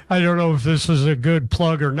don't know if this is a good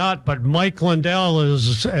plug or not, but Mike Lindell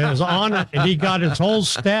is on it, and he got his whole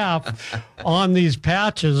staff on these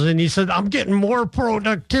patches, and he said, I'm getting more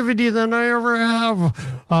productivity than I ever have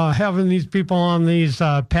having these people on these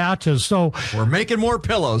patches. So we're making more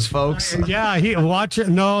pillows, folks. Yeah, watch it.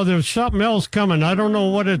 No, there's something else coming. I don't know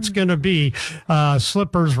what it's going to be.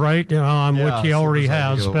 Slippers, right? Which he already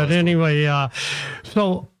has. But anyway,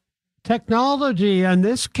 so technology, and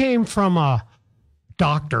this came from a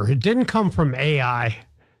doctor. It didn't come from AI.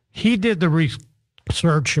 He did the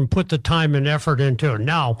research and put the time and effort into it.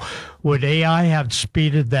 Now, would AI have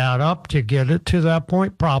speeded that up to get it to that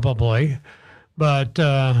point? Probably. But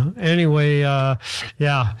anyway,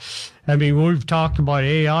 yeah. I mean, we've talked about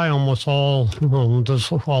AI almost all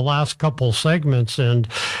this last couple segments, and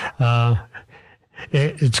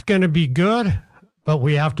it's going to be good, but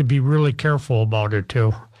we have to be really careful about it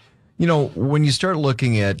too. When you start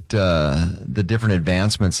looking at the different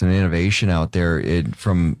advancements and innovation out there,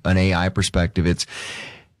 from an AI perspective, it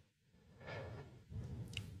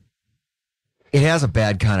has a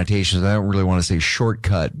bad connotation. So I don't really want to say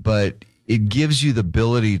shortcut, but it gives you the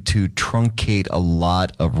ability to truncate a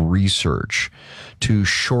lot of research, to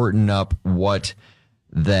shorten up what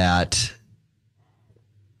that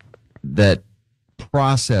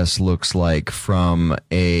process looks like from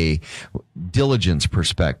a diligence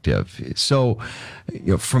perspective. So,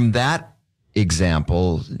 from that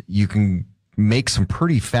example, you can make some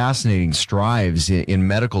pretty fascinating strides in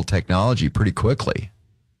medical technology pretty quickly.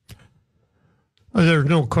 There's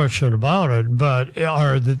no question about it, but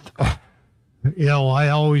I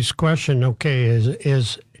always question, okay,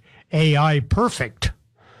 is AI perfect?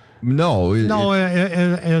 No.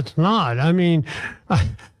 It's not. I mean,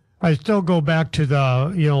 I still go back to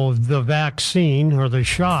the vaccine or the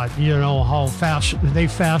shot, how fast they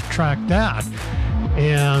fast-tracked that.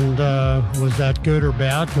 And was that good or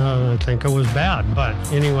bad? I think it was bad, but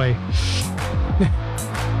anyway.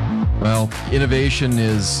 Well, innovation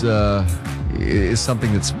is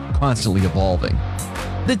something that's constantly evolving.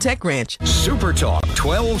 The Tech Ranch. Supertalk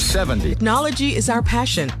 1270. Technology is our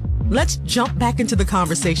passion. Let's jump back into the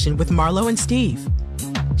conversation with Marlo and Steve.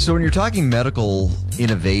 So when you're talking medical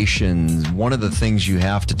innovations, one of the things you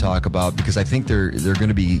have to talk about, because I think they're going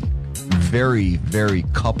to be very, very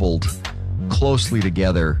coupled closely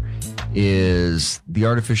together, is the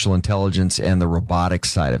artificial intelligence and the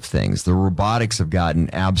robotics side of things. The robotics have gotten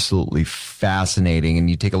absolutely fascinating, and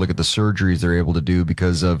you take a look at the surgeries they're able to do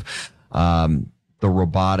because of the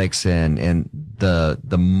robotics and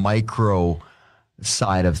the micro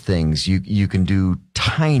side of things. You can do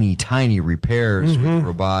tiny repairs with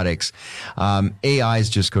robotics. AI is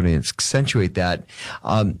just going to accentuate that.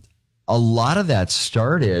 A lot of that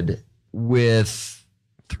started with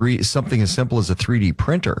something as simple as a 3D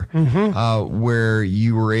printer, where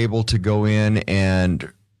you were able to go in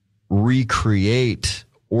and recreate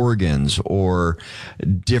organs or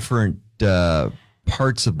different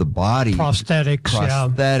parts of the body, prosthetics.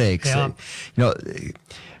 Yeah.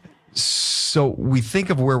 So we think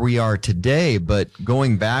of where we are today, but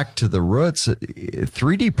going back to the roots,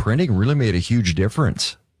 3D printing really made a huge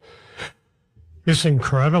difference. It's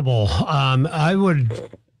incredible. I would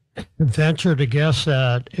venture to guess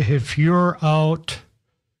that if you're out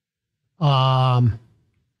at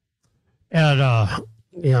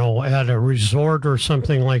a resort or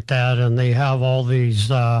something like that, and they have all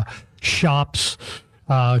these shops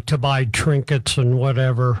to buy trinkets and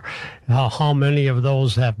whatever, how many of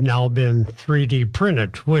those have now been 3D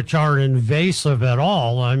printed, which aren't invasive at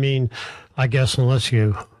all? I mean, I guess unless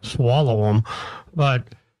you swallow them. But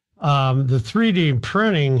the 3D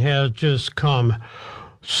printing has just come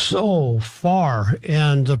so far,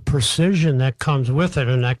 and the precision that comes with it,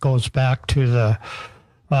 and that goes back to the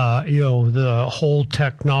whole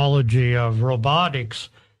technology of robotics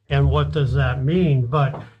and what does that mean.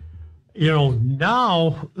 But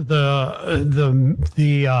now the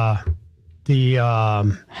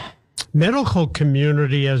medical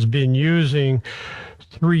community has been using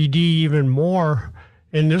 3D even more.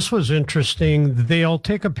 And this was interesting. They'll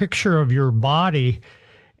take a picture of your body,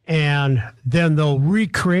 and then they'll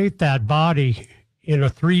recreate that body in a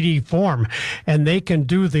 3D form, and they can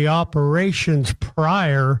do the operations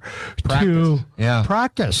prior to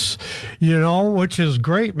practice, which is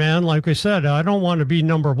great, man. Like I said, I don't want to be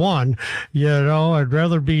number one, I'd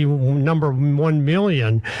rather be number 1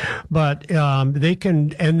 million, but they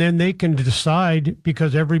can, and then they can decide,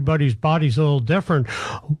 because everybody's body's a little different,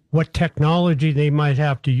 what technology they might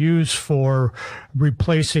have to use for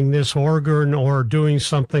replacing this organ or doing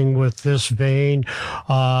something with this vein.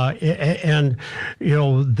 And,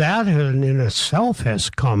 that in itself has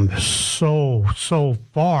come so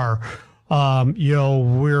far. They're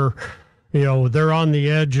on the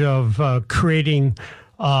edge of creating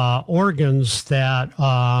organs that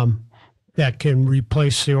can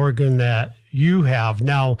replace the organ that you have.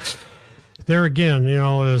 Now, there again,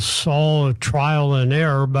 it's all a trial and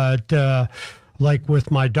error, but like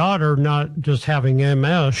with my daughter, not just having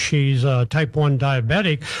MS, she's type 1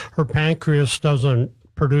 diabetic. Her pancreas doesn't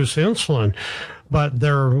produce insulin, but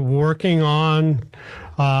they're working on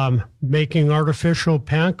making artificial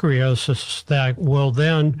pancreas that will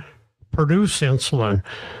then produce insulin.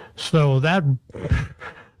 So that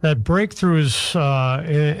breakthrough is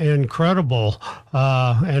incredible.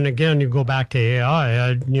 And again, you go back to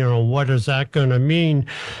AI. What is that going to mean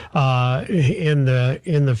in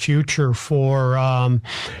the future for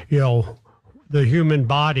the human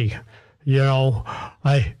body?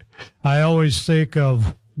 I always think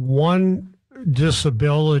of one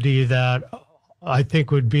disability that I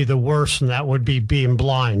think would be the worst, and that would be being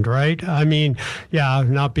blind, right? I mean,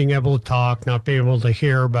 not being able to talk, not being able to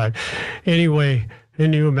hear, but anyway.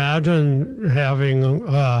 Can you imagine having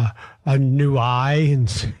a new eye and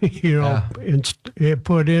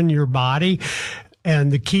put in your body?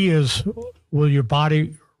 And the key is, will your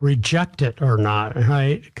body reject it or not,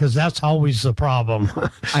 right? Because that's always the problem.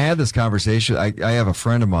 I had this conversation. I have a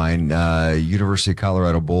friend of mine, University of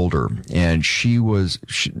Colorado Boulder, and she was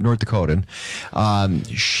North Dakotan.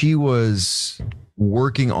 She was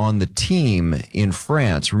working on the team in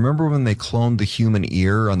France. Remember when they cloned the human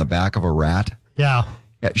ear on the back of a rat? Yeah,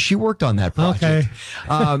 she worked on that project.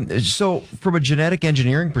 Okay. So from a genetic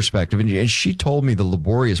engineering perspective, and she told me the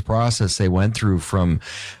laborious process they went through from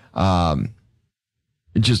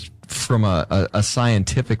just from a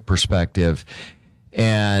scientific perspective,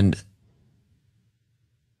 and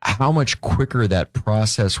how much quicker that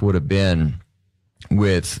process would have been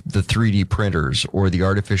with the 3D printers or the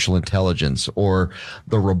artificial intelligence or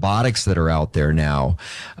the robotics that are out there now.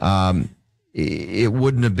 It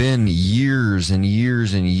wouldn't have been years and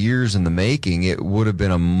years and years in the making. It would have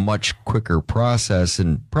been a much quicker process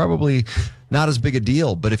and probably not as big a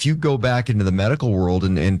deal. But if you go back into the medical world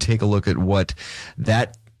and take a look at what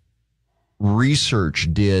that research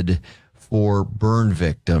did for burn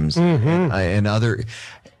victims and other,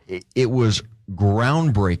 it was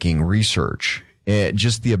groundbreaking research.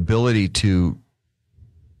 Just the ability to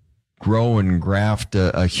grow and graft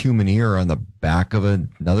a human ear on the back of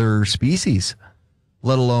another species,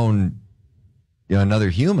 let alone another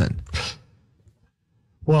human.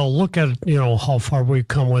 Well, look at, how far we've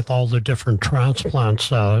come with all the different transplants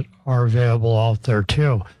that are available out there,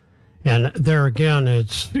 too. And there again,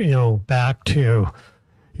 it's, back to,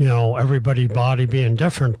 everybody's body being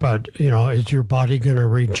different, but, is your body going to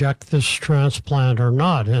reject this transplant or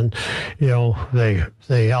not? And,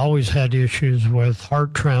 they always had issues with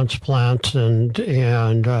heart transplants and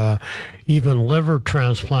even liver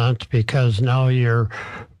transplants, because now you're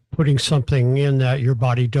putting something in that your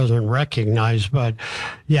body doesn't recognize. But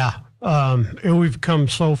and we've come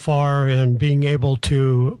so far in being able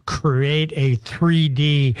to create a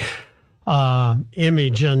 3D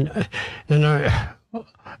image, and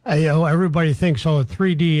everybody thinks, a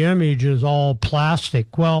 3D image is all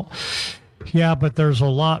plastic. Well, yeah, but there's a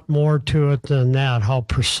lot more to it than that. How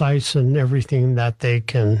precise and everything that they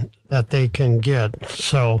can get.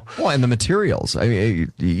 So, and the materials. I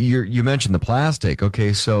mean, you mentioned the plastic.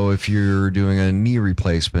 Okay, so if you're doing a knee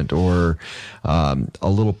replacement or a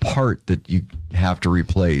little part that you have to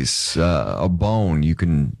replace, a bone, you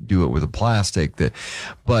can do it with a plastic.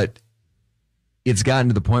 But it's gotten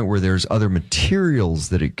to the point where there's other materials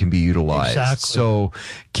that it can be utilized. Exactly. So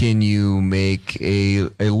can you make a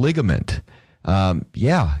ligament?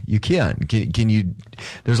 Yeah, you can. Can you?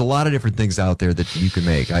 There's a lot of different things out there that you can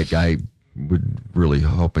make. I would really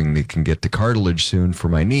hoping they can get to cartilage soon for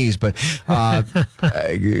my knees, but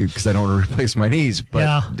because I don't want to replace my knees,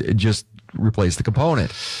 but just replace the component.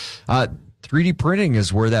 3D printing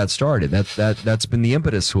is where that started. That's been the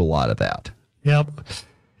impetus to a lot of that. Yep.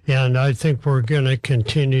 And I think we're going to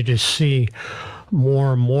continue to see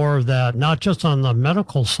more and more of that, not just on the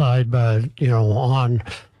medical side, but, on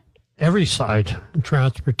every side,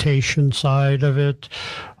 transportation side of it,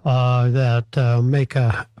 that make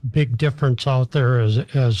a big difference out there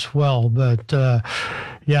as well. But, 3D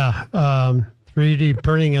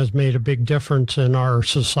printing has made a big difference in our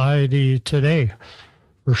society today,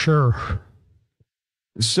 for sure.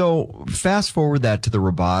 So fast forward that to the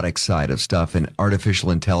robotics side of stuff and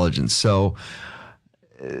artificial intelligence. So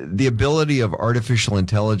the ability of artificial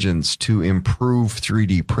intelligence to improve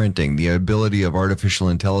 3D printing, the ability of artificial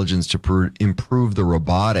intelligence to improve the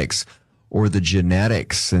robotics or the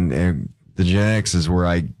genetics, and the genetics is where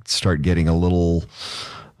I start getting a little,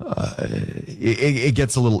 it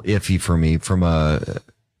gets a little iffy for me from a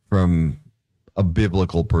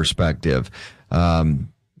biblical perspective. I'm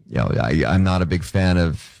not a big fan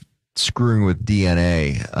of screwing with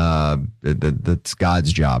DNA. That's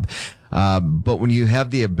God's job. But when you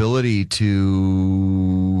have the ability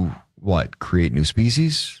to create new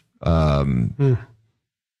species,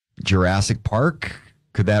 Jurassic Park,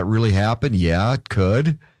 could that really happen? Yeah, it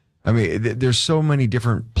could. I mean, there's so many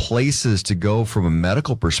different places to go from a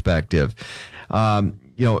medical perspective.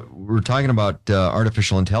 We're talking about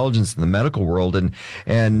artificial intelligence in the medical world,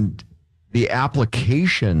 and the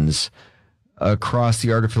applications across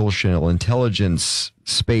the artificial intelligence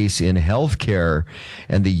space in healthcare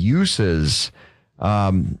and the uses,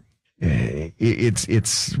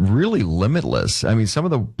 it's really limitless. I mean, some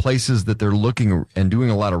of the places that they're looking and doing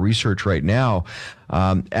a lot of research right now,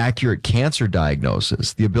 accurate cancer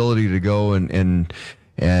diagnosis, the ability to go and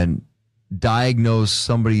diagnose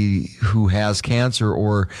somebody who has cancer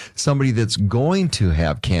or somebody that's going to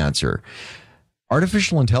have cancer.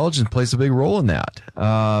 Artificial intelligence plays a big role in that.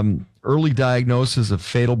 Early diagnosis of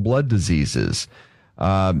fatal blood diseases.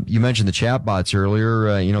 You mentioned the chatbots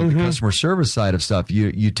earlier, the customer service side of stuff.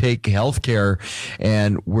 You take healthcare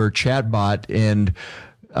and where chatbot and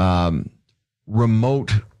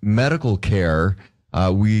remote medical care,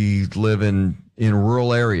 we live in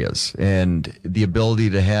rural areas, and the ability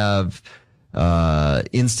to have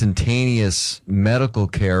instantaneous medical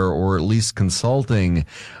care or at least consulting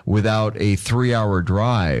without a 3-hour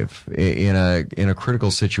drive in a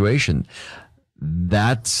critical situation.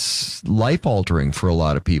 That's life altering for a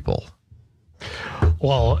lot of people.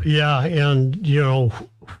 Well, yeah. And,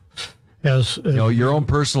 as your own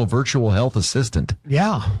personal virtual health assistant.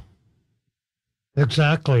 Yeah,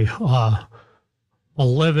 exactly. A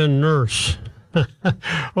live-in nurse.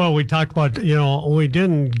 Well, we talked about, we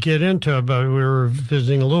didn't get into it, but we were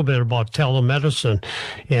visiting a little bit about telemedicine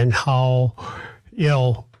and how,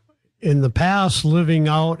 in the past, living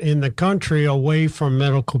out in the country away from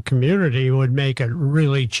medical community would make it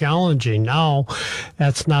really challenging. Now,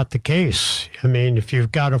 that's not the case. I mean, if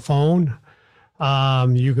you've got a phone,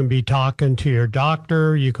 you can be talking to your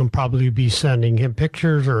doctor. You can probably be sending him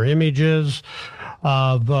pictures or images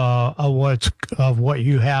of what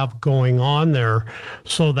you have going on there.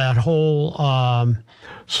 So that whole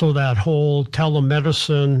So that whole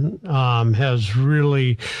telemedicine has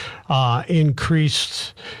really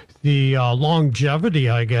increased the longevity,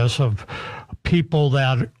 I guess, of people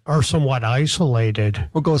that are somewhat isolated.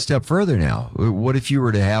 We'll go a step further now. What if you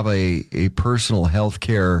were to have a personal health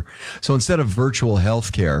care? So instead of virtual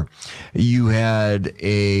health care, you had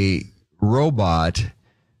a robot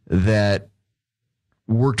that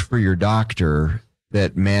worked for your doctor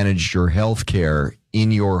that managed your health care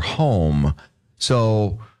in your home.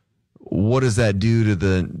 So what does that do to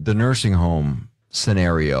the nursing home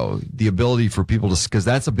scenario? The ability for people to, because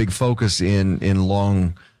that's a big focus in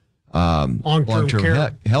long-term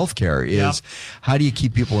health care is how do you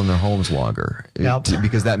keep people in their homes longer?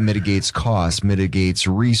 Because that mitigates costs, mitigates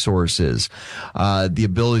resources. The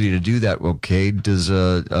ability to do that, okay, does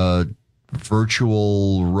a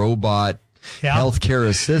virtual robot healthcare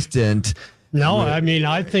assistant? No, I mean,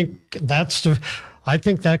 I think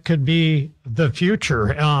that could be the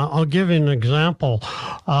future. I'll give you an example.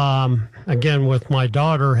 Again, with my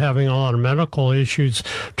daughter having a lot of medical issues,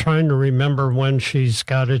 trying to remember when she's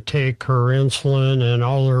got to take her insulin and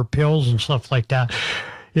all her pills and stuff like that.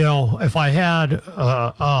 You know, if I had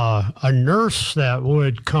a nurse that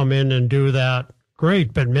would come in and do that,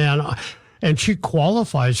 great. But man, and she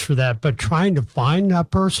qualifies for that. But trying to find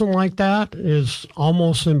that person like that is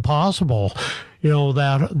almost impossible. You know,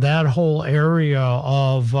 that whole area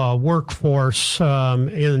of workforce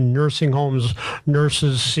in nursing homes,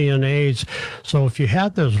 nurses, CNAs. So if you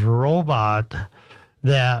had this robot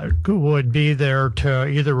that would be there to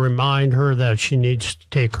either remind her that she needs to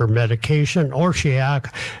take her medication, or it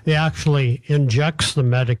actually injects the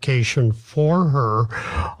medication for her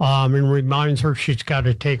and reminds her she's got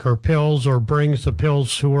to take her pills, or brings the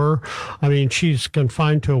pills to her. I mean, she's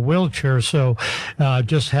confined to a wheelchair, so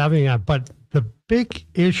just having that. But the big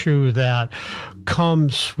issue that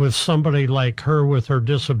comes with somebody like her with her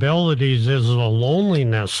disabilities is the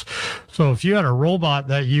loneliness. So if you had a robot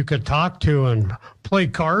that you could talk to and play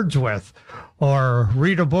cards with, or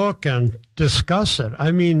read a book and discuss it,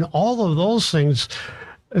 I mean, all of those things,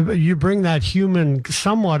 you bring that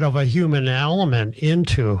somewhat of a human element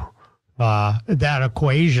into that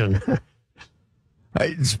equation.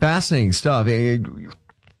 It's fascinating stuff.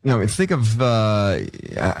 You know, think of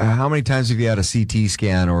how many times have you had a CT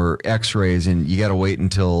scan or X-rays and you got to wait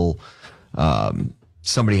until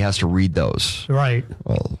somebody has to read those. Right.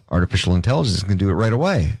 Well, artificial intelligence can do it right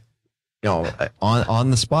away. You know, on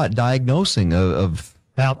the spot diagnosing of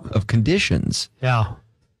conditions. Yeah.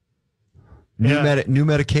 New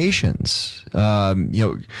medications. You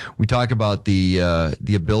know, we talk about the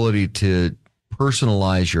ability to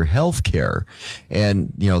personalize your health care,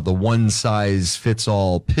 and you know, the one size fits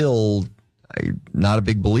all pill, I'm not a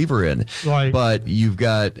big believer in. Right. But you've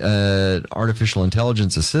got an artificial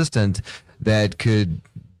intelligence assistant that could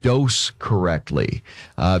dose correctly,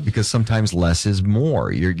 because sometimes less is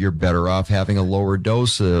more. You're better off having a lower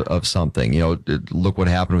dose of something. You know, look what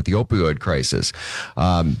happened with the opioid crisis.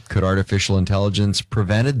 Could artificial intelligence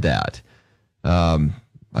prevented that?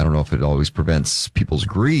 I don't know if it always prevents people's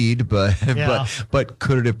greed, but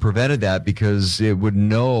could it have prevented that, because it would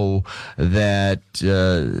know that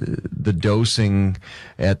the dosing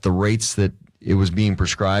at the rates that it was being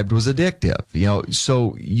prescribed was addictive. You know,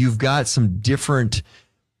 so you've got some different.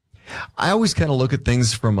 I always kind of look at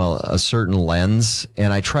things from a certain lens,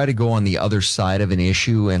 and I try to go on the other side of an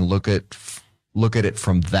issue and look at it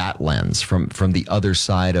from that lens, from the other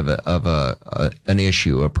side of an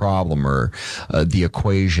issue, a problem, or the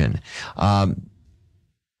equation.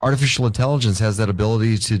 Artificial intelligence has that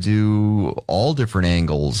ability to do all different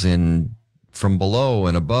angles from below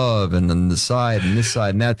and above, and then the side and this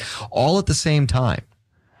side and that, all at the same time.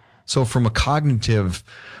 So from a cognitive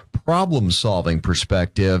problem-solving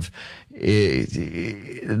perspective,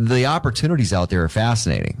 the opportunities out there are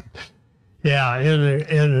fascinating. Yeah,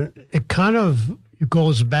 and it kind of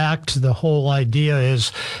goes back to the whole idea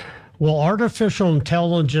is, will artificial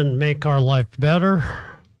intelligence make our life better?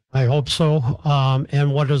 I hope so.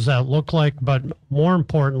 And what does that look like? But more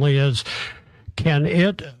importantly is, can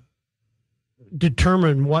it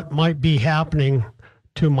determine what might be happening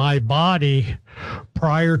to my body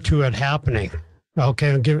prior to it happening?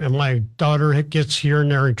 Okay, my daughter gets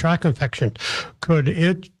urinary tract infection. Could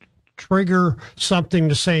it trigger something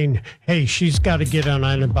to saying, hey, she's got to get on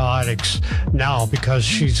antibiotics now because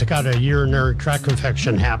she's got a urinary tract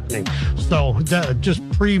infection happening? So just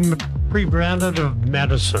preventative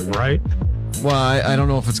medicine, right? Well, I don't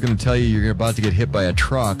know if it's going to tell you you're about to get hit by a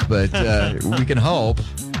truck, but we can hope.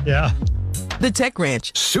 Yeah. The Tech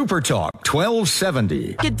Ranch. Supertalk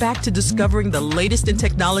 1270. Get back to discovering the latest in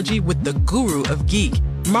technology with the guru of geek,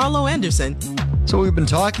 Marlo Anderson. So we've been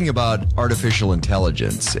talking about artificial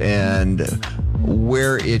intelligence and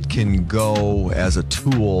where it can go as a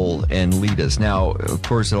tool and lead us. Now, of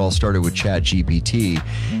course, it all started with ChatGPT,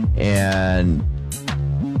 and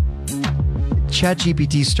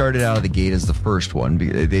ChatGPT started out of the gate as the first one.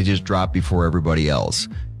 They just dropped before everybody else.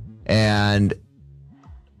 And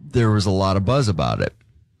there was a lot of buzz about it.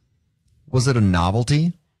 Was it a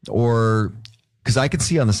novelty? Or, because I could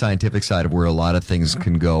see on the scientific side of where a lot of things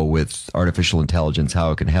can go with artificial intelligence,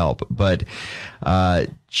 how it can help. But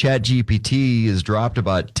ChatGPT has dropped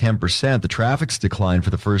about 10%. The traffic's declined for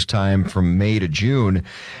the first time from May to June.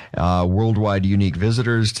 Worldwide unique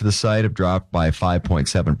visitors to the site have dropped by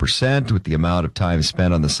 5.7%, with the amount of time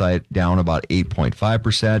spent on the site down about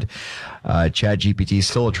 8.5%. ChatGPT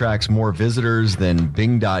still attracts more visitors than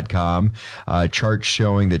Bing.com. Charts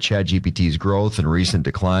showing that ChatGPT's growth and recent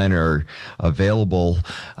decline are available.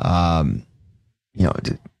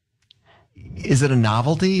 Is it a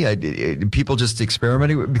novelty? People just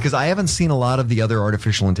experimenting? Because I haven't seen a lot of the other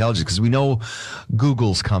artificial intelligence, because we know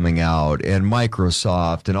Google's coming out and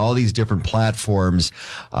Microsoft and all these different platforms.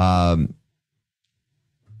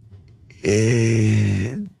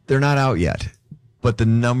 They're not out yet, but the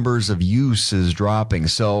numbers of use is dropping.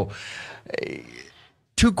 So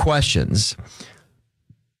 2 questions.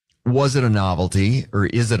 Was it a novelty, or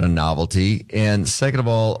is it a novelty? And second of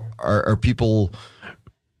all, are people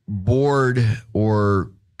bored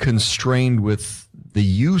or constrained with the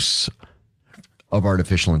use of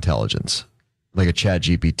artificial intelligence, like a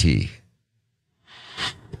ChatGPT?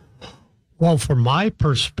 Well, from my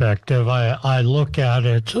perspective, I look at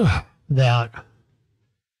it that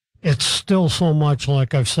it's still so much,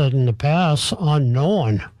 like I've said in the past,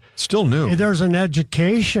 unknown. Still new. There's an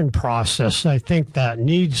education process, I think, that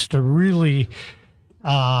needs to really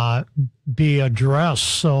be addressed.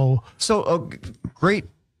 So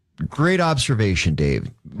Great observation,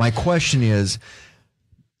 Dave. My question is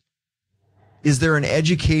there an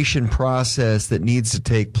education process that needs to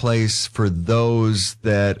take place for those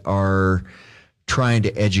that are trying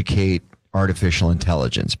to educate artificial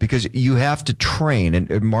intelligence? Because you have to train, and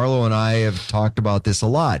Marlo and I have talked about this a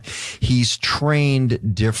lot. He's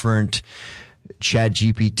trained different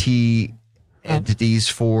ChatGPT entities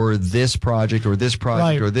for this project or this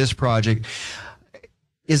project or this project.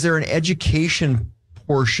 Is there an education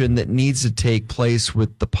portion that needs to take place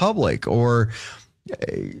with the public, or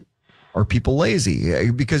are people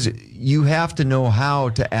lazy? Because you have to know how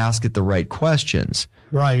to ask it the right questions.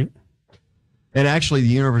 Right. And actually, the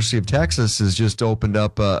University of Texas has just opened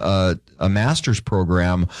up a master's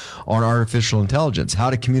program on artificial intelligence, how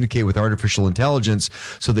to communicate with artificial intelligence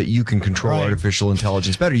so that you can control artificial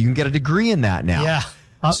intelligence better. You can get a degree in that now. Yeah.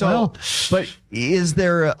 But is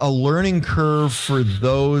there a learning curve for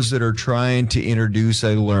those that are trying to introduce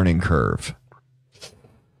a learning curve?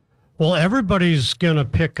 Well, everybody's going to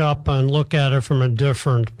pick up and look at it from a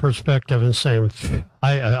different perspective and say,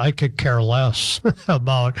 I could care less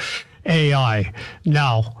about AI.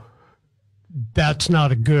 Now, that's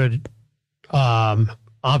not a good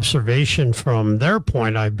observation from their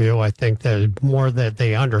point of view. I think that the more that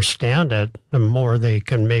they understand it, the more they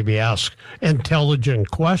can maybe ask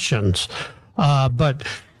intelligent questions. But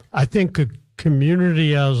I think a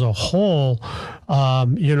community as a whole,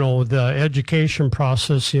 the education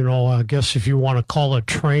process, I guess if you want to call it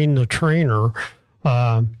train the trainer,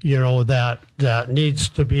 that needs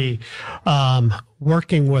to be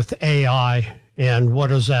working with AI. And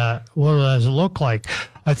what does it look like?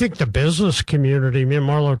 I think the business community, me and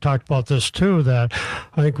Marlo talked about this too, that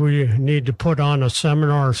I think we need to put on a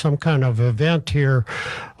seminar or some kind of event here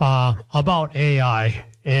about AI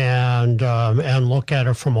and look at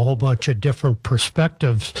it from a whole bunch of different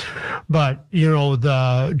perspectives. But,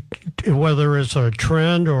 whether it's a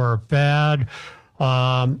trend or a fad,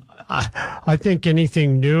 I think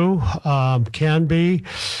anything new can be,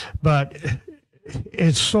 but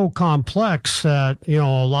it's so complex that,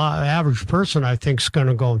 average person, I think, is going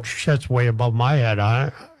to go, that's way above my head.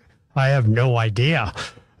 I have no idea,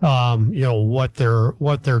 what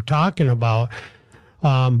they're talking about.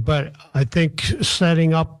 But I think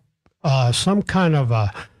setting up some kind of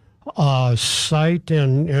a site,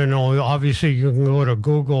 and, obviously you can go to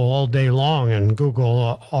Google all day long and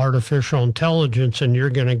Google artificial intelligence, and you're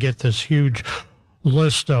going to get this huge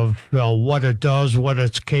list of what it does, what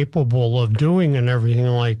it's capable of doing, and everything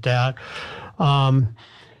like that.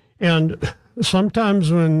 And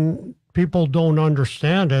sometimes when people don't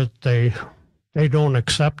understand it, they don't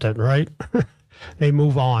accept it, right? They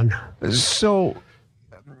move on. So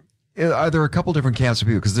are there a couple different camps of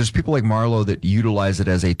people? Because there's people like Marlo that utilize it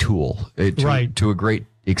as a tool to a great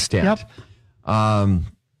extent. Yep.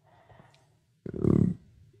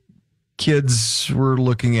 kids were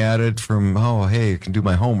looking at it from, oh, hey, I can do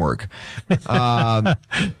my homework.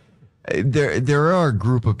 There are a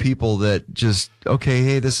group of people that just, okay,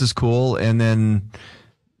 hey, this is cool, and then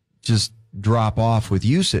just drop off with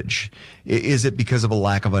usage. Is it because of a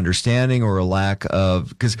lack of understanding or a lack of,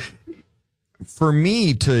 because for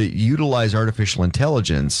me to utilize artificial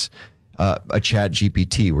intelligence, a chat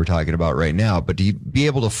GPT we're talking about right now, but to be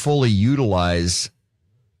able to fully utilize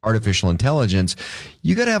artificial intelligence,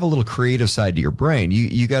 you got to have a little creative side to your brain.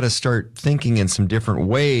 You got to start thinking in some different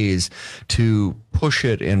ways to push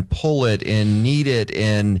it and pull it and knead it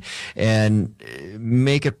and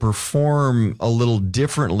make it perform a little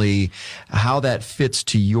differently, how that fits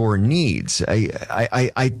to your needs.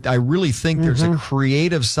 I really think there's a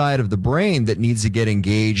creative side of the brain that needs to get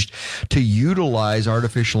engaged to utilize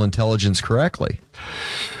artificial intelligence correctly.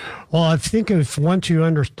 Well, I think if once you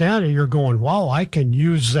understand it, you're going, wow, I can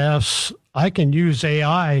use this. I can use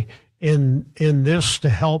AI in this to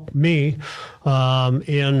help me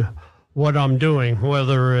in what I'm doing,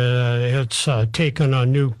 whether it's taking a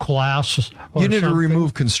new class or you need something. to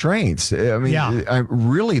remove constraints. I mean,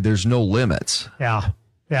 really, there's no limits. Yeah.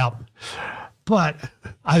 But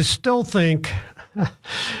I still think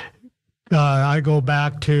I go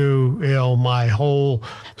back to, my whole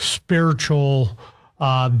spiritual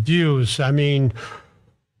views. I mean,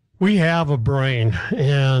 we have a brain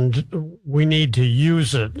and we need to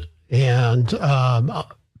use it. And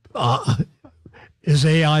is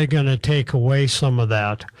AI going to take away some of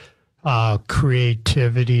that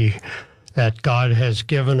creativity that God has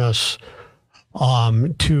given us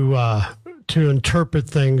to interpret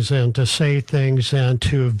things and to say things and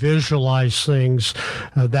to visualize things?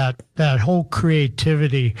 That whole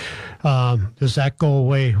creativity, does that go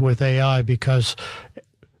away with AI? Because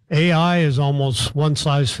AI is almost one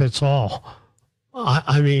size fits all.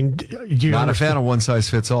 I mean, not a fan of one size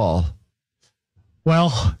fits all.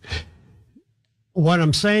 Well, what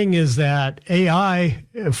I'm saying is that AI,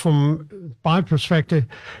 from my perspective,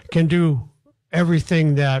 can do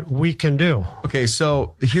everything that we can do. Okay,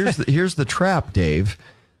 so here's the trap, Dave.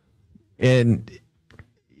 And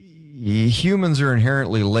humans are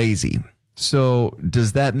inherently lazy. So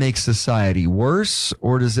does that make society worse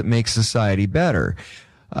or does it make society better?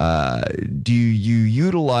 Do you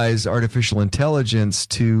utilize artificial intelligence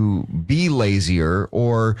to be lazier,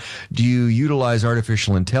 or do you utilize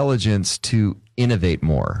artificial intelligence to innovate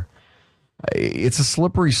more? It's a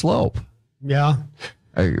slippery slope. Yeah.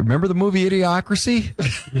 Remember the movie Idiocracy?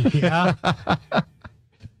 Yeah.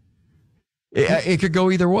 It could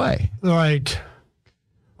go either way. Right.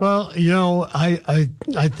 Well,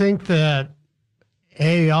 I think that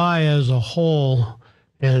AI as a whole,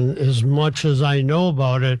 and as much as I know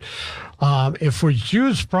about it, if we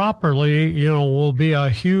used properly, will be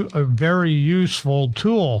a very useful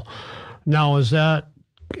tool. Now, is that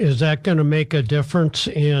going to make a difference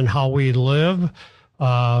in how we live?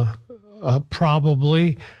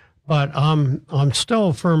 Probably, but I'm still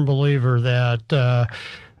a firm believer that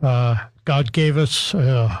God gave us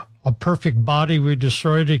a perfect body. We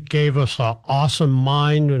destroyed it. Gave us an awesome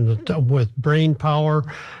mind and with brain power.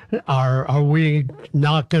 Are we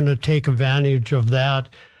not going to take advantage of that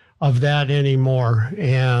anymore?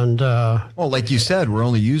 And well, like you said, we're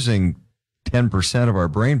only using 10% of our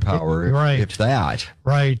brain power, right? If that,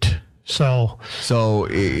 right? So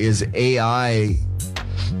is AI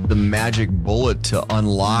the magic bullet to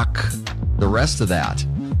unlock the rest of that?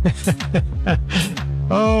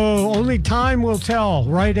 Oh, only time will tell,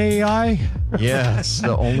 right, AI? Yes,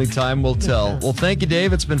 the only time will tell. Well, thank you,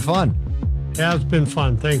 Dave. It's been fun. Yeah, it's been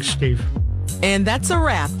fun. Thanks, Steve. And that's a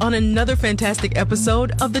wrap on another fantastic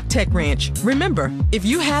episode of the Tech Ranch. Remember, if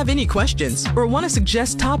you have any questions or want to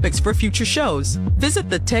suggest topics for future shows, visit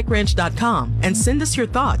thetechranch.com and send us your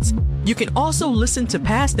thoughts. You can also listen to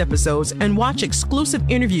past episodes and watch exclusive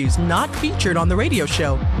interviews not featured on the radio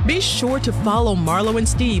show. Be sure to follow Marlo and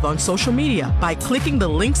Steve on social media by clicking the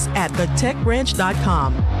links at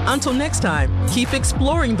thetechranch.com. Until next time, keep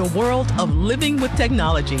exploring the world of living with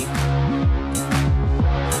technology.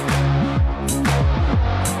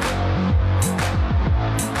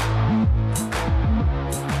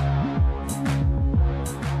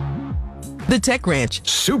 The Tech Ranch.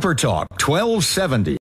 Supertalk 1270.